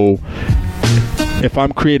 So if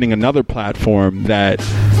I'm creating another platform that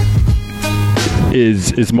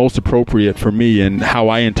is most appropriate for me and how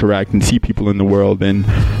I interact and see people in the world, then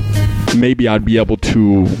maybe I'd be able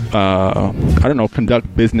to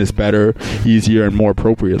conduct business better, easier, and more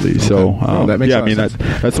appropriately. So that makes sense.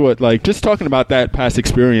 That's what, like, just talking about that past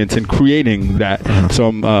experience and creating that. So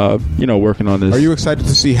I'm working on this. Are you excited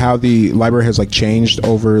to see how the library has like changed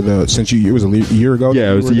over it was a year ago?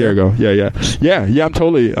 Yeah, it was a year ago. Yeah. I'm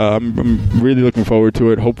totally I'm really looking forward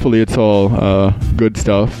to it. Hopefully it's all good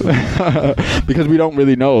stuff because we don't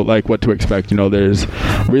really know like what to expect. There's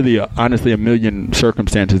really honestly a million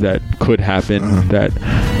circumstances that could happen that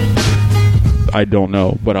I don't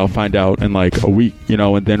know, but I'll find out in like a week, you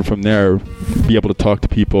know, and then from there be able to talk to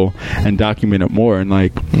people and document it more. And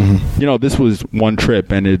like, you know, this was one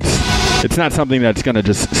trip, and it's not something that's going to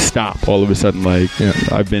just stop all of a sudden. Like,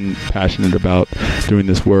 I've been passionate about doing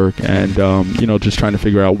this work, and you know, just trying to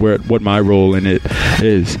figure out what my role in it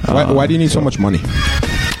is. Why do you need so much money?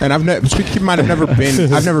 And keep in mind, I've never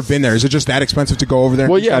been there. Is it just that expensive to go over there?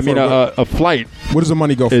 Well, yeah, I mean, a flight. What does the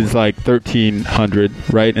money go for? Is like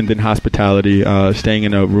 $1,300, right? And then hospitality, staying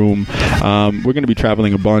in a room. We're going to be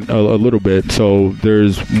traveling a little bit, so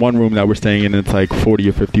there's one room that we're staying in. It's like $40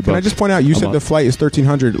 or $50. Can I just point out? You said the flight is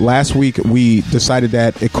 $1,300. Last week we decided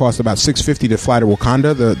that it cost about $650 to fly to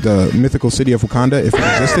Wakanda, the mythical city of Wakanda, if it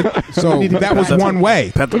existed. So that was one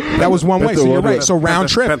way. That was one way. So you're right. So round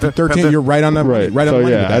trip, 13. You're right on the right on the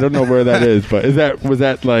money. I don't know where that is, but was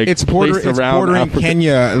that like it's bordering Africa?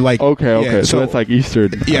 Kenya? Like okay, so that's like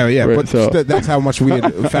Eastern. Yeah, right, but so. That's how much we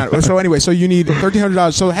had found. So anyway, so you need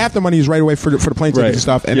 $1,300. So half the money is right away for the plane tickets and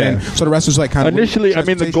stuff, and then so the rest is like kind of initially. I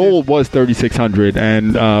mean, the goal was $3,600,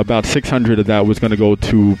 and about $600 of that was going to go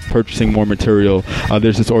to purchasing more material.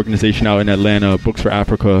 There's this organization out in Atlanta, Books for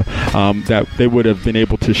Africa, that they would have been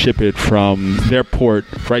able to ship it from their port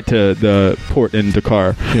right to the port in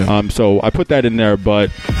Dakar. Yeah. So I put that in there, but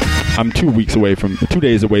I'm 2 days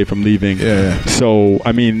away from leaving. Yeah. So,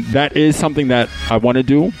 I mean, that is something that I want to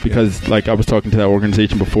do because, like, I was talking to that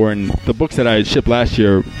organization before, and the books that I shipped last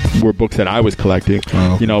year were books that I was collecting,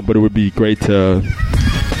 you know, but it would be great to,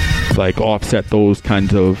 like, offset those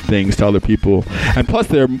kinds of things to other people. And plus,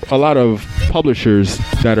 there are a lot of publishers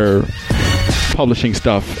that are publishing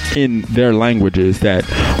stuff in their languages that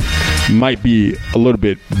might be a little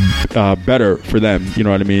bit better for them, you know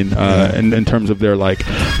what I mean, in terms of their like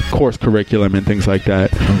course curriculum and things like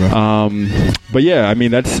that. But yeah, I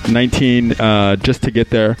mean, that's 19 just to get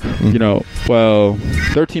there, you know, well,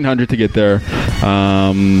 1,300 to get there.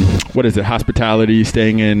 What is it, hospitality,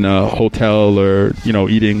 staying in a hotel, or, you know,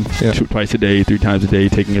 eating twice a day, 3 times a day,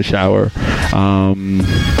 taking a shower.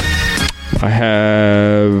 I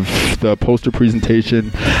have the poster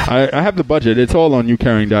presentation. I have the budget. It's all on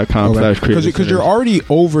youcarrying.com/creative. Because you're already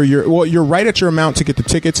over you're right at your amount to get the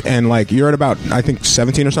tickets, and like you're at about, I think,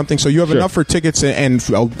 17 or something. So you have enough for tickets and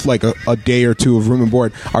like a day or two of room and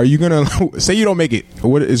board. Are you gonna say you don't make it?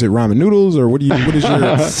 What is it? Ramen noodles, or what is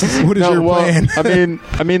your plan?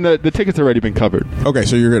 I mean the tickets already been covered. Okay,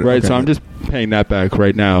 so you're good, right? Okay. So I'm just paying that back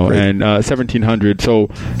right now, and 1,700. So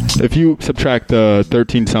if you subtract the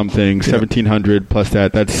 13 something, 1,700 plus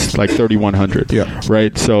that's like 3,100. Yeah.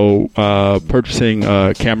 Right. So purchasing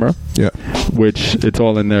a camera. Yeah. Which it's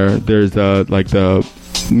all in there. There's like the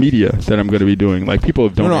media that I'm going to be doing. Like, people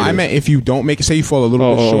have donated. No, I meant if you don't make it, say you fall a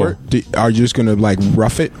little bit short, are you just going to like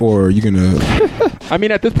rough it, or are you going to? I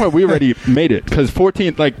mean, at this point, we already made it because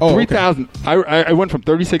 3,000. I went from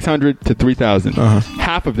 3,600 to 3,000.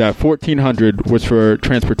 Half of that, 1,400, was for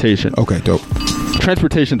transportation. Okay, dope.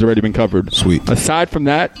 Transportation's already been covered. Sweet. Aside from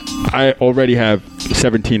that, I already have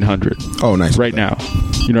 1,700. Oh, nice. Right now,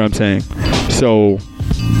 you know what I'm saying? So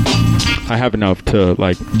I have enough to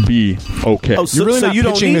like be okay. Oh, so, really you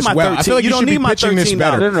don't need my 13. I feel like you should be pitching this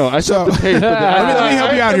better. No. I still have to pay for that. Let me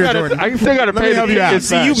help you out here, Jordan. I still got to pay. Let me help you out.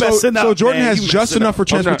 See, you messing up. So Jordan has just enough for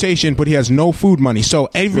transportation, but he has no food money. So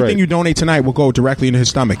everything you donate tonight will go directly into his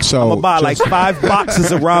stomach. So I'm gonna buy like 5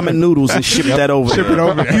 boxes of ramen noodles and ship that over. Ship it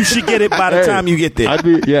over. You should get it by the time you get there.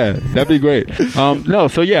 That'd be great. No,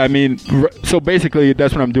 so yeah, I mean, so basically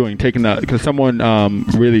that's what I'm doing. Taking that because someone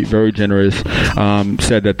really very generous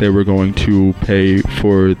said that they were going to pay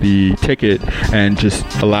for the ticket and just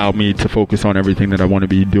allow me to focus on everything that I want to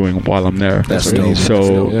be doing while I'm there. That's dope.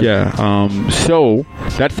 So so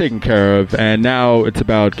that's taken care of, and now it's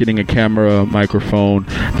about getting a camera, microphone,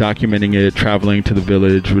 documenting it, traveling to the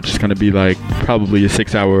village, which is going to be like probably a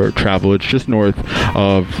 6-hour travel. It's just north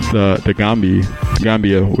of the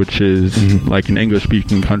Gambia, which is like an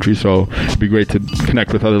English-speaking country. So it'd be great to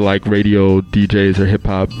connect with other like radio DJs or hip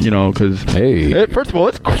hop, you know, because first of all,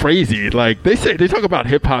 it's crazy. Like they talk about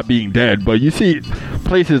hip hop being dead, but you see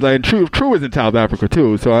places like True is in South Africa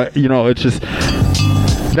too. So it's just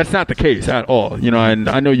that's not the case at all, you know. And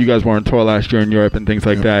I know you guys were on tour last year in Europe and things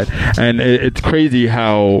like that, and it's crazy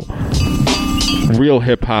how real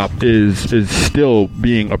hip hop is still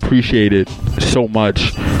being appreciated so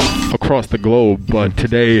much across the globe, but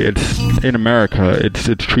today it's in America, it's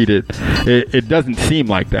treated. It doesn't seem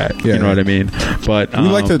like that. You know what I mean? But we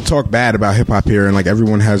like to talk bad about hip hop here, and like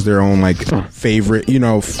everyone has their own like favorite,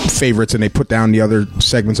 favorites, and they put down the other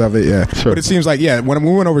segments of it. Yeah, but it seems like when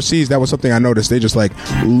we went overseas, that was something I noticed. They just like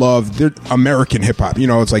love their American hip hop.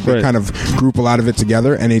 It's like they kind of group a lot of it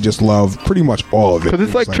together, and they just love pretty much all of it. Because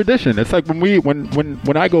it's like tradition. It's like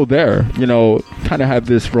when I go there, kind of have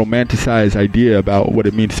this romanticized idea about what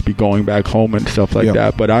it means to be going back home and stuff like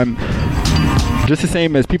that. But I'm just the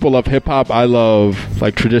same as people love hip hop. I love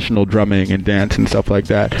like traditional drumming and dance and stuff like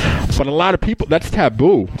that. But a lot of people, that's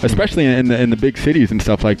taboo, especially in the big cities and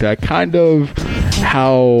stuff like that. Kind of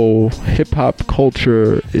how hip hop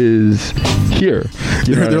culture is here.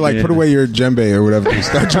 They're like, put away your djembe or whatever. You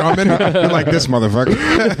start drumming. You're like, this motherfucker.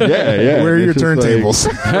 Yeah. Where are your turntables?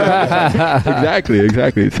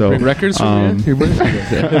 Exactly. So bring records from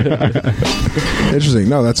Interesting.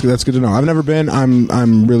 No, that's good to know. I've never been.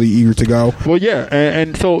 I'm really eager to go. Well, yeah,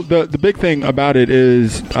 and so the big thing about it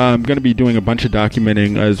is I'm going to be doing a bunch of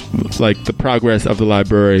documenting as like the progress of the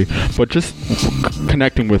library, but just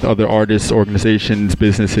connecting with other artists, organizations,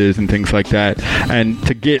 businesses, and things like that, and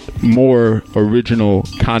to get more original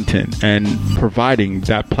content and providing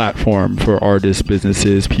that platform for artists,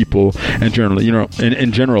 businesses, people, and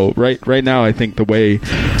in general. Right now, I think the way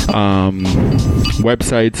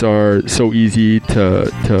websites are so easy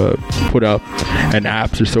to put up, and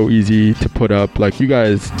apps are so easy to put up. Like you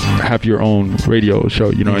guys have your own radio show,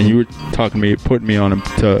 and you were talking to me, putting me on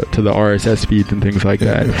to the RSS feeds and things like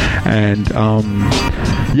that. And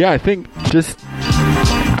I think just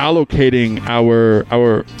allocating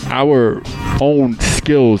our own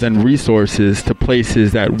skills and resources to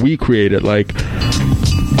places that we created, like.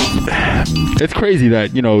 It's crazy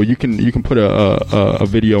that you can put a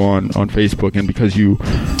video on Facebook, and because you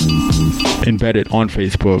embed it on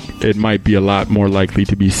Facebook, it might be a lot more likely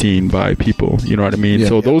to be seen by people. You know what I mean?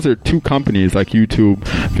 So those are two companies like YouTube,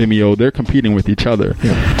 Vimeo. They're competing with each other,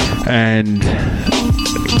 and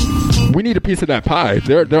we need a piece of that pie.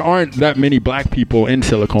 There aren't that many black people in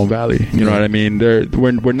Silicon Valley. You know what I mean?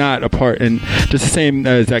 We're not a part. And just the same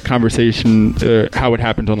as that conversation, how it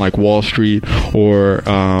happened on like Wall Street or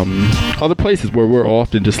other places where we're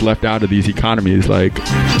often just left out of these economies. Like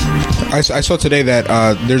I saw today that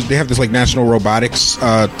they have this like national robotics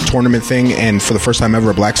tournament thing, and for the first time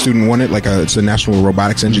ever, a black student won it. Like it's a national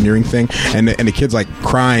robotics engineering thing, and the kid's like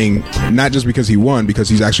crying, not just because he won, because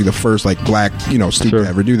he's actually the first like black student to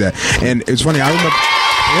ever do that. And it's funny. I remember.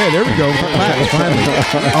 Yeah, there we go.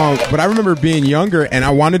 Finally. But I remember being younger, and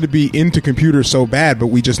I wanted to be into computers so bad, but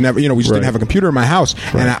we just never, we just didn't have a computer in my house.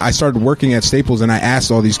 And I started working at Staples, and I asked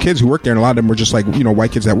all these kids who worked there, and a lot of them were just like,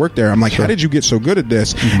 white kids that worked there. I'm like, how did you get so good at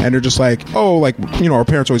this? And they're just like, our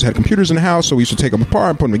parents always had computers in the house, so we used to take them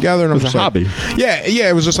apart and put them together. And it was a hobby. Yeah,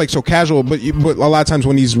 it was just like so casual. But a lot of times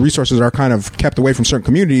when these resources are kind of kept away from certain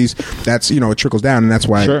communities, that's it trickles down, and that's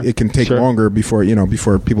why it can take longer before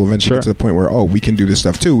people eventually get to the point where we can do this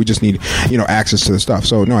stuff too. We just need access to the stuff.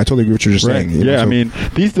 So no, I totally agree with what you're just saying. I mean,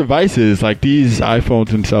 these devices like these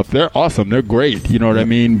iPhones and stuff, they're awesome. They're great. You know what I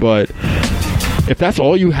mean? But if that's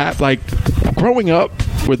all you have, like growing up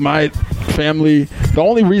with my family, the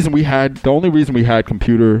only reason we had a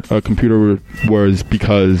computer was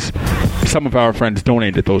because some of our friends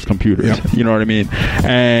donated those computers. You know what I mean?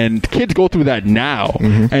 And kids go through that now.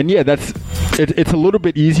 And it's a little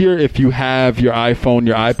bit easier if you have your iPhone,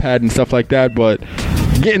 your iPad, and stuff like that. But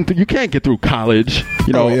you can't get through college.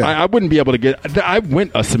 I wouldn't be able to get. I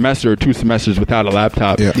went a semester or 2 semesters without a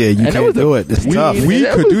laptop. You can't do it. It's tough. We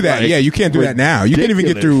could do that. You can't do that now. You can't even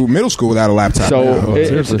get through middle school without a laptop. So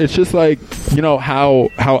it's just like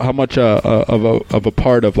how much of a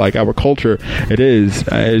part of like our culture it is.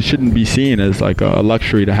 It shouldn't be seen as like a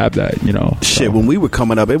luxury to have that. Shit. When we were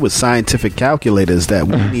coming up, it was scientific calculators that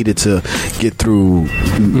we needed to get through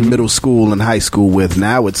middle school and high school with.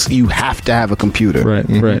 Now it's you have to have a computer.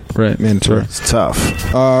 Right. Mandatory. It's tough.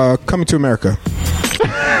 Coming to America.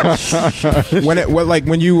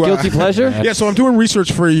 when you guilty pleasure? Yeah, so I'm doing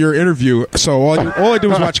research for your interview. So all I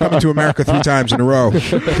do is watch Coming to America 3 times in a row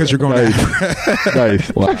because you're going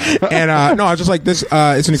nice. Wow. And no, I was just like this.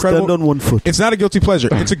 It's an incredible. Stand on one foot. It's not a guilty pleasure.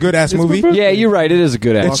 It's a good ass movie. Yeah, you're right. It is a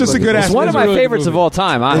good ass. It's just a good ass. It's one of my favorites of all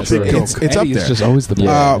time. Honestly, it's up there. It's just always the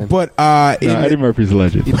best. Eddie Murphy's a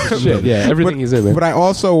legend. Everything he's in, man. But I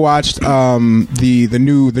also watched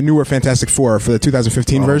the newer Fantastic Four for the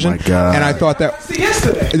 2015 version. My God. And I thought that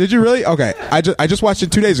yesterday. Did you really? Okay, I just watched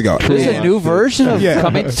it 2 days ago. There's a new version of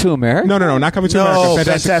Coming to America? No, not Coming to America.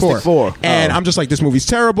 Fantastic Four. And I'm just like, this movie's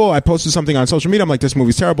terrible. I posted something on social media. I'm like, this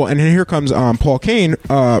movie's terrible. And then here comes Paul Kane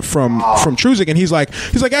from Truzik, and he's like,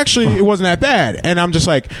 actually, it wasn't that bad. And I'm just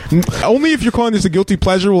like, only if you're calling this a guilty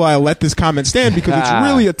pleasure will I let this comment stand, because it's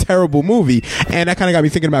really a terrible movie. And that kind of got me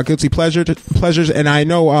thinking about guilty pleasures. And I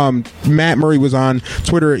know Matt Murray was on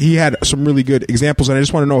Twitter. He had some really good examples, and I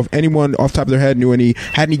just want to know if anyone off the top of their head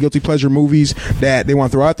had any guilty pleasure movies that they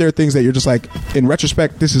want to throw out there, things that you're just like, in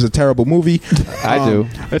retrospect, this is a terrible movie. I do.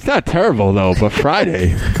 It's not terrible though, but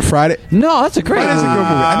Friday. No, that's a great Friday's a good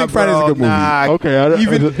movie. I think Friday's a good movie.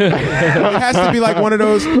 Okay, it has to be like one of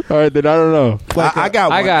those. All right, then I don't know. Like I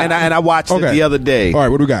got one, and I watched it the other day. All right,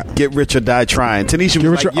 what do we got? Get Rich or Die Trying. Tanisha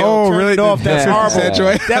was like, yo, turn it off. That's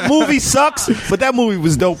horrible. That movie sucks, but that movie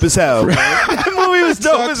was dope as hell. That movie was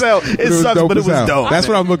dope as hell. It sucks, but it was dope. That's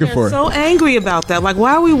what I'm looking for. So angry about that. Like,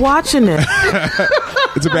 why are we watching it?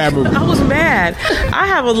 It's a bad movie. I was mad. I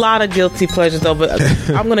have a lot of guilty pleasures though, but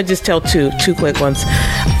I'm going to just tell two quick ones.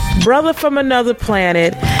 Brother from Another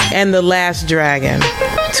Planet and The Last Dragon.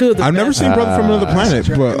 Two of the I've never seen Brother from Another Planet,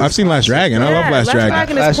 but I've seen Last Dragon. I love Last Dragon. Last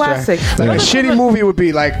Dragon is classic. A shitty movie would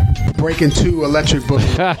be like Breaking 2, Electric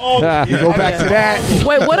Boogaloo. You go back to that.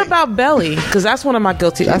 Wait, what about Belly? Because that's one of my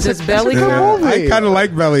guilty. Is Belly good movie? I kind of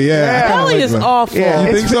like Belly. Yeah, Belly is awful. Yeah,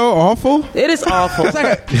 you think so? Awful? It is awful.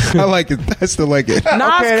 I like it. I still like it.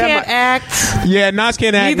 Nas can't act. Yeah, Nas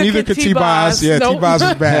can't act. Neither could T-Boz. Yeah, Nope. T-Boz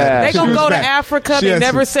is bad. They're gonna go to Africa. They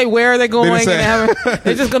never say where they're going.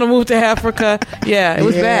 They're just gonna move to Africa. Yeah, it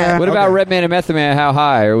was bad. What about Redman and Method Man? How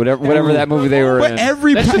High or whatever that movie they were in?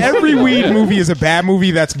 Every weed movie is a bad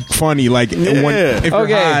movie that's funny. Like if you're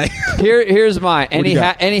high. Here's mine.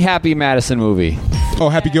 Any Happy Madison movie. Oh,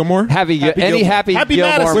 Happy Gilmore? Happy Gilmore.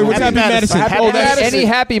 Madison. Wait, what's Happy Madison? Any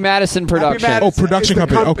Happy Madison production. Oh, production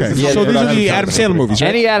company. Okay. Yeah, so these are the Adam Sandler movies, right?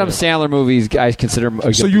 Any Adam Sandler movies, I consider.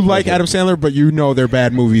 So you like Adam Sandler, but you know they're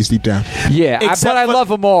bad movies deep down. Yeah, but I love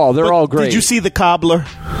them all. They're all great. Did you see The Cobbler?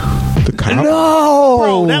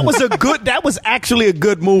 No, bro, that was actually a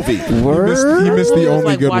good movie. He missed the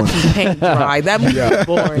only good one. Paint dry. That movie was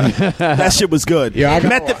boring. That shit was good. Yeah,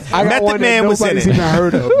 Method Man was in it. Even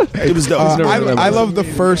heard of. It was dope. I love the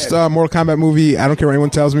first Mortal Kombat movie. I don't care what anyone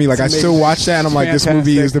tells me. Like, I still watch that, and I'm like, this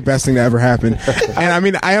movie is the best thing that ever happened. And I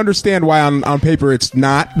mean, I understand why on paper it's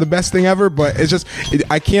not the best thing ever, but it's just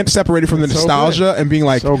I can't separate it from the nostalgia and being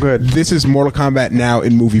like, this is Mortal Kombat now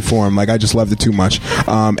in movie form. Like, I just loved it too much.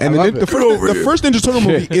 And the first Ninja Turtle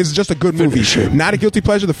movie is just a good movie. Not a guilty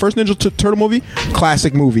pleasure. The first Ninja Turtle movie,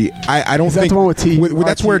 classic movie. I don't think the one with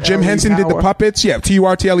that's where Jim Henson did the puppets. Yeah,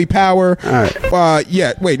 TURTLE Power.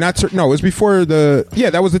 Yeah, wait, it was before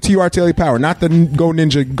that was the TURTLE Power, not the Go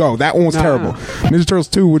Ninja Go. That one was terrible. Ninja Turtles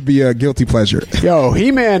 2 would be a guilty pleasure. Yo,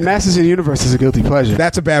 He-Man Masters of the Universe is a guilty pleasure.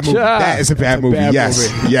 That's a bad movie. That is a bad movie. Yes,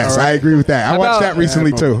 right. I agree with that. I watched that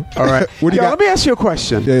recently too. All right. What do you got? Let me ask you a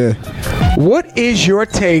question. Yeah. What is your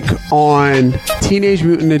take on Teenage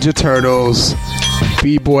Mutant Ninja Turtles,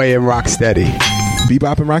 B-Boy and Rocksteady?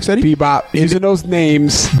 Bebop and Rocksteady? Bebop. Using those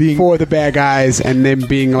names for the bad guys and them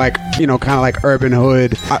being like, kind of like Urban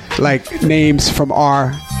Hood, like names from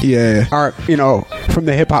our from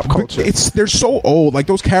the hip hop culture. They're so old. Like,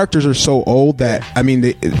 those characters are so old that I mean,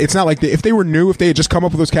 it's not like if they were new, if they had just come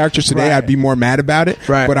up with those characters today, I'd be more mad about it.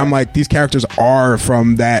 Right. But I'm like, these characters are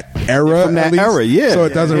from that era. From that era, yeah. So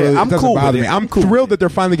it doesn't really bother me. I'm thrilled that they're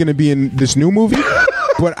finally going to be in this new movie.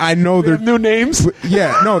 But I know they're new names.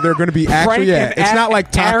 Yeah, no, they're going to be actually. Yeah, it's not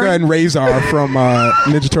like Taka and Razor from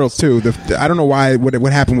Ninja Turtles 2. I don't know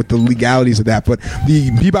what happened with the legalities of that, but the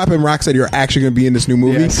Bebop and Rocksteady are actually going to be in this new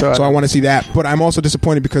movie. Yeah, so I want to see that. But I'm also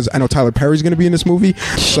disappointed because I know Tyler Perry's going to be in this movie.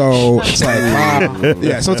 So it's like,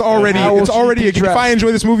 yeah. So it's already. If I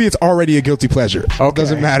enjoy this movie, it's already a guilty pleasure. Okay. It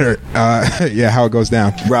doesn't matter. How it goes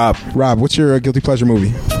down. Rob, what's your guilty pleasure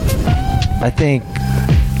movie? I think.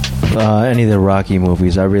 Any of the Rocky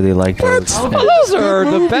movies, I really like those. Those are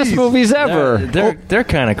the best movies ever. They're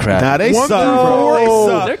kind of crap. Nah, they suck,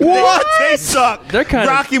 bro. They suck. What? They suck. They're kind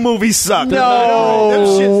Rocky movies suck.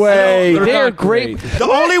 No way. They're great. The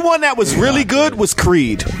only one that was really good was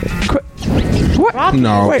Creed. What?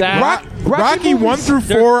 No. Wait, Rocky 1 through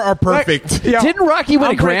 4 are perfect. Didn't Rocky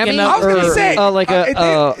win a Grammy? I was going to say.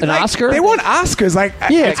 An Oscar? They won Oscars.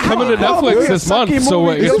 It's coming to Netflix this month, so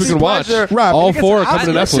I guess we can watch. Rob, all 4 are coming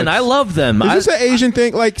to Netflix. Listen, I love them. Is this an Asian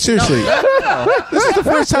thing? Like, seriously. This is the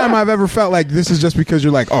first time I've ever felt like this is just because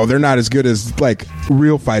you're like, oh, they're not as good as, like,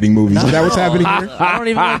 real fighting movies. Is that what's happening here? I don't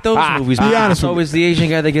even like those movies. Be honest. It's always the Asian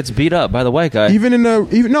guy that gets beat up by the white guy.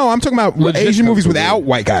 No, I'm talking about Asian movies without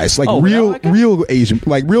white guys. Like, real Asian,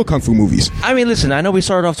 like, real Kung Fu movies. movies. I mean, listen, I know we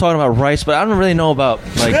started off talking about rice, but I don't really know about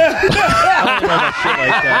like. I don't know about shit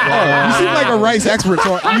like that. You seem like a rice expert,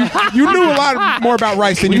 so you knew a lot more about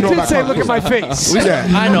rice than you know about. Say, look at my face. Yeah.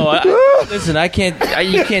 I know. Listen, I can't.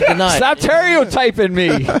 You can't deny. Stop stereotyping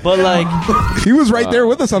me. But like, he was right there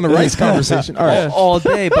with us on the rice conversation. All right, all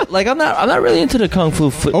day. But like, I'm not really into the kung fu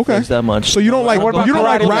flicks that much. So you don't like Rocky?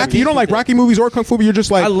 You don't like Rocky movies or kung fu? But you're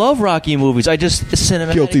just like, I love Rocky movies. I just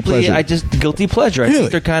cinematically, guilty pleasure. I just guilty pleasure. I Really?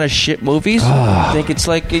 think they're kind of shit movies. I think it's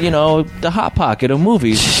like the Hot Pocket of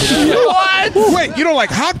movies. What? Wait, you don't like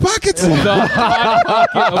Hot Pockets? Get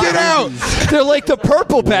out! They're like the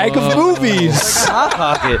purple bag of movies. Hot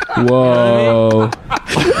Pocket. Whoa.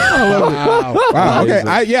 Wow. Okay.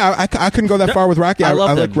 I couldn't go that far with Rocky. I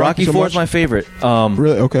love like that. Rocky so 4 much. is my favorite.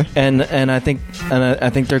 Really? Okay. And I think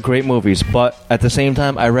they're great movies, but at the same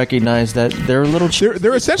time, I recognize that they're a little.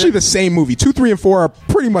 They're essentially the same movie. 2, 3, and 4 are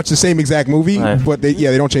pretty much the same exact movie, but they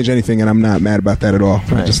don't change anything, and I'm not mad about that at all.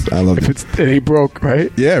 I love it. It ain't broke,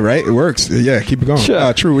 right? Yeah, right. It works. Yeah, keep it going.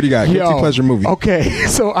 True. What do you got? Guilty pleasure movie. Okay,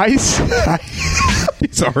 so Ice.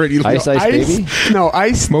 It's already Ice Baby. No,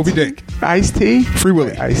 Ice. Moby Dick. Ice-T. Free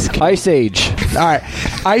Willy. Ice Age. All right,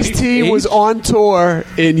 Ice-T was on tour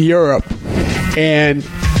in Europe, and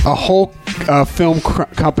a whole film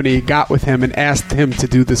company got with him and asked him to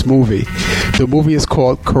do this movie. The movie is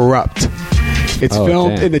called Corrupt. It's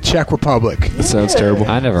filmed in the Czech Republic. That sounds terrible.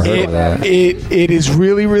 I never heard of that. It is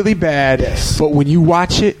really, really bad. Yes. But when you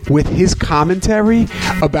watch it with his commentary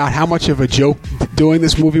about how much of a joke doing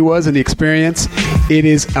this movie was and the experience, it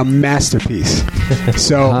is a masterpiece.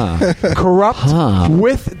 So, Corrupt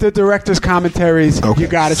with the director's commentaries, you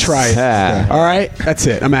got to try it. All right? That's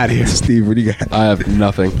it. I'm out of here. Steve, what do you got? I have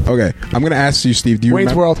nothing. Okay. I'm going to ask you, Steve, do you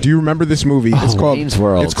remember this movie? It's called Wayne's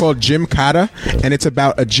World. It's called Gymkata, and it's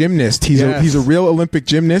about a gymnast. He's a real Olympic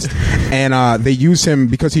gymnast, and they use him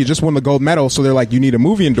because he just won the gold medal, so they're like, you need a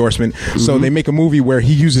movie endorsement. So they make a movie where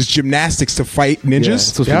he uses gymnastics to fight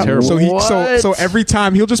ninjas. So every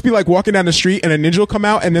time he'll just be like walking down the street and a ninja will come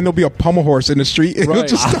out, and then there'll be a pommel horse in the street, and he'll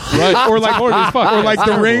just or like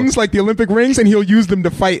the rings, like the Olympic rings, and he'll use them to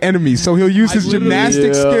fight enemies. So he'll use his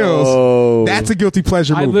gymnastic skills. That's a guilty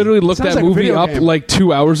pleasure movie. I literally looked that movie up like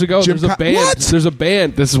 2 hours ago. There's a band. What? There's a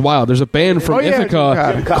band. This is wild. There's a band from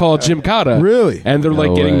Ithaca called Gymkata. Really? And they're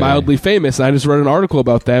like getting mildly famous. And I just read an article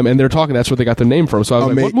about them, and they're talking. That's where they got their name from. So I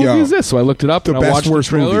was like, "What movie is this?" So I looked it up and I watched the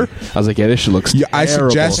trailer. I was like, "Yeah, this shit looks." Yeah, I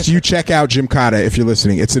suggest you check out Gymkata if you're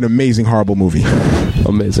listening. It's an amazing, horrible movie.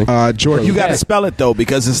 Amazing. Jordan, you got to spell it though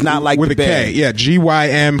because it's not like with the a K. Yeah,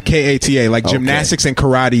 Gymkata, like gymnastics and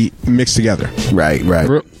karate mixed together. Right.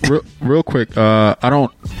 Real quick,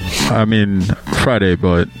 Friday,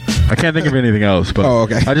 but I can't think of anything else.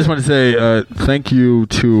 But I just want to say thank you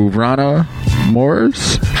to Rana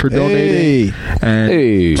Morris for donating.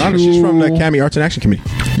 And Rana, she's from the Cami Arts and Action Committee.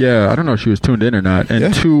 Yeah, I don't know if she was tuned in or not.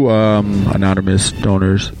 And two anonymous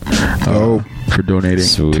donors for donating.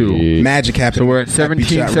 Sweet. Magic happened. So we're at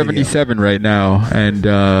 1777 right now. And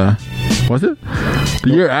was it? The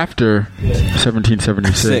year after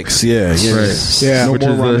 1776. Yeah. Right. Yeah. Which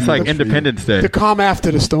is it's like Independence Day. The calm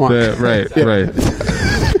after the storm. Right.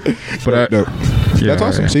 But that's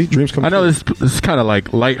awesome. See, dreams come true. I know this is kind of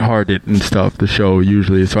like lighthearted and stuff, the show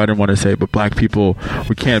usually, so I didn't want to say, but black people,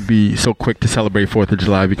 we can't be so quick to celebrate 4th of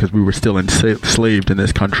July because we were still enslaved in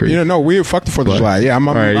this country. No, we fuck the 4th of July. Yeah, I'm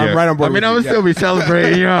right on board. I mean, I would still be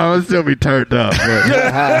celebrating, I would still be turned up.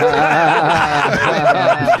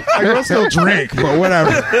 I will still drink, but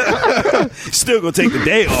whatever. Still gonna take the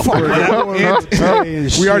day off.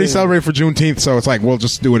 We already celebrated for Juneteenth, so it's like we'll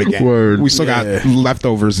just do it again. We still got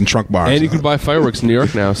leftovers in trunk bars. And you can buy fireworks in New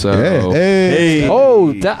York now. So hey.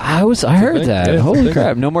 Oh, I heard that. Holy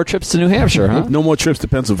crap! No more trips to New Hampshire, huh? No more trips to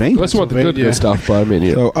Pennsylvania. Let's want the good stuff, but I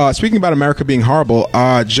mean, So, speaking about America being horrible,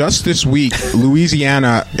 just this week,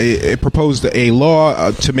 Louisiana proposed a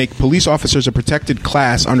law to make police officers a protected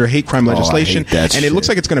class under hate crime legislation, and it looks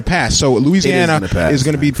like it's going to pass. So Louisiana is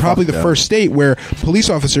going to be probably the first state where police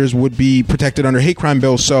officers would be protected under hate crime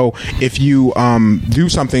bills. So if you do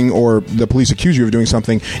something or the police accuse you of doing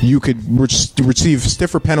something, you could receive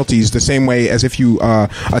stiffer penalties the same way as if you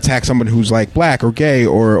attack someone who's like black or gay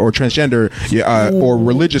or transgender or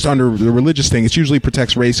religious under the religious thing. It usually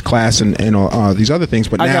protects race, class, and these other things.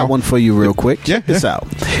 But I now, got one for you real quick. Check this out.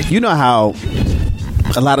 You know how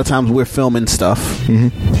a lot of times we're filming stuff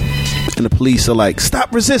and the police are like,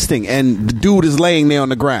 stop resisting, and the dude is laying there on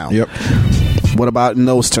the ground. Yep. What about in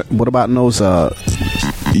those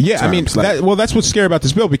Yeah, I mean, that's what's scary about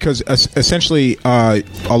this bill, because essentially a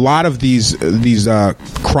lot of these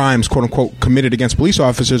crimes, quote unquote, committed against police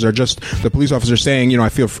officers are just the police officer saying, I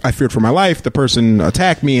feared for my life, the person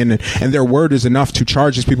attacked me, and their word is enough to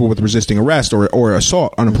charge these people with resisting arrest or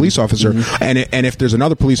assault on a police officer. And if there's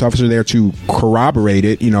another police officer there to corroborate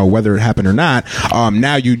it, whether it happened or not,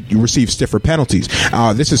 now you receive stiffer penalties.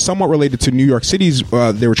 This is somewhat related to New York City's.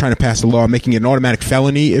 They were trying to pass a law making it an automatic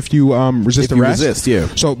felony if you resist arrest.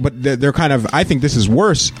 So, but they're kind of. I think this is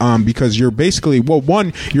worse because you're basically,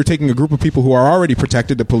 one, you're taking a group of people who are already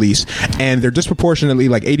protected, the police, and they're disproportionately,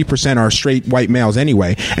 like 80% are straight white males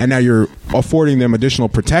anyway, and now you're affording them additional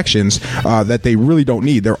protections that they really don't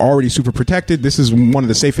need. They're already super protected. This is one of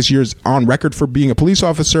the safest years on record for being a police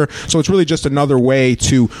officer. So it's really just another way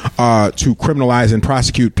to criminalize and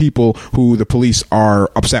prosecute people who the police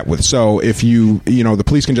are upset with. So if the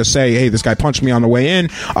police can just say, hey, this guy punched me on the way in,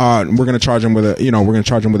 we're going to charge him with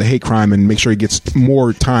a hate crime and make sure he gets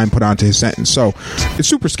more time put onto his sentence. So it's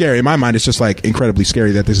super scary. In my mind, it's just like incredibly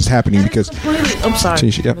scary that this is happening because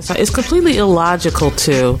it's completely illogical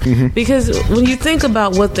too, because when you think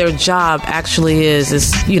about what their job actually is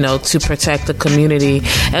to protect the community,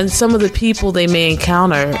 and some of the people they may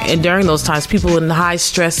encounter, and during those times, people in high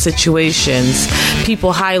stress situations,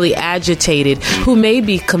 people highly agitated who may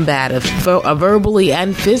be combative verbally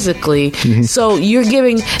and physically. So you're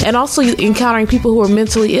giving, and also encountering people who are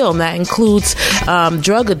mentally ill, and that includes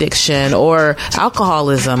drug addiction or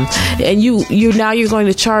alcoholism, and you're going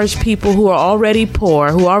to charge people who are already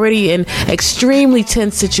poor, who are already in extremely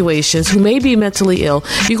tense situations, who may be mentally ill.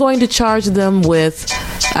 You're going to charge them with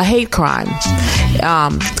a hate crime,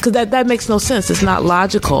 because that makes no sense. It's not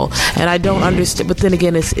logical, and I don't understand. But then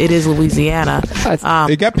again, it is Louisiana.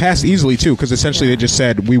 It got passed easily too, because essentially they just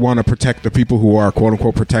said we want to protect the people who are quote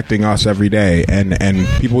unquote protecting us every day, and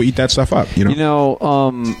people eat that stuff up.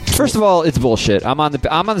 First of all, it's bullshit. I'm on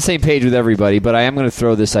the same page with everybody, but I am going to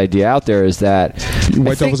throw this idea out there: is that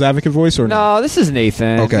White Devil's Advocate voice or no? This is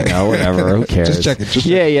Nathan. Okay, whatever. Who cares? Just check it.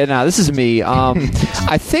 Yeah. No, this is me.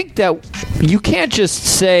 I think that you can't just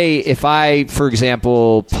say, if I, for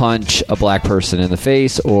example, punch a black person in the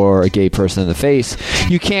face or a gay person in the face,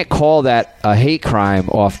 you can't call that a hate crime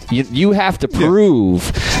off. You have to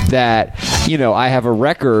prove that I have a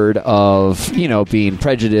record of being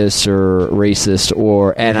prejudiced or racist,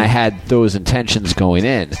 and I had those intentions going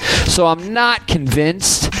in. So I'm not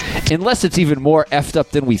convinced, unless it's even more effed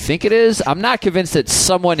up than we think it is, I'm not convinced that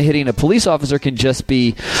someone hitting a police officer can just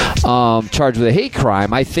be charged with a hate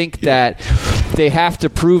crime. I think that they have to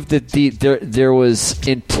prove that there was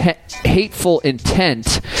hateful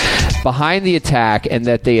intent behind the attack, and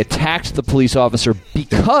that they attacked the police officer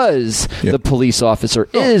because the police officer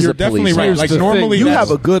is a police officer. Like normally, you have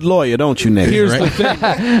a good lawyer, don't you, Nate? Here's the thing: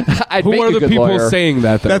 who are the people saying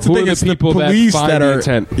that? That's the thing. It's the police that are.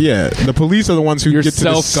 Yeah, the police are the ones who get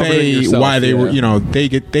to say why they were.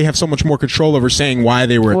 They have so much more control over saying why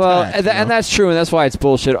they were attacked. And that's true, and that's why it's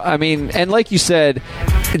bullshit. I mean, and like you said,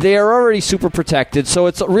 they are already super protected, so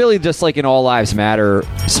it's really just like an all lives matter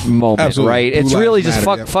moment, Absolutely. Right? Blue it's really just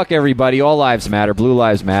matter, fuck everybody. All lives matter. Blue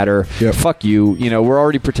lives matter. Fuck you. We're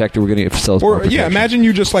already protected. We're going to get ourselves more protection. Imagine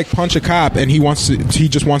you just like punch a cop and he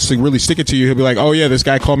just wants to really stick it to you. He'll be like, oh yeah, this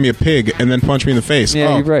guy called me a pig and then punch me in the face.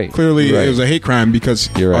 Yeah, you're right. Clearly it was a hate crime because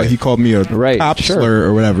he called me a cop slur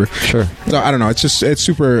or whatever. Sure. So I don't know. It's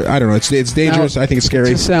super. I don't know. It's dangerous. I think it's scary.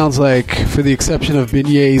 It just sounds like, for the exception of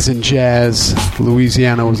beignets and jazz,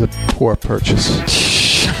 Louisiana was a poor purchase.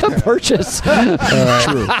 Purchase. True.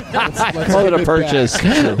 Call it a purchase.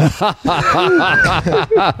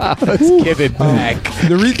 Let's give it back.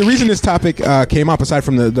 The reason this topic came up, aside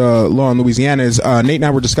from the law in Louisiana, is Nate and I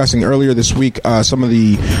were discussing earlier this week some of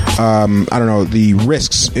the the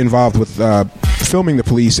risks involved with filming the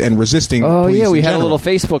police and resisting. Oh police yeah, we in had general. a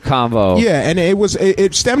little Facebook convo. Yeah, and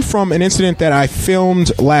it stemmed from an incident that I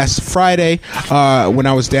filmed last Friday when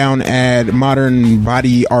I was down at Modern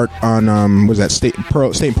Body Art on State and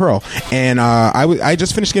Pearl, and I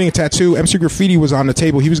just finished getting a tattoo. MC Graffiti was on the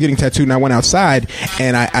table; he was getting tattooed, and I went outside,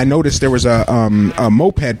 and I noticed there was a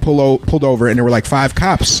moped pulled over, and there were like 5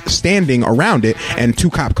 cops standing around it, and 2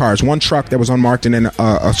 cop cars, 1 truck that was unmarked, and then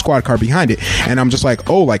a squad car behind it. And I'm just like,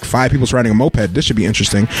 oh, like 5 people riding a moped. said, this should be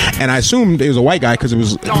interesting. And I assumed it was a white guy because it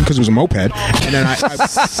was a moped. And then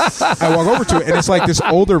I walk over to it, and it's like this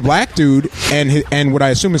older black dude and what I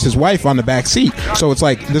assume is his wife on the back seat. So it's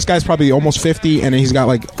like this guy's probably almost 50, and he's got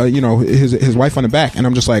like his wife on the back. And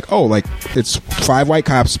I'm just like, oh, like it's 5 white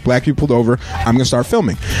cops, black people pulled over. I'm gonna start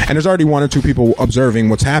filming. And there's already 1 or 2 people observing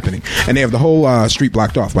what's happening, and they have the whole street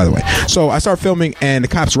blocked off, by the way. So I start filming, and the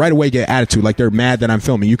cops right away get attitude, like they're mad that I'm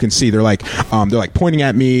filming. You can see they're like pointing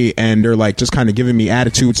at me, and they're like just kind of giving me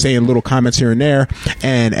attitude, saying little comments here and there.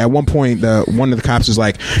 And at one point, one of the cops is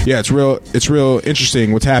like, yeah, it's real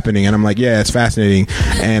interesting what's happening. And I'm like, yeah, it's fascinating.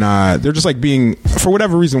 And they're just like being, for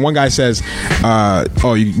whatever reason, one guy says,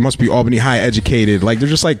 oh, you must be Albany High educated. Like they're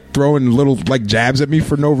just like throwing little like jabs at me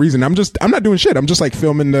for no reason. I'm not doing shit. I'm just like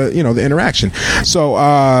filming the interaction. So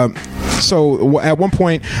at one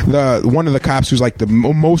point, one of the cops who's like the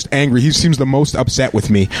most angry, he seems the most upset with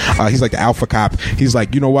me. He's like the alpha cop. He's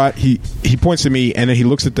like, you know what? He points to me, and then he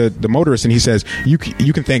looks at the motorist, and he says, you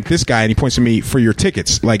can thank this guy, and he points to me for your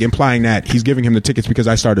tickets, like implying that he's giving him the tickets because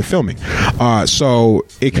I started filming. So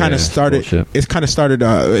it kind of started. Bullshit. It kind of started.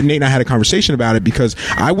 Nate and I had a conversation about it because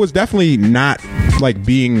I was definitely not like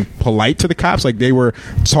being polite to the cops. Like they were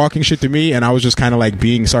talking shit to me, and I was just kind of like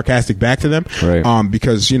being sarcastic back to them. Right.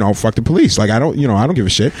 Because fuck the police. Like I don't give a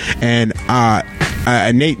shit. And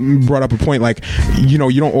Nate brought up a point like you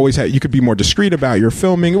don't always have. You could be more discreet about your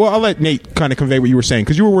filming. Well, I'll let Nate kind of convey what you were saying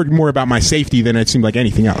because you were worried more about my safety than it seemed like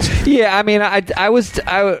anything else. Yeah, I mean, I was.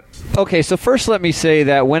 Okay, so first let me say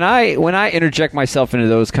that when I interject myself into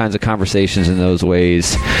those kinds of conversations in those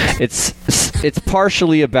ways, it's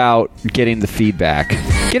partially about getting the feedback,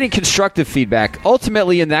 getting constructive feedback.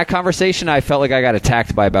 Ultimately, in that conversation, I felt like I got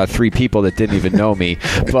attacked by about 3 people that didn't even know me,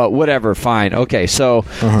 but whatever, fine. Okay, so,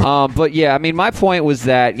 but yeah, I mean, my point was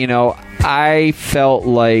that, I felt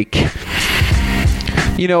like,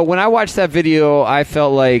 when I watched that video, I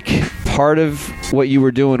felt like part of what you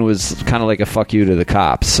were doing was kind of like a fuck you to the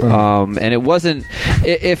cops. And it wasn't,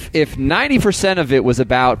 if 90% of it was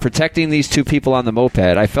about protecting these 2 people on the moped,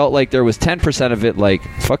 I felt like there was 10% of it like,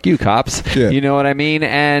 fuck you, cops. Yeah. You know what I mean?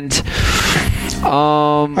 And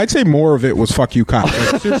I'd say more of it was fuck you, cops.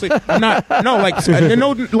 Like, seriously,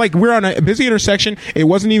 like we're on a busy intersection. It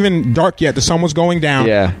wasn't even dark yet. The sun was going down.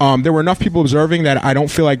 Yeah. There were enough people observing that I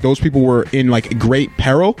don't feel like those people were in like great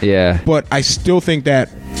peril. Yeah. But I still think that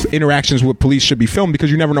interactions with police should be filmed because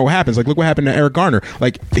you never know what happens. Like, look what happened to Eric Garner.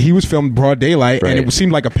 Like, he was filmed broad daylight, and it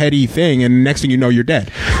seemed like a petty thing, and next thing you know, you're dead.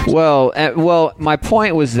 Well, my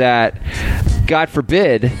point was that, God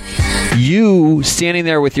forbid, you standing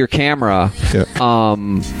there with your camera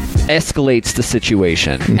escalates the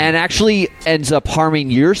situation and actually ends up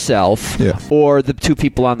harming yourself or the 2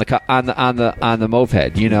 people on the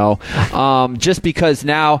moped. Just because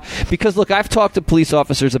look, I've talked to police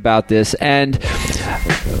officers about this, and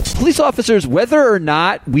police officers, whether or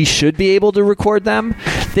not we should be able to record them,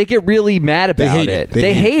 they get really mad about it.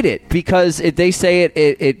 They hate it because they say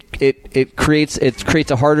it creates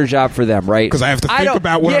a harder job for them, right? Because I have to think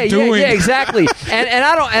about what I'm doing. Yeah, exactly. and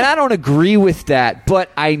I don't agree with that, but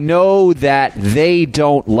I know that they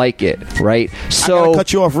don't like it, right? So I gotta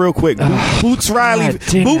cut you off real quick. Boots Riley.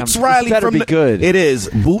 Boots Riley from the good. It is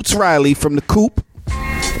Boots Riley from the Coop.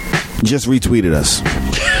 Just retweeted us.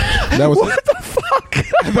 That was what the fuck?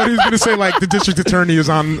 I thought he was going to say like the district attorney is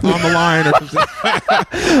on the line or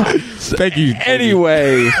something. Thank you.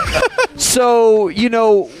 Anyway, so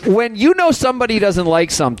when somebody doesn't like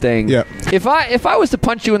something, if I was to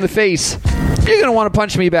punch you in the face, you're going to want to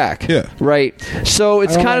punch me back. Yeah. Right? So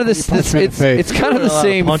it's kind of this it's kind of the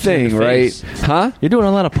same thing, right? Huh? You're doing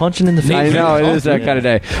a lot of punching in the face. I know, it is that kind of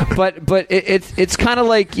day. But it's kind of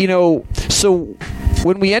like, so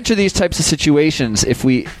when we enter these types of situations, if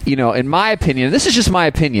we, in my opinion, this is just my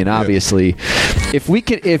opinion, obviously, if we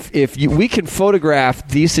can photograph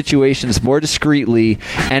these situations more discreetly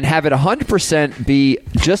and have it 100% be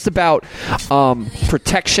just about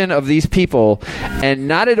protection of these people and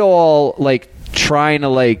not at all like trying to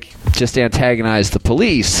like just antagonize the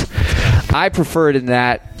police, I prefer it in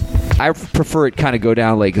that. I prefer it kind of go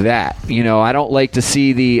down like that. I don't like to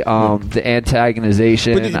see the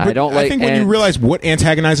antagonization. But I think when you realize what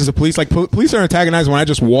antagonizes the police, like police are antagonized when I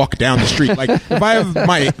just walk down the street. Like if I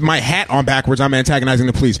have my hat on backwards, I'm antagonizing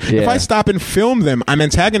the police. Yeah. If I stop and film them, I'm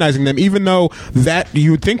antagonizing them, even though that you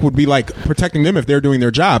would think would be like protecting them if they're doing their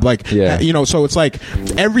job. Like, so it's like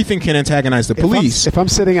everything can antagonize the police. If I'm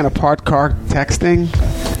sitting in a parked car texting,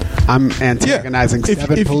 I'm antagonizing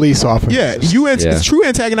 7 police officers. Yeah, it's true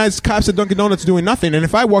antagonized cops at Dunkin' Donuts doing nothing. And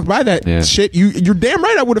if I walked by that shit, you're damn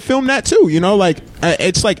right I would have filmed that too. Like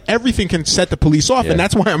It's like everything can set the police off, and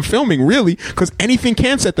that's why I'm filming, really, because anything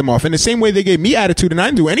can set them off. In the same way they gave me attitude, and I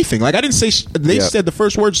didn't do anything. Like, I didn't say they said the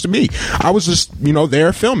first words to me. I was just,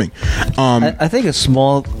 there filming. I think a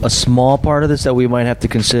small part of this that we might have to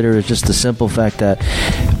consider is just the simple fact that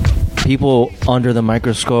people under the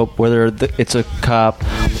microscope, whether it's a cop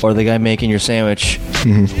or the guy making your sandwich,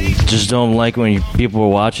 just don't like when people are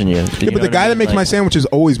watching you. But the guy that makes my sandwich is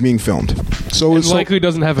always being filmed. So it's likely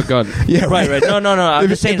doesn't have a gun. Yeah, right. No. I'm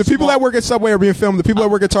just saying the people that work at Subway are being filmed. The people that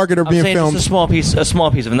work at Target are being filmed. Just a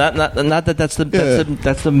small piece of it. Not that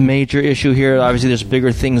that's the major issue here. Obviously, there's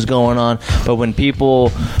bigger things going on. But when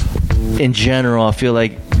people, in general, I feel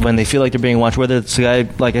like when they feel like they're being watched, whether it's the guy,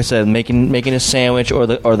 like I said, making a sandwich or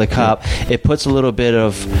the cop, it puts a little bit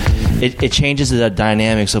of it changes the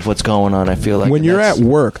dynamics of what's going on. I feel like when you're at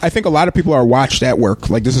work, I think a lot of people are watched at work.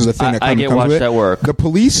 Like, this is a thing that comes get watched with it. At work. The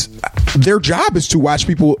police, their job is to watch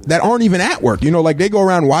people that aren't even at work. Like, they go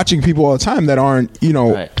around watching people all the time that aren't,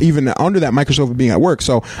 even under that microscope of being at work.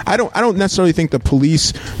 So I don't necessarily think the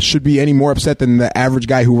police should be any more upset than the average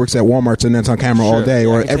guy who works at Walmart and that's on camera all day,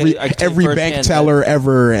 or every bank teller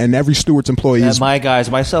ever and every Stewart's employee. My guys,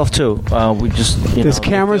 myself too. We just there's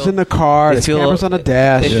cameras in the car. There's cameras on the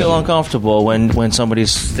dash. They feel uncomfortable when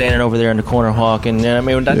somebody's standing over there in the corner hawking. And I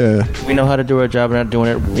mean, we know how to do our job. We're not doing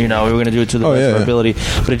it. We're going to do it to the best of our ability.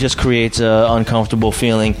 But it just creates an uncomfortable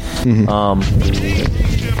feeling. No.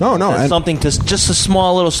 Something just a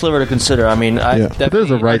small little sliver to consider. I mean, there's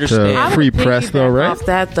a right to free press, though, right? Off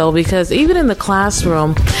that though, because even in the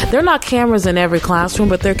classroom, they're not cameras in every classroom,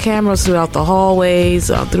 but they're cameras throughout the hallways,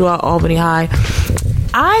 throughout Albany High.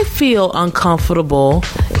 I feel uncomfortable,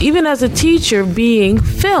 even as a teacher, being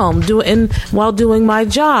filmed while doing my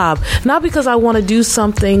job. Not because I want to do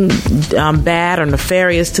something bad or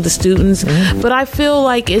nefarious to the students, but I feel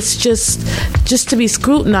like it's just to be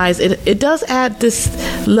scrutinized. It does add this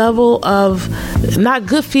level of not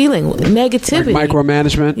good feeling, negativity, like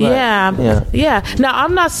micromanagement. Yeah. Now,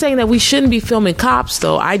 I'm not saying that we shouldn't be filming cops,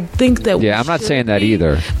 though. I think that I'm not saying that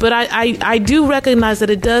either. But I do recognize that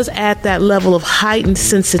it does add that level of heightened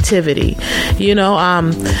sensitivity.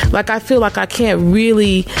 Like, I feel like I can't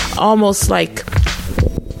really almost like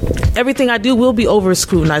everything I do will be over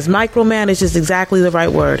scrutinized. Micromanaged is exactly the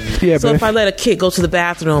right word. Yeah, so if I let a kid go to the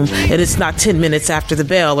bathroom and it's not 10 minutes after the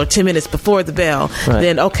bell or 10 minutes before the bell,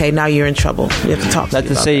 then okay, now you're in trouble. We have to talk. Not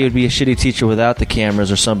to say you'd be a shitty teacher without the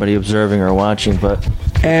cameras or somebody observing or watching, but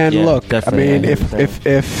look, I mean,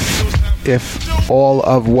 if all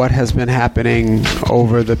of what has been happening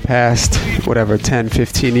over the past 10,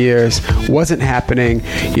 15 years wasn't happening,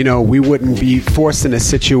 we wouldn't be forced in a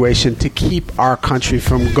situation to keep our country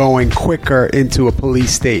from going quicker into a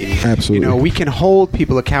police state. Absolutely. We can hold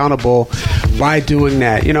people accountable by doing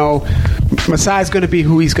that. Masai's going to be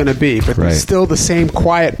who he's going to be, but there's still the same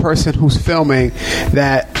quiet person who's filming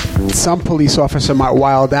that some police officer might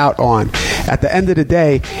wild out on. At the end of the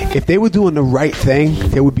day, if they were doing the right thing,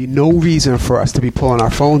 there would be no reason for us to be pulling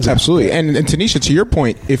our phones out. Absolutely. And Tanisha, to your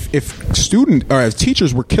point, if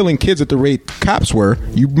teachers were killing kids at the rate cops were,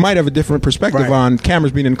 you might have a different perspective on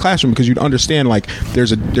cameras being in the classroom, because you'd understand, like,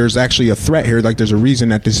 there's actually a threat here. Like, there's a reason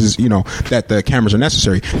that this is, that the cameras are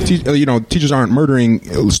necessary. Teachers aren't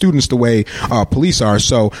murdering students the way police are,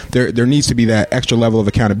 so there needs to be that extra level of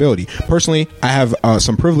accountability. Personally, I have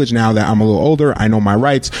some privilege now that I'm a little older. I know my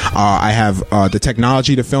rights. I have the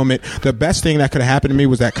technology to film it. The best thing that could have happened to me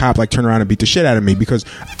was that cop turn around and beat the shit out of me, because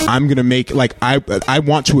I'm gonna make I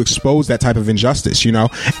want to expose that type of injustice,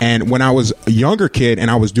 And when I was a younger kid and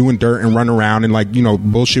I was doing dirt and running around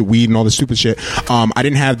and bullshit weed and all this stupid shit, I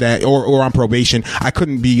didn't have that, or on probation, I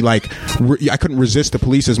couldn't be I couldn't resist the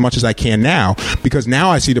police as much as I can now, because now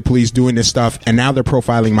I see the police doing this stuff, and now they're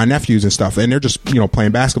profiling my nephews and stuff, and they're just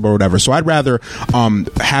playing basketball or whatever. So I'd rather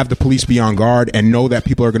have the police be on guard and know that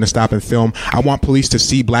people are going to stop and film. I want police to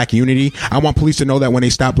see black unity. I want police to know that when they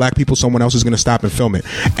stop black people, someone else is going to stop and film it.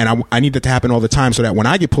 And I need that to happen all the time, so that when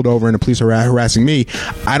I get pulled over and the police are harassing me,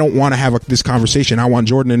 I don't want to have this conversation. I want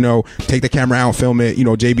Jordan to know, take the camera out, film it.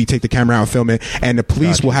 JB, take the camera out, film it. And the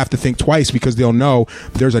police will have to think twice, because they'll know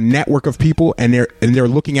there's a network of people, and they're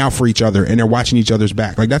looking out for each other, and they're watching each other's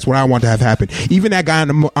back. Like, that's what I want to have happen. Even that guy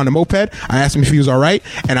on the moped, I asked him if he was all right,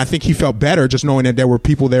 and I think he felt better just knowing that there were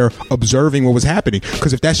people there observing what was happening.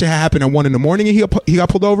 Because if that shit had happened at 1 a.m. and he got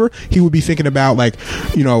pulled over, he would be thinking about, like,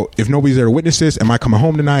 you know, if nobody's there to witness this, am I coming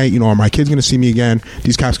home tonight? You know, are my kids going to see me again?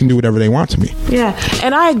 These cops can do whatever they want to me. Yeah,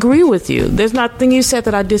 and I agree with you. There's nothing you said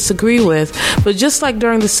that I disagree with. But just like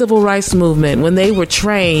during the civil rights movement, when they were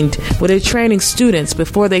training students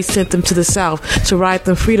before they sent them to the South to ride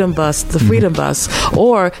the Freedom Bus,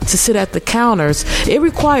 or to sit at the counters, it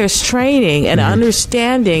requires training and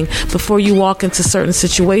understanding before you walk into certain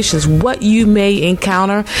situations, what you may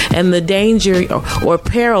encounter and the danger or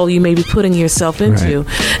peril you may be putting yourself into.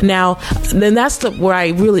 Right. Now, then that's where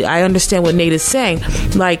I understand what Nate is saying.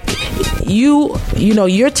 Like,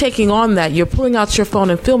 you're taking on that. You're pulling out your phone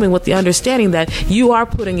and filming with the understanding that you are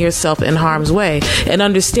putting yourself in harm's way, and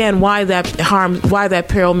understand why that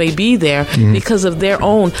peril may be there because of their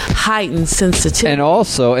own heightened sensitivity. And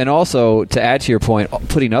also to add to your point,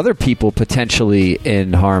 putting other people potentially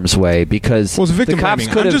in harm's way, because the victim blaming.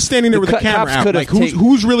 I'm just standing there with the camera out. Like,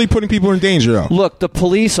 who's really putting people in danger, though? Look, the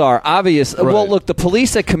police are obvious. Right. Well, look, the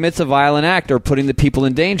police that commits a violent act are putting the people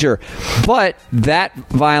in danger, but that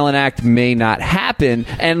violent act may not happen.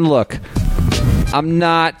 And look, I'm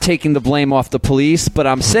not taking the blame off the police, but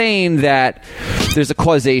I'm saying that there's a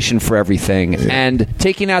causation for everything. Yeah. And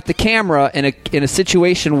taking out the camera in a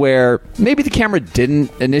situation where maybe the camera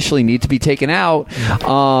didn't initially need to be taken out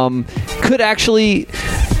could actually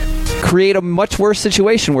create a much worse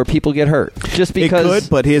situation where people get hurt. Just because it could,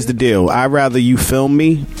 but here's the deal: I'd rather you film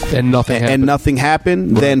me and nothing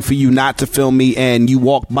happen than for you not to film me and you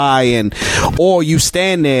walk by or you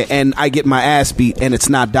stand there and I get my ass beat and it's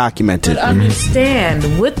not documented. But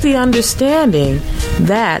understand, with the understanding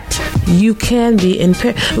that you can be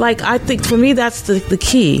impaired. Like, I think for me that's the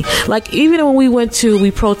key. Like, even when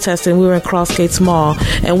we protested and we were in Crossgates Mall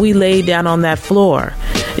and we laid down on that floor,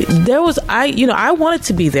 I wanted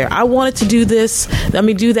to be there. I wanted to do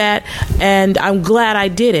that, and I'm glad I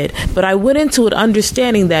did it. But I went into it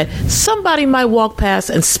understanding that somebody might walk past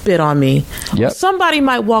and spit on me. Yep. Somebody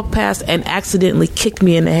might walk past and accidentally kick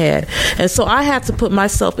me in the head. And so I had to put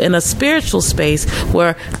myself in a spiritual space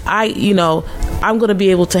where I'm going to be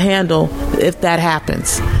able to handle if that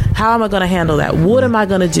happens. How am I going to handle that? What am I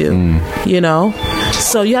going to do?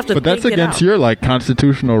 So you have to. But that's against your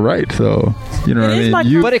constitutional right. So you know what I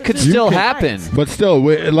mean. But it could still happen. But still,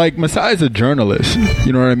 like, Masai's a journalist.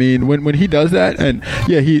 You know what I mean? When he does that, and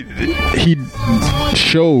he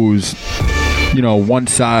shows one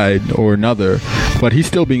side or another, but he's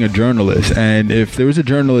still being a journalist. And if there was a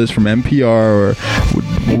journalist from NPR or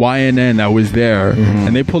YNN that was there,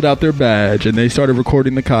 and they pulled out their badge and they started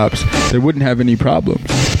recording the cops, they wouldn't have any problems.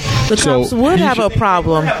 The cops would have a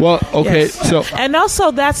problem. Well, okay, so and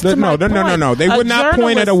also that's my point. No. They would not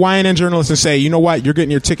point at a YNN journalist and say, you know what, you're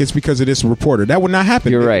getting your tickets because of this reporter. That would not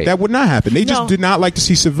happen. You're right. That would not happen. They just did not like to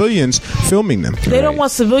see civilians filming them. They don't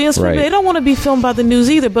want civilians filming. They don't want to be filmed by the news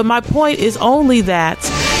either. But my point is only that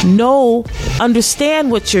understand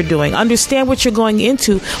what you're doing, understand what you're going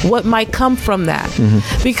into, what might come from that,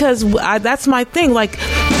 because that's my thing. Like,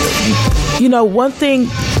 one thing,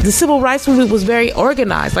 the civil rights movement was very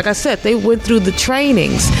organized. Like I said, they went through the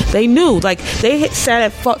trainings. They knew, like, they sat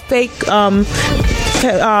at fake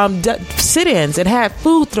sit-ins and had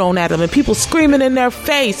food thrown at them and people screaming in their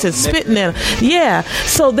face and spitting in them. Yeah,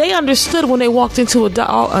 so they understood when they walked into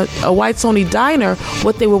a whites-only diner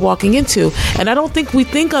what they were walking into. And I don't think we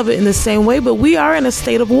think of it in the same way, but we are in a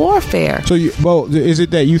state of warfare. So, is it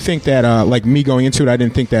that you think that, like me going into it, I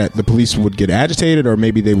didn't think that the police would get agitated or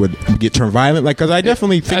maybe they would get turned violent? Like, because I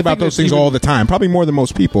definitely think about those things all the time, probably more than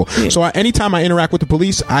most people. Yeah. So anytime I interact with the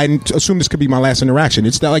police, I assume this could be my last interaction.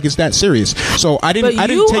 It's that serious. So I didn't. But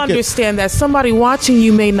you understand that somebody watching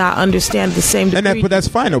you may not understand the same degree. But that's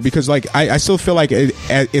fine though, because like I still feel like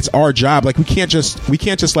it's our job. Like we can't just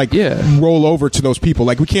roll over to those people.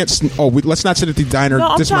 Like we can't. Let's not sit at the diner.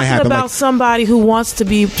 No, this I'm might happen. talking about somebody who wants to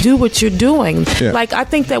do what you're doing. Yeah. Like I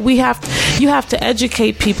think that you have to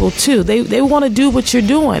educate people too. They want to do what you're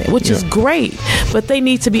doing, which is great, but they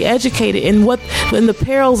need to be educated in the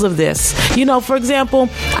perils of this. For example,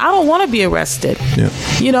 I don't want to be arrested.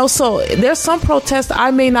 Yeah. So there's some protests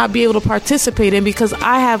I may not be able to participate in because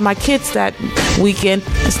I have my kids that weekend.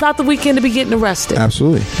 It's not the weekend to be getting arrested.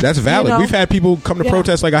 Absolutely, that's valid. We've had people come to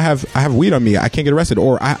protest like I have weed on me. I can't get arrested,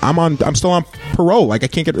 or I'm still on parole. Like I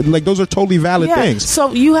can't get those are totally valid things.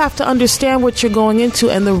 So you have to understand what you're going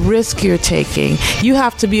into and the risk you're taking. You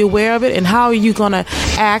have to be aware of it, and how are you going to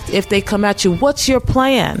act if they come at you? What's your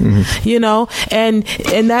plan? And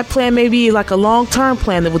that plan may be like a long-term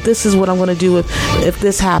plan. That this is what I'm going to do if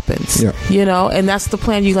this happens. And that's the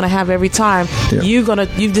plan you're going to have every time. Yeah.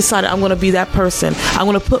 You've decided I'm gonna be that person. I'm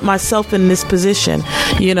gonna put myself in this position.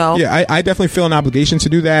 You know. Yeah, I definitely feel an obligation to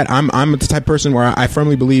do that. I'm the type of person where I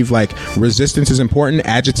firmly believe like resistance is important.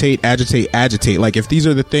 Agitate. Like if these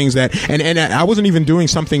are the things that and I wasn't even doing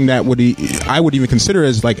something that I would even consider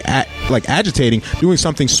as like agitating. Doing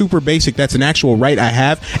something super basic that's an actual right I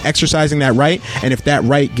have. Exercising that right, and if that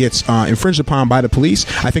right gets infringed upon by the police,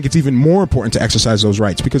 I think it's even more important to exercise those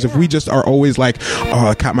rights. Because if we just are always like, oh,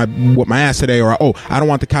 I caught my ass today, or oh, I don't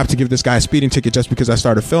want the cop to give this guy a speeding ticket just because I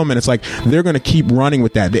started filming. It's like they're going to keep running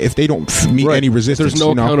with that if they don't meet any resistance. There's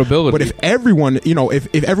no accountability. But if everyone,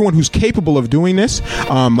 if everyone who's capable of doing this,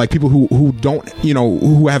 like people who don't,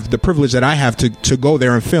 who have the privilege that I have to go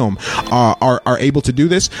there and film, are able to do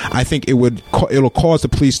this, I think it'll cause the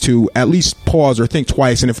police to at least pause or think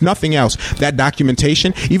twice. And if nothing else, that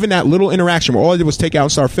documentation, even that little interaction where all I did was take out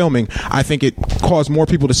and start filming, I think it caused more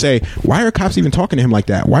people to say, why are cops even talking to him like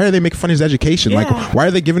that? Why are they making fun of his education? Like, why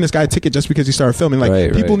are they giving this guy a ticket just because he started filming?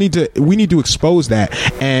 Like, we need to expose that.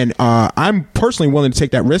 And I'm personally willing to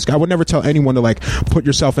take that risk. I would never tell anyone to like put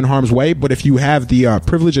yourself in harm's way, but if you have the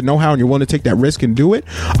privilege and know-how and you're willing to take that risk and do it,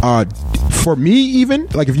 for me, even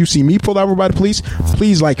like if you see me pulled over by the police,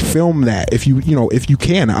 please like film that if you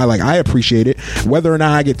can. I appreciate it, whether or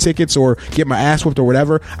not I get tickets or get my ass whipped or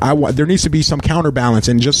whatever. There needs to be some counterbalance,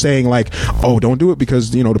 and just saying like, oh, don't do it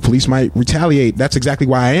because the police might retaliate. That's exactly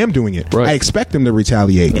why I am doing it. I expect them to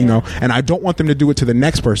retaliate, and I don't want them to do it to the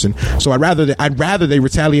next person. So I'd rather they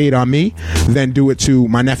retaliate on me than do it to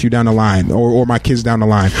my nephew down the line or my kids down the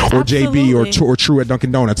line or JB or True at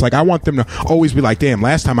Dunkin' Donuts. Like I want them to always be like, damn,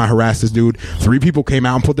 last time I harassed this dude, 3 people came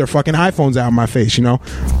out and put their fucking iPhones out in my face.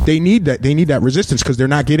 They need that resistance because they're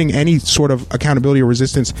not getting any sort of accountability or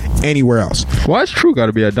resistance anywhere else. Why's True got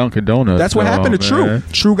to be at Dunkin' Donuts? That's what happened to True.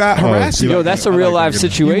 True got harassed. That's a real live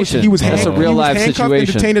situation. That's a real live situation. And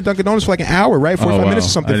detained at Dunkin' Donuts for like an hour, right? 45 minutes or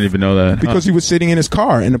something. I didn't even know that. Because he was sitting in his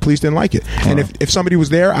car and the police didn't like it. And if somebody was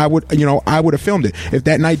there, I would have filmed it. If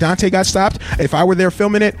that night Dante got stopped, if I were there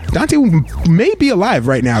filming it, Dante may be alive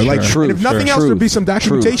right now. Like, and if nothing else, there'd be some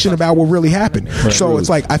documentation about what really happened. So it's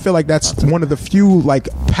like I feel like that's one of the few like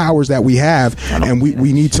powers that we have, and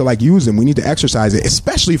we need to like use them. We need to exercise it,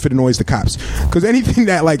 especially if it annoys the cops. Because anything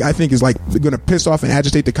that like I think is like going to piss off and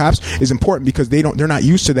agitate the cops is important because they're not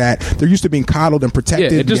used to that. They're used to being coddled and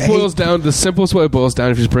protected. Yeah, it just boils down. The simplest way it boils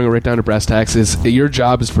down, if you just bring it right down to brass tacks, is your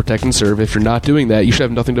job is to protect and serve. If you're not doing that, you should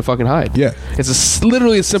have nothing to fucking hide. Yeah, it's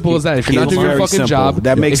literally as simple as that. If you're not doing your fucking job,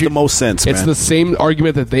 that makes the most sense. It's the same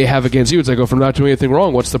argument that they have against you. It's like, if I'm not doing anything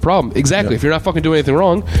wrong, what's the problem? Exactly. If you're not fucking doing anything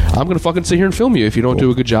wrong, I'm gonna fucking sit here and film you. If you don't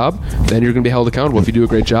do a good job, then you're gonna be held accountable. If you do a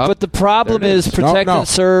great job, but the problem is protect and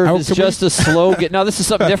serve is just a slogan. No, this is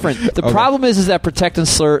something different. The problem is that protect and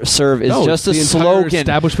serve is just a slogan.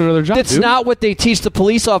 Establishment of their job. It's not what they teach the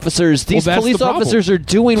police officers. These police officers are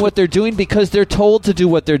doing what they're doing because they're told to do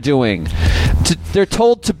what they're doing. They're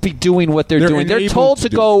told to be doing what they're doing. They're told to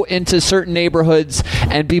go into certain neighborhoods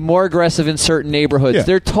and be more aggressive in certain neighborhoods. Yeah.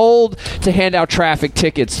 They're told to hand out traffic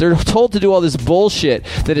tickets. They're told to do all this bullshit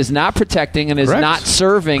that is not protecting and is not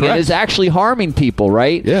serving and is actually harming people,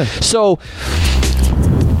 right? Yeah. So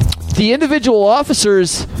the individual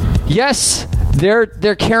officers, yes,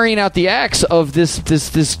 they're carrying out the acts of this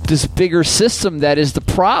bigger system that is the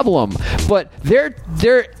problem. But they're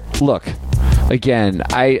look, again,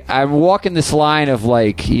 I'm walking this line of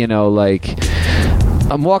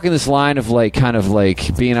I'm walking this line of kind of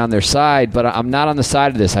being on their side, but I'm not on the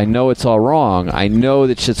side of this. I know it's all wrong. I know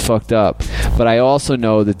that shit's fucked up, but I also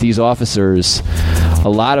know that these officers, a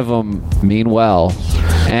lot of them mean well.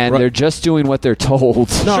 And they're just doing what they're told.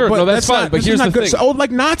 No, that's fine. But here's the thing: so,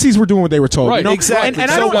 like Nazis were doing what they were told. Right, exactly. And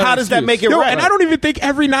I don't. How does that make it right? And I don't even think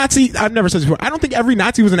every Nazi. I've never said this before. I don't think every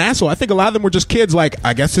Nazi was an asshole. I think a lot of them were just kids. Like,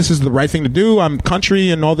 I guess this is the right thing to do. I'm country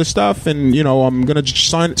and all this stuff, and I'm gonna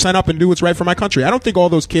sign up and do what's right for my country. I don't think all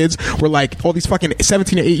those kids were like all these fucking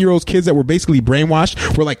 17 to 8-year-old kids that were basically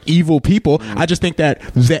brainwashed were like evil people. I just think that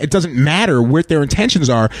it doesn't matter what their intentions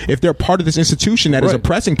are if they're part of this institution that is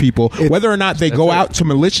oppressing people, whether or not they go out to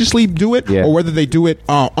maliciously do it, or whether they do it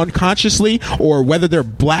unconsciously, or whether they're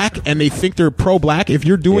black and they think they're pro-black. If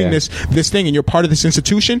you're doing this thing and you're part of this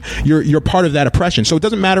institution, you're part of that oppression. So it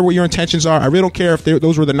doesn't matter what your intentions are. I really don't care if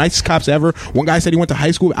those were the nicest cops ever. One guy said he went to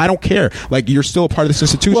high school. I don't care. Like, you're still a part of this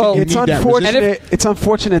institution. Well, it's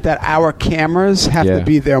unfortunate that our cameras have to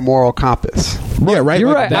be their moral compass. Yeah, right.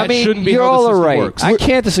 You're right. I mean, you're all right. Works. I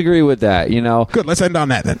can't disagree with that. Good. Let's end on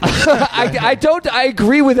that then. I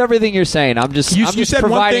agree with everything you're saying. I'm just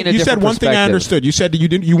providing a different perspective. You said one thing I understood. You said that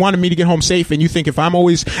you wanted me to get home safe, and you think if I'm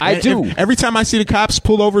always every time I see the cops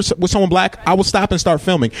pull over with someone black, I will stop and start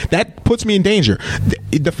filming. That puts me in danger.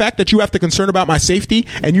 the fact that you have to concern about my safety,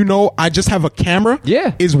 and I just have a camera,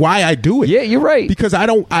 is why I do it. Yeah, you're right. Because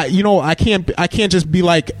I can't just be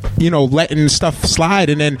like, letting stuff slide,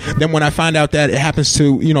 and then when I find out that it happens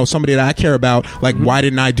to somebody that I care about, like why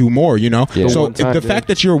didn't I do more? So the fact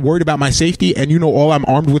that you're worried about my safety, and all I'm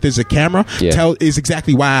armed with is a camera, is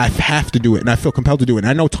exactly why I have to do it, and I feel compelled to do it. And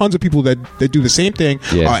I know tons of people that do the same thing.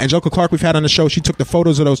 Angelica Clark, we've had on the show, she took the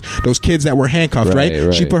photos of those kids that were handcuffed,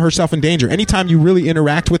 right? She put herself in danger. Anytime you really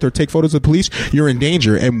interact with or take photos of the police, you're in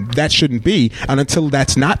danger, and that shouldn't be. And until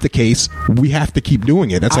that's not the case, we have to keep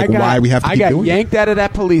doing it. That's why we have to keep doing it. I got yanked out of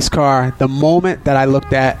that police car the moment that I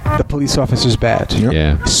looked at the police officer's badge.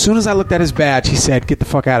 As soon as I looked at his badge, he said, "Get the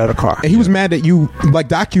fuck out of the car." And he was mad that you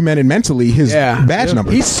documented mentally his badge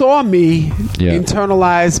number. He saw me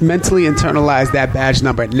mentally internalize that badge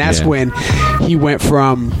number, and that's when he went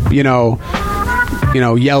from yellow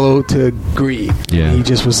to green. He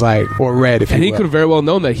just was like, or red. And he could have very well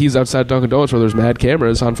known that he's outside Dunkin' Donuts where there's mad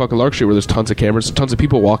cameras on fucking Lark Street, where there's tons of cameras, tons of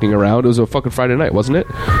people walking around. It was a fucking Friday night, wasn't it?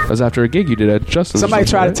 That was after a gig you did at Justin's. Somebody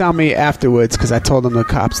tried to tell me afterwards, because I told him the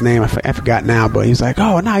cop's name. I forgot now, but he's like,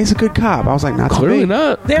 "Oh no, he's a good cop." I was like, "Not clearly to me."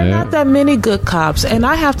 not. There are not that many good cops, and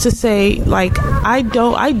I have to say, like,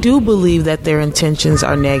 I do believe that their intentions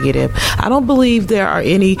are negative. I don't believe there are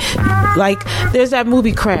any, like, there's that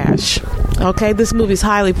movie Crash. Okay, this movie's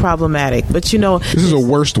highly problematic, but this is a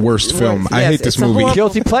worst film. I hate this movie.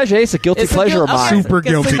 Guilty pleasure. It's a guilty pleasure of mine. Super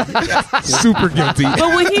guilty. Super guilty.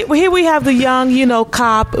 But here we have the young,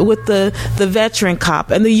 cop with the veteran cop,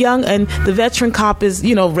 and the veteran cop is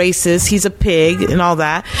racist. He's a pig and all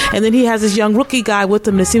that, and then he has this young rookie guy with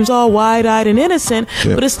him that seems all wide-eyed and innocent,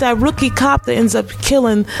 but it's that rookie cop that ends up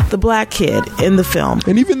killing the black kid in the film.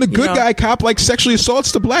 And even the good guy cop sexually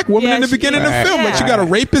assaults the black woman in the beginning of the film. Like, you got a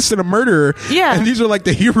rapist and a murderer. Yeah, and these are like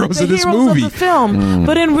the heroes of this movie. Of the film.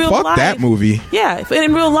 But in real Fuck life, that movie. Yeah,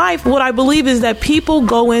 in real life, what I believe is that people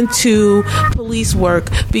go into police work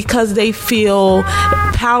because they feel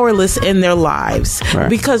powerless in their lives,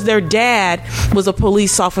 because their dad was a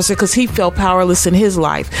police officer, because he felt powerless in his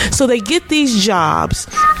life. So they get these jobs,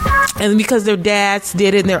 and because their dads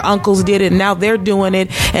did it and their uncles did it, and now they're doing it,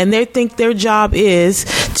 and they think their job is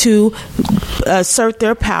to assert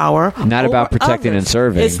their power. Not about protecting and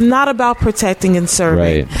serving. It's not about protecting and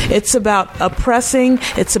serving. Right. It's about oppressing.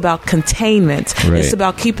 It's about containment. Right. It's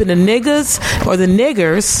about keeping the niggas or the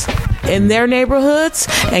niggers in their neighborhoods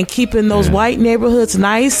and keeping those white neighborhoods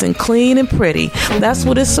nice and clean and pretty. That's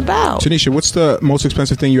what it's about. Tanisha, what's the most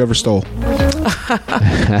expensive thing you ever stole?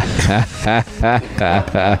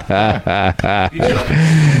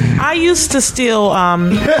 I used to steal.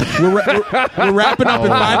 We're wrapping up in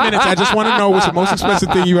 5 minutes. I just want to know what's the most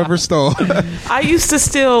expensive thing you ever stole. I used to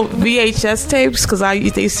steal VHS tapes because they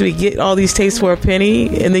used to get all these tapes for a penny,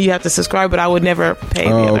 and then you have to subscribe, but I would never pay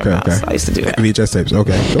the other house. So I used to do that. VHS tapes.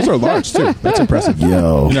 Okay, those are large too. That's impressive.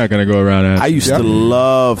 Yo, you're not gonna go around. I used to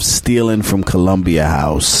love stealing from Columbia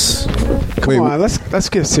House. Come on, let's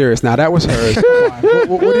get serious now. That was hers. Come on.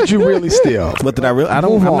 What did you really steal? What did I really?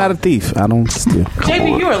 I'm not a thief. I don't steal.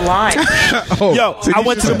 JB, you're lying. Yo, I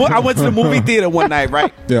went to the movie theater one night,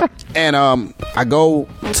 right? Yeah. And I go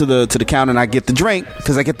to the counter and I get the drink,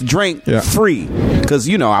 because I get the drink free, because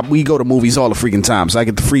we go to movies all the freaking time, so I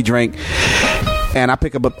get the free drink. And I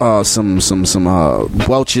pick up some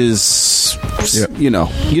Welch's,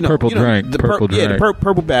 purple drink, the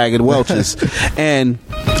purple bag of Welch's, and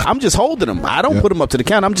I'm just holding them. I don't put them up to the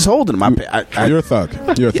counter. I'm just holding them. You're a thug.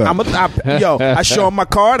 You're a thug. I show them my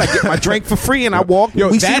card. I get my drink for free, and I walk. Yo,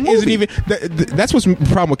 that isn't even. That's what's the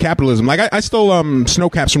problem with capitalism. Like I stole snow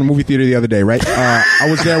caps from a movie theater the other day. Right? I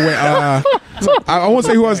was there with. I won't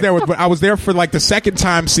say who I was there with, but I was there for like the second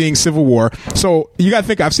time seeing Civil War. So you got to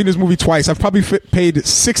think, I've seen this movie twice. I've probably paid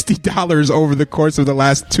 $60 over the course of the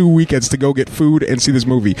last 2 weekends to go get food and see this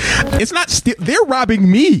movie. It's not. They're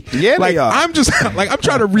robbing me. Yeah, like, they are. I'm just like, I'm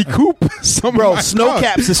trying to recoup some. Bro, of my snow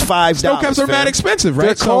caps is $5. Snow caps are mad expensive,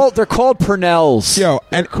 right? They're called Purnells. Yo,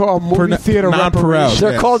 and called movie theater reparations.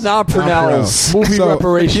 They're called non-Purnells. Movie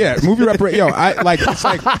reparations. Yeah, movie reparations. Yo, it's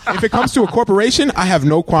like if it comes to a corporation, I have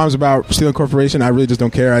no qualms about stealing a corporation. I really just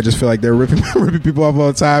don't care. I just feel like they're ripping people off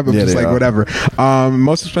all the time. I'm just like, whatever.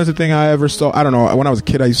 Most expensive thing I ever stole, I don't know. When I was a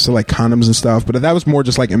kid, I used to like condoms and stuff, but that was more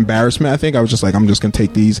just like embarrassment. I think I was just like, I'm just gonna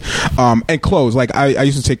take these. And clothes. Like I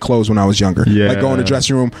used to take clothes when I was younger. Yeah. Like go in the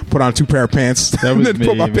dressing room, put on 2 pair of pants, and then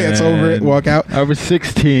put my pants over it, walk out. I was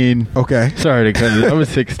 16. Okay. Sorry to cut you. I was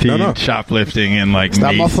 16, shoplifting in like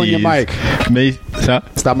Stop Macy's. muffling your mic.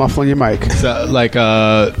 Stop muffling your mic. So, like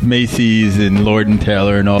Macy's and Lord and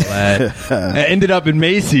Taylor and all that. I ended up in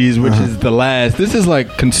Macy's, which is the last. This is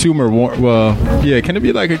like consumer can it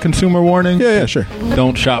be like a consumer warning? Yeah, sure.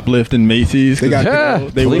 Don't shoplift in Macy's.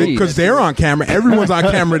 Because they're on camera. Everyone's on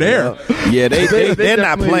camera there. Yeah, they're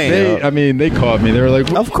not playing. They caught me. They were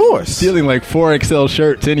like, of course, stealing like 4XL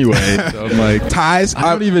shirts anyway. So I'm like, ties.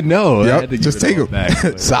 I don't even know. Yep, just take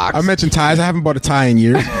them. Socks. I mentioned ties. I haven't bought a tie in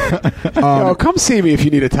years. Yo, come see me if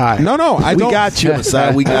you need a tie. No, I don't. We got you,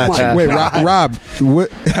 Masai. We got you. Wait, Rob.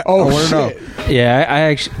 What? I want to know. Yeah,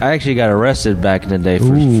 I actually got arrested back in the day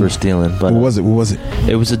for stealing. But what was it?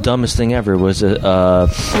 It was the dumbest thing ever. It was a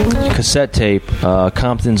cassette tape,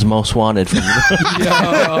 Compton's Most Wanted. From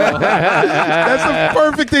That's the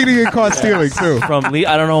perfect thing to get caught stealing too. From Lee,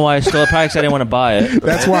 I don't know why I stole it. Probably 'cause I didn't want to buy it.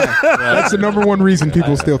 That's why. That's the number one reason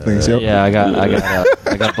people steal things. Yep. Yeah, I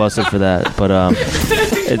got busted for that. But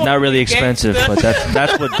it's not really expensive. But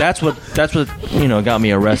that's what got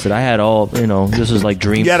me arrested. I had all this was like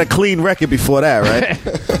dream. You had a clean record before that, right?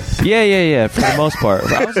 Yeah. For the most part,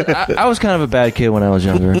 I was kind of a bad kid when I was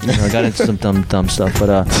younger. I got into some dumb stuff.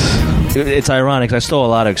 But it's ironic 'cause I stole a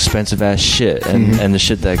lot of expensive ass shit, and the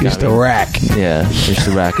shit that got used to rack. Yeah, used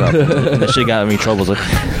to rack up. That shit got me in trouble. Like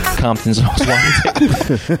Compton's Most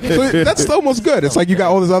Wanted. But that's almost good. It's like you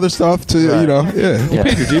got all this other stuff to You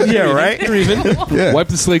paid your dues. Yeah, right. You're even. Yeah. Wipe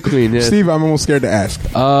the slate clean. Yeah. Steve, I'm almost scared to ask.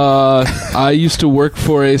 I used to work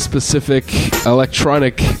for a specific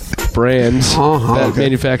electronic brand that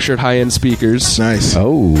manufactured high-end speakers. Nice.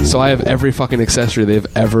 So I have every fucking accessory they've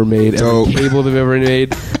ever made, every cable they've ever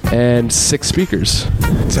made, and 6 speakers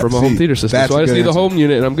from a home theater system. So I just need the home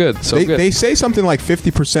unit, and I'm good. So they say something like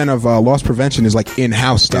 50% of loss prevention is like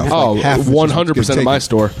in-house stuff. Oh, like 100% of my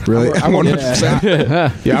store. Really?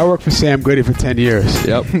 100%. Yeah, I worked for Sam Goody for 10 years.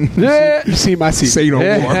 Yep. You see my seat. Say no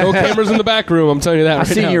more. No cameras in the back room. I'm telling you that. I've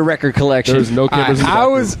seen your record collection. There's no cameras in the back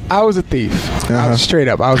room. I was a thief. I was straight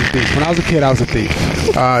up. I was a thief. When I was a kid, I was a thief.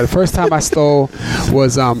 The first time I stole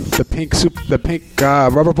was the pink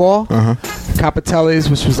rubber ball, Capitelli's,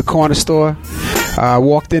 which was the corner store.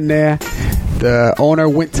 Walked in there. The owner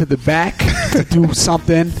went to the back to do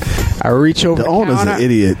something. I reach over the owner's counter. An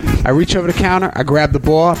idiot. I reach over the counter. I grab the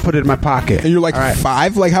ball. Put it in my pocket. And you're like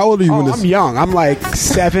 5? Like, how old are you? Oh, I'm young. I'm like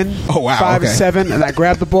 7. Oh, wow. 5 or 7. And I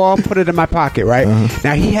grab the ball, put it in my pocket, right?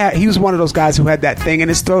 Now, he was one of those guys who had that thing in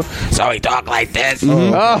his throat. So he talked like this.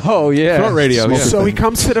 Oh, yeah. Throat radio. Yeah. So he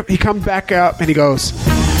comes back up and he goes,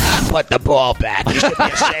 put the ball back. You should be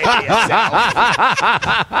ashamed of yourself.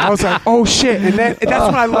 I was like, oh shit! And that's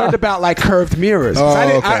when I learned about like curved mirrors.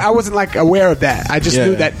 I wasn't like aware of that. I just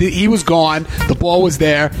knew that he was gone. The ball was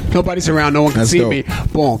there. Nobody's around. No one can see me.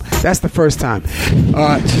 Boom. That's the first time.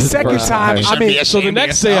 Second time, so the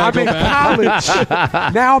next day I'm in college.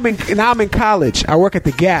 Now I'm in college. I work at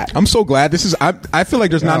the Gap. I'm so glad this is. I feel like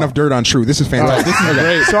there's not enough dirt on True. This is fantastic. This is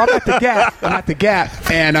great. So I'm at the Gap,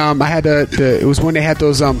 and I had it was when they had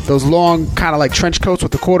those long kind of like trench coats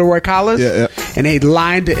with the corduroy collars, and they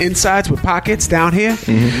lined the insides with pockets down here.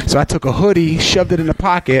 So I took a hoodie, shoved it in the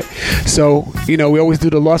pocket. So we always do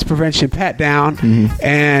the loss prevention pat down,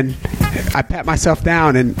 and I pat myself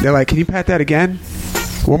down, and they're like, "Can you pat that again?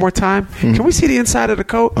 One more time? Can we see the inside of the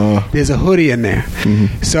coat?" There's a hoodie in there.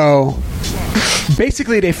 So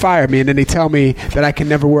basically, they fire me, and then they tell me that I can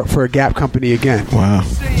never work for a Gap company again. Wow.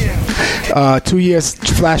 2 years,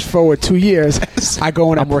 flash forward 2 years, I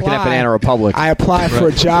go and I'm working at Banana Republic. I apply for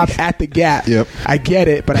a job at the Gap. Yep. I get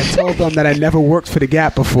it, but I told them that I never worked for the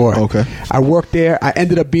Gap before. Okay. I worked there. I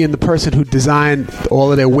ended up being the person who designed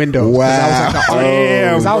all of their windows. Wow.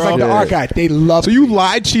 I was like the art guy. They loved me. So you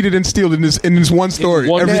lied, cheated, and stealed in this one story.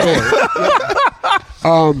 Every story.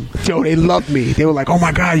 Joe, they loved me. They were like, "Oh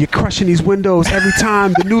my God, you're crushing these windows every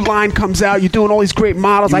time the new line comes out. You're doing all these great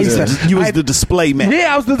models." You was the display man.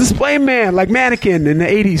 Yeah, I was the display man, like Mannequin in the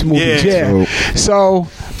 '80s movies. Yeah. So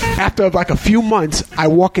after like a few months, I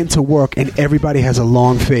walk into work and everybody has a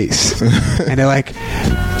long face, and they're like,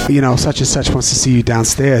 such and such wants to see you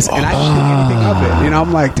downstairs, and I didn't think anything of it.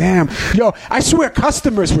 I'm like, damn, yo, I swear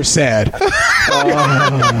customers were sad.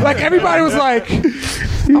 Like everybody was like,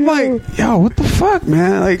 I'm like, yo, what the fuck,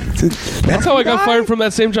 man? Like, that's how I got fired from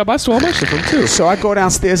that same job I stole my shit from too. So I go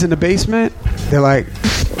downstairs in the basement. They're like,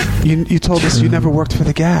 you told us you never worked for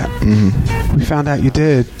the Gap. We found out you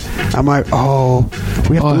did. I'm like, oh,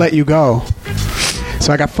 we have to let you go.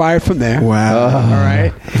 So I got fired from there. Wow. All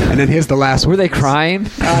right. And then here's the last one. Were they crying?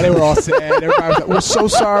 They were all sad. Everybody was like, we're so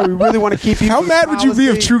sorry. We really want to keep you. How mad would you be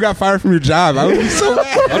if True got fired from your job? I would be so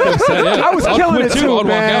mad. I was killing it too,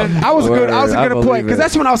 man. I was a good employee because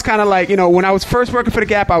that's when I was kind of like, when I was first working for the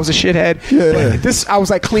Gap, I was a shithead. Yeah. But I was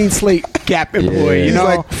like clean slate Gap employee. You know,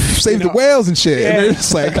 like save the whales and shit. Yeah. And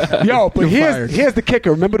it's like, but here's the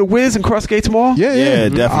kicker. Remember the Wiz in Cross Gates Mall? Yeah,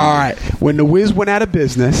 definitely. All right. When the Wiz went out of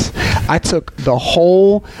business, I took the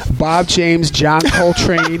whole Bob James, John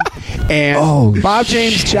Coltrane, and Bob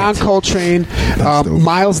James, John Coltrane,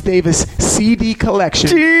 Miles Davis CD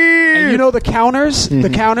collection. And you know the counters? The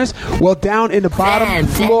counters? Well, down in the bottom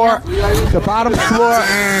floor.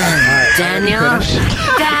 Daniel.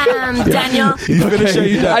 Daniel. You finish or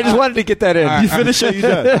you done? I just wanted to get that in. You finish or you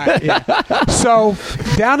done? So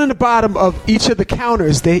down in the bottom of each of the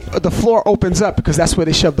counters, the floor opens up because that's where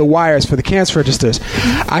they shove the wires for the cash registers.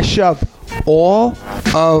 I shoved all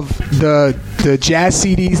of the jazz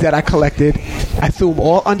CDs that I collected. I threw them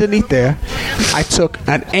all underneath there. I took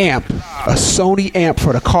an amp, a Sony amp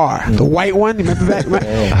for the car, the white one. You remember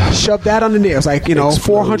that? Shoved that underneath. It was like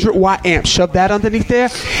 400 watt amp. Shoved that underneath there,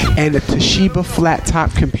 and a Toshiba flat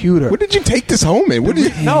top computer. What did you take this home in? What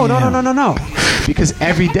did you? No. Because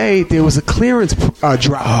every day there was a clearance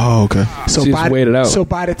drop. Oh, okay. So wait it out. So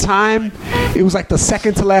by the time it was like the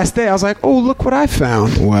second to last day, I was like, oh, look what I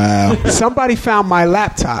found. Wow. Somebody found my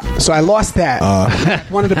laptop, so I lost that.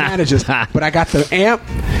 One of the managers, but I got the amp.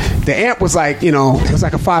 The amp was like, it was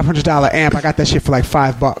like a $500 amp. I got that shit for like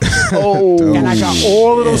 $5. Oh, and I got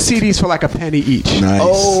all of those CDs for like a penny each. Nice.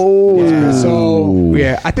 Oh, yeah. So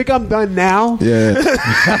I think I'm done now. Yeah.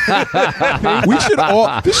 We should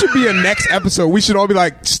all. This should be a next episode. We should all be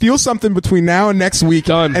like, steal something between now and next week,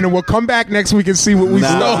 done, and then we'll come back next week and see what we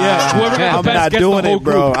stole. Yeah. I'm not doing it,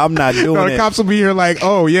 bro. I'm not doing it. The cops will be here like,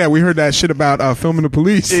 oh yeah, we heard that shit about filming the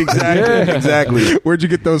police. Exactly. Exactly. Where'd you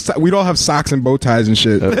get those? We'd all have socks and bow ties and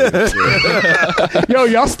shit. Yo,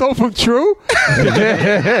 y'all stole from True? We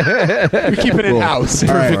keep it in house.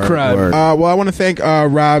 Perfect crowd. Well, I want to thank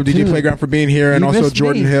Rob, DJ Playground, for being here, and also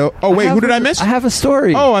Jordan Hill. Oh wait, who did I miss? I have a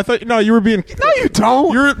story. Oh, I thought you were being. No, you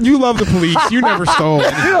don't. You love the police. You never stole. You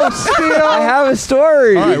don't steal. I have a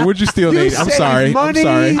story. All right, what'd you steal, Nate? I'm sorry. Money. I'm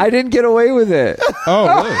sorry. I didn't get away with it.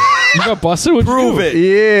 Oh, really? You got busted? What'd Prove you do? it.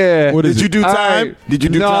 Yeah. What is Did you do All time? right. Did you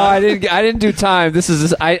do no, time? I didn't do time. This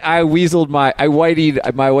is I weaseled I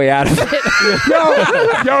whiteyed my way out of it.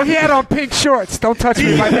 Yo, he had on pink shorts. Don't touch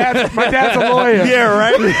me. My dad's a lawyer. Yeah,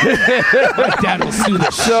 right. My dad will sue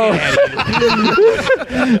the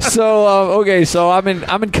So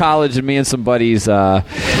I'm in college, and me and some buddies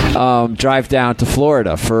drive down to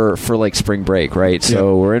Florida for like spring break, right?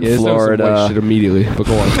 So we're in Florida. Shit immediately, but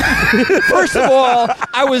go on. First of all,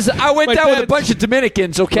 I went down with a bunch of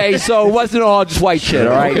Dominicans, okay? So it wasn't all just white shit,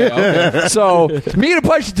 all right? Okay. So me and a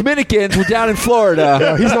bunch of Dominicans were down in Florida.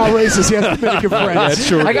 Yo, he's not racist. He has Dominican friends. Yeah, that's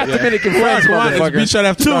true. I got Dominican friends, motherfucker. Beach shot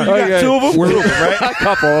after dark. You got two of them? Right? A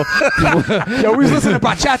couple. Yo, we was listening to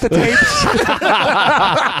bachata tapes.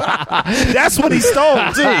 That's what he stole,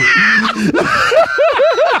 too.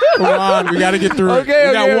 Come on, we got to get through it. Okay,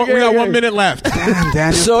 We got 1 minute left.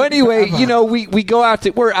 So anyway, we go out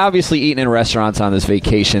to. We're obviously eating in restaurants on this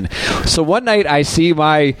vacation. So one night I see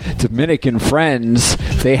my Dominican friends.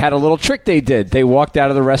 They had a little trick they did. They walked out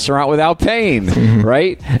of the restaurant without paying,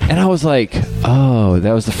 right? And I was like, oh,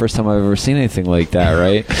 that was the first time I've ever seen anything like that,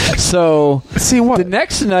 right? So see what the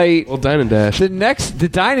next night, well, Dine and Dash. the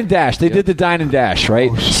Dine and Dash. They did the Dine and Dash,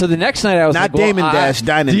 right? So the next night I was Not like, Damon Dash,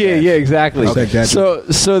 Dine and Dash. Yeah, exactly. Okay, So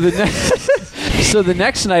the next. So the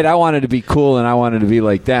next night, I wanted to be cool and I wanted to be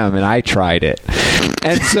like them, and I tried it.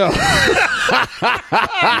 And so, back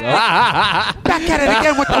at it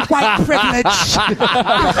again with the white privilege.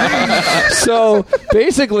 So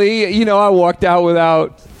basically, I walked out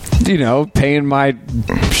without, paying my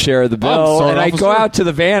share of the bill, sorry, and I officer. go out to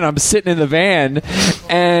the van. I'm sitting in the van,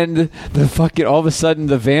 and all of a sudden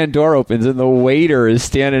the van door opens, and the waiter is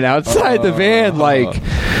standing outside the van, like,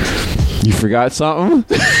 you forgot something.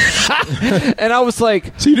 And I was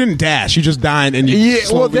like, so you didn't dash, you just dined, and you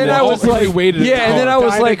then I was like, waited. Yeah, and then I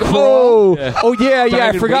was like, I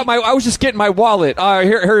forgot I was just getting my wallet.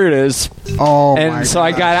 Here it is. Oh, and my so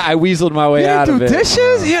God. I weaseled my way You out didn't of do it.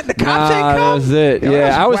 dishes? Yeah, the cops ain't come? That was it. Yo, Yeah,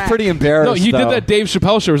 that's I was whack. pretty embarrassed. No, he did though. that Dave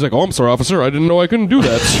Chappelle show. He was like, "Oh, I'm sorry, officer. I didn't know I couldn't do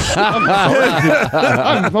that.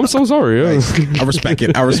 I'm so sorry." Yeah. I respect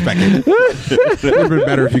it. It would have been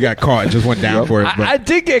better if you got caught and just went down for it. But. I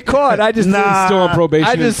did get caught. I just still on probation.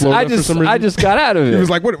 I in Florida just just got out of it. He was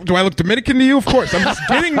like, "What? Do I look Dominican to you? Of course. I'm just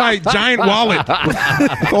getting my giant wallet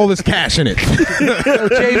with all this cash in it."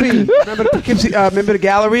 JB, remember the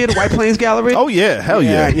gallery, the White Plains Gallery? Oh yeah, hell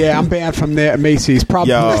yeah. Yeah, I'm banned from there at Macy's.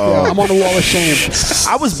 Probably I'm on the wall of shame.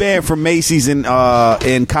 I was banned from Macy's in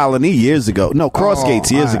Colony years ago. No,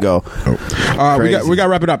 Crossgates years ago. We got to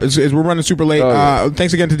wrap it up. We're running super late.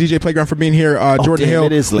 Thanks again to DJ Playground for being here. Jordan Hill.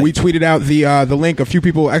 We tweeted out the link. A few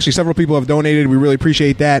people, actually several people, have donated. We really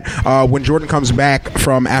appreciate that. When Jordan comes back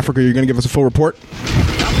from Africa, you're going to give us a full report.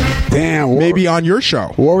 Damn, maybe on your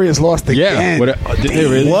show. Warriors lost again. Yeah. Did they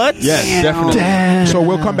really? What? Yes, Damn. definitely. So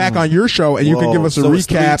we'll come back on your show and you can give us a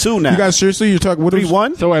recap. 3-2 now. You guys, seriously, you're talking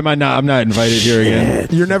 3-1? So I'm not invited here again.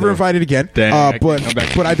 You're never invited again.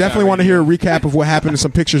 But I definitely want to hear a recap of what happened and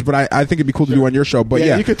some pictures. But I think it'd be cool to do on your show. But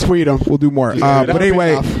yeah, you could tweet them. We'll do more. But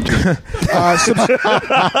anyway,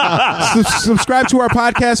 subscribe to our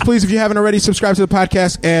podcast, please. If you haven't already, subscribe to the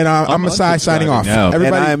podcast. And I'm Masai signing off.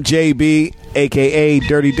 Everybody, and I'm JB, a.k.a.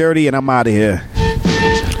 Dirty Dirty, and I'm out of here.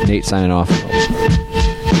 Nate signing off.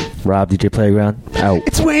 Rob, DJ Playground, out.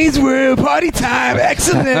 It's Wayne's World, party time.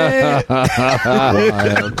 Excellent.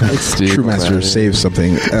 True Master, save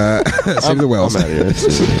something. Save the whales.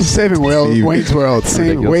 Saving whales. Wayne's World.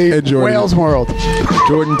 Save Whales World.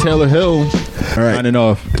 Jordan Taylor Hill. All right. Signing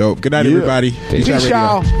off. Dope. Good night, everybody. Peace,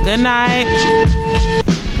 y'all. Good night.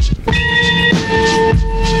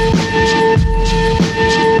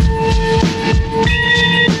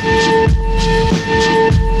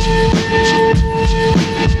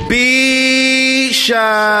 Be shy.